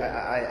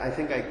 I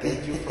think I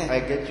get you. I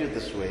get you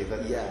this way,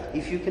 that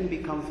if you can be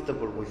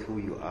comfortable with who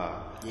you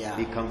are,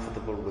 be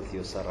comfortable with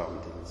your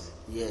surroundings.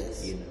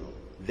 Yes.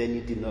 Then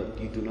you do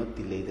not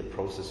delay the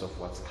process of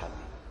what's coming.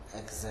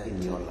 Exactly.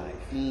 In your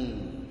life,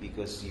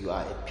 because you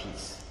are at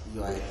peace.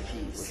 You are at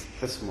peace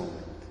with this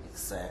moment.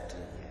 Exactly.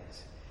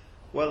 Yes.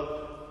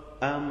 Well,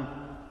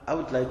 I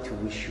would like to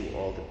wish you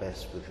all the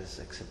best with this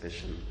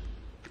exhibition.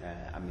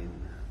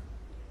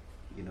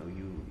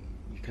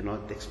 You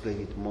cannot explain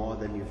it more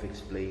than you've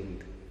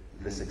explained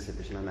this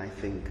exhibition, and I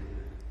think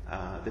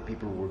the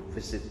people will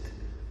visit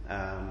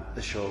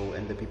the show,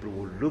 and the people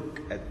will look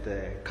at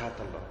the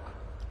catalog,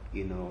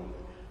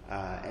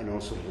 and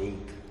also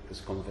rate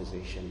this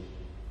conversation.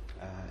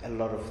 A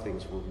lot of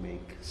things will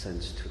make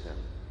sense to them.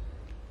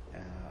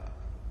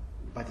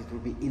 But it will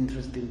be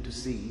interesting to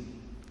see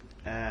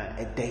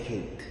a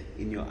decade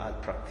in your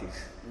art practice.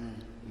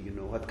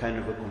 What kind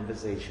of a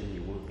conversation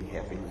you will be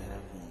having.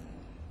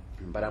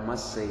 But I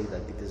must say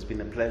that it has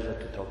been a pleasure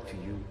to talk to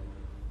you,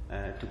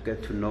 to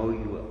get to know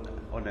you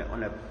on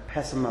a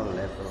personal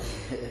level.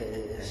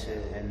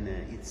 And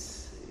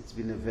it's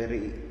been a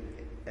very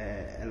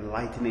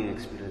enlightening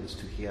experience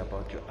to hear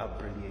about your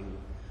upbringing,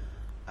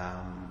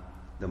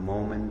 the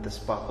moment, the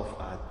spark of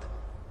art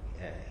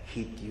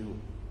hit you,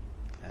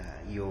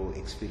 your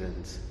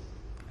experience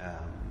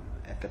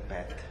at the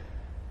BET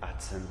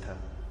Art Center,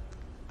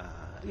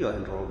 your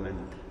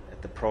enrollment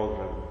at the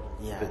program,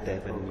 the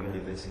Durban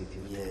University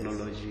of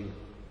Technology,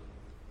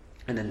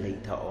 and then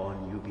later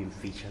on you being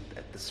featured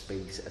at the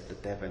space at the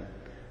Durban,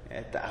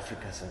 at the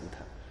Africa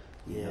Center.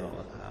 You know,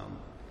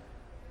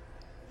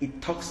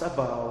 it talks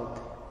about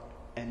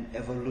an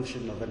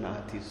evolution of an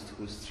artist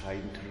who's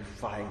trying to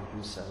refine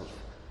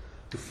himself,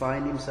 to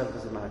find himself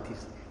as an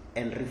artist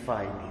and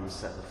refine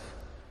himself,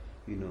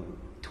 you know,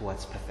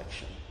 towards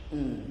perfection.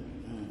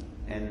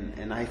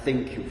 And I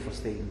thank you for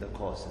staying the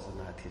course as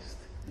an artist.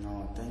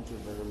 No, thank you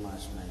very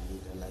much, my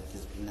leader. Like,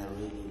 it's been a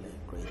really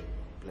great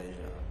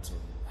pleasure to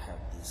have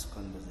this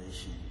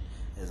conversation.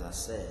 As I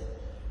said,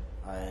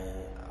 I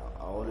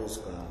always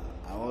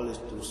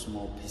do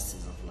small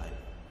pieces of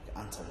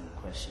answering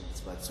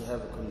questions, but to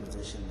have a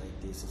conversation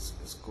like this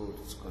is good.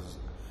 It's because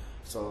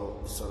it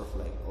sort of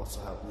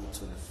also helped me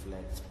to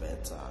reflect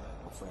better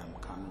of where I'm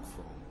coming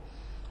from.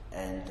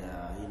 And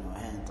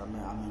hence I'm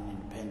an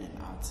independent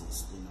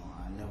artist. You know,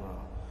 I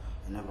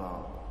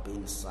never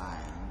been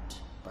signed,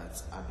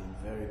 but I've been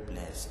very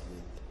blessed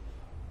with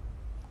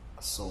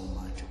so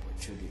much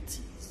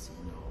opportunities.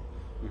 You know,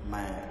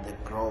 the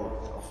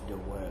growth of the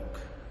work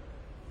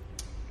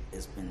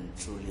has been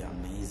truly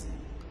amazing,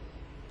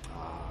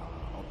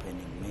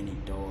 opening many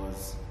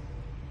doors,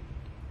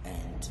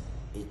 and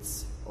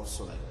it's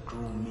also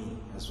grew me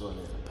as well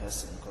as a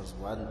person. Because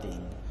one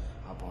thing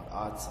about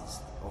artists,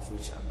 of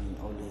which I've been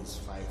always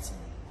fighting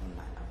on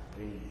my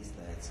upbringing, is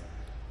that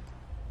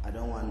I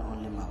don't want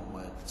only my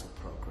work to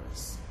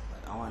progress,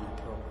 but I want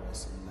to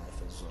progress in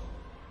life as well,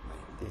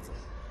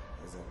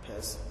 as a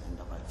person, and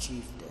I've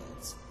achieved that.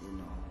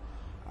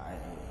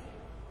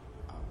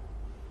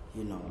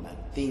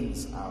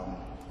 Things are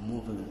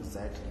moving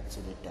exactly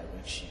to the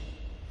direction.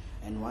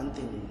 And one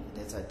thing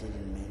that I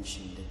didn't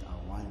mention that I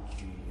want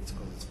you, it's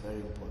because it's very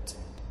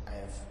important. I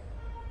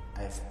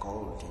have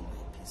gold in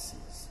my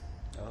pieces.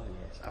 Oh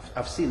yes,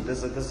 I've seen.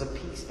 There's a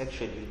piece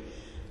actually.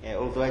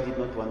 Although I did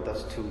not want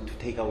us to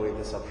take away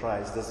the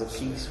surprise, there's a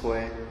piece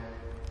where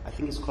I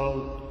think it's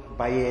called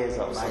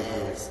Baeza or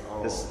something.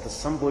 Oh. There's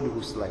somebody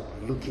who's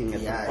looking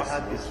at the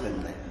artist,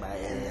 and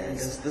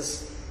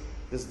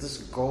there's this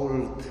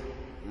gold,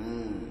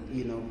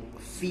 you know,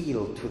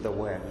 feel to the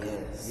work.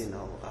 Yes. You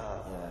know.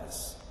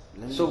 Yes.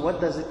 So what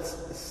does it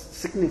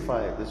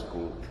signify, this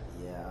gold?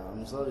 Yeah,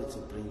 I'm sorry to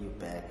bring you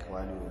back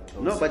while you were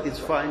closing. No, but it's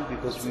fine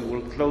because we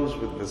will close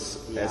with this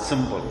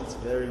symbol. It's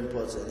very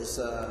important. It's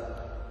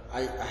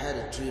I had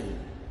a dream.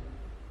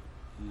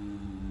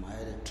 I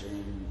had a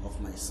dream of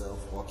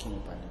myself walking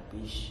by the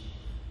beach,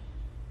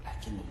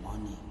 in the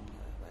morning,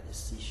 by the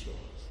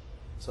seashores.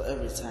 So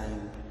every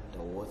time the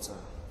water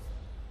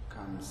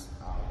comes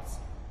out,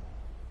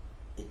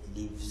 it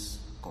leaves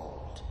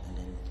gold and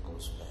then it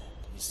goes back.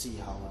 You see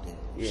how the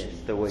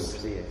ocean the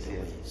waves, the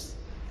waves.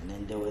 And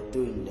then they were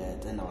doing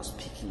that, and I was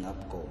picking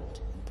up gold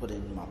and putting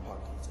it in my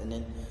pockets.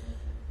 And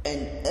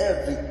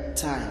every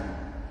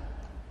time,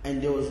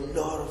 and there was a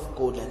lot of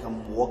gold,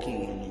 I'm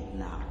walking in it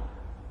now.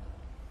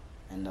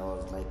 And I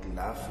was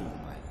laughing,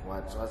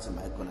 what am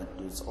I gonna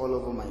do? It's all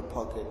over my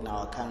pocket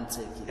now, I can't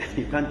take it anymore.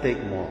 You can't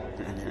take more.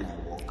 And then I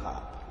woke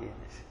up. Yes.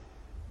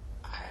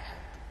 I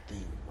had to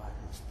think, what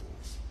is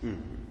this?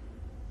 Mm-hmm.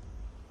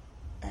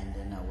 And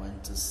then I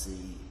went to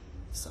see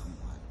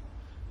someone.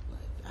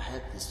 I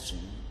had this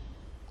dream.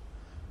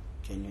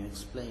 Can you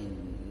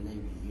explain?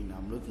 Maybe,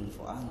 I'm looking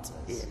for answers.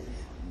 Yeah.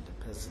 And the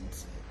person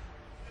said,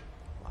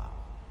 wow,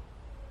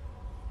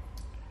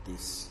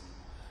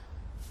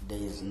 there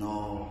is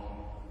no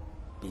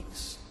big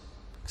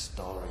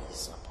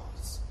stories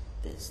about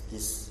this.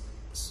 This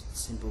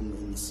simple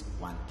means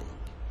one thing,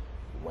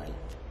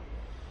 wealth.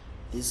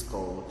 This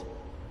gold,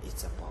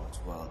 it's about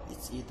wealth.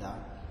 It's either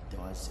there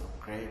was your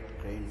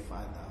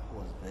great-grandfather who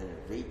was very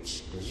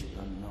rich that you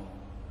don't know,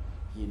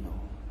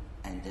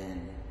 and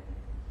then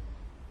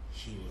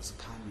he was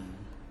coming,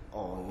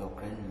 or your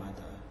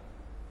grandmother,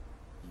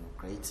 your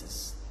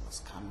greatest,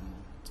 was coming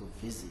to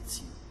visit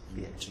you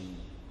in the dream.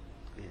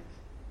 Yes.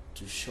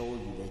 To show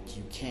you that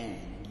you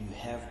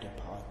have the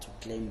power to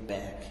claim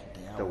back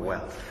the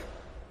wealth.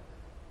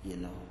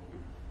 And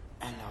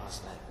I was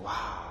like,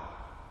 wow,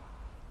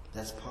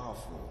 that's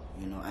powerful,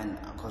 and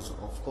because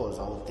of course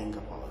I would think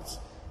about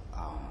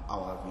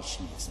our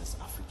richness as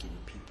African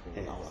people,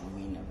 yes. our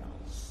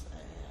minerals,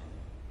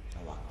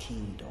 our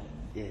kingdom,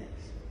 yes.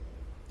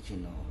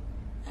 And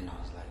I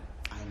was like,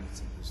 I need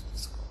to use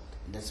this gold.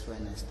 And that's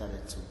when I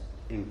started to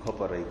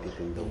incorporate it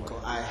in the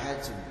work. I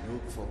had to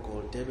look for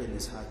gold. Durban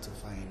is hard to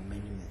find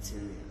many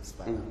materials,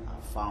 but I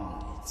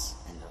found it,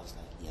 and I was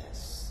like,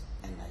 yes.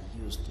 And I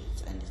used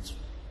it, and it's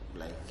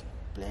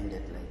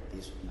blended like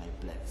this with my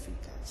black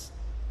figures.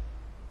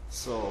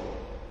 So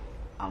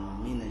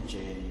I'm in a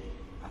journey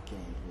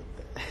again with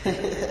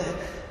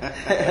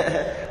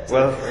that.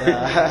 Well,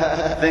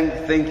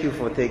 thank you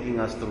for taking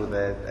us through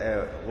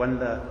that.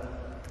 Wanda,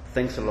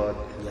 thanks a lot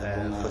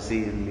for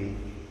seeing me.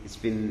 It's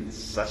been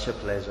such a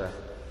pleasure,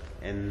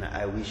 and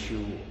I wish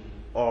you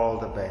all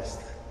the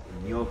best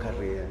in your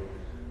career.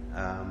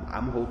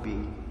 I'm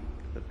hoping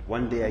that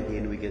one day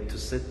again we get to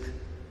sit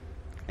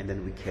and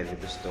then we carry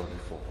the story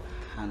forward.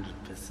 100%,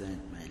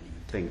 my lead.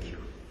 Thank you.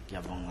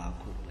 Ngiyabonga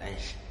kakhulu.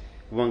 Eish.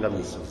 Kubonga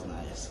This Mr. was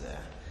nice.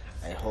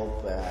 I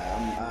hope,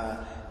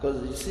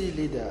 because you see,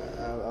 leader,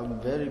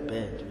 I'm very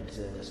bad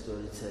with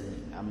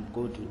storytelling. I'm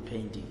good with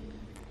painting.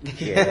 Yes.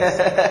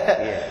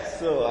 Yes.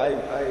 So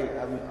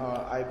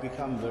I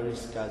become very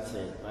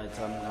scattered, but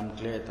I'm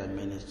glad I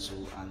managed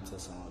to answer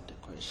some of the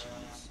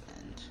questions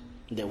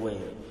and the way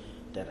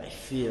that I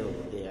feel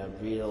they are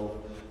real,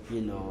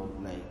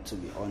 like to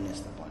be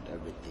honest about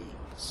everything.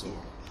 So,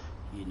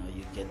 you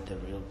get the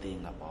real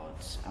thing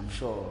about. I'm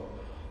sure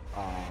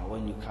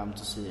when you come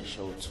to see the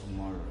show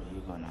tomorrow,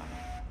 you're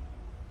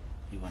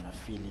gonna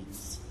feel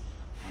it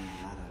on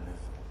another level.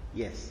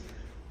 Yes.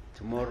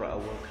 Tomorrow I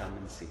will come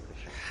and see the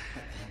show.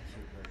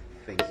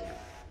 Thank you. Thank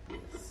you.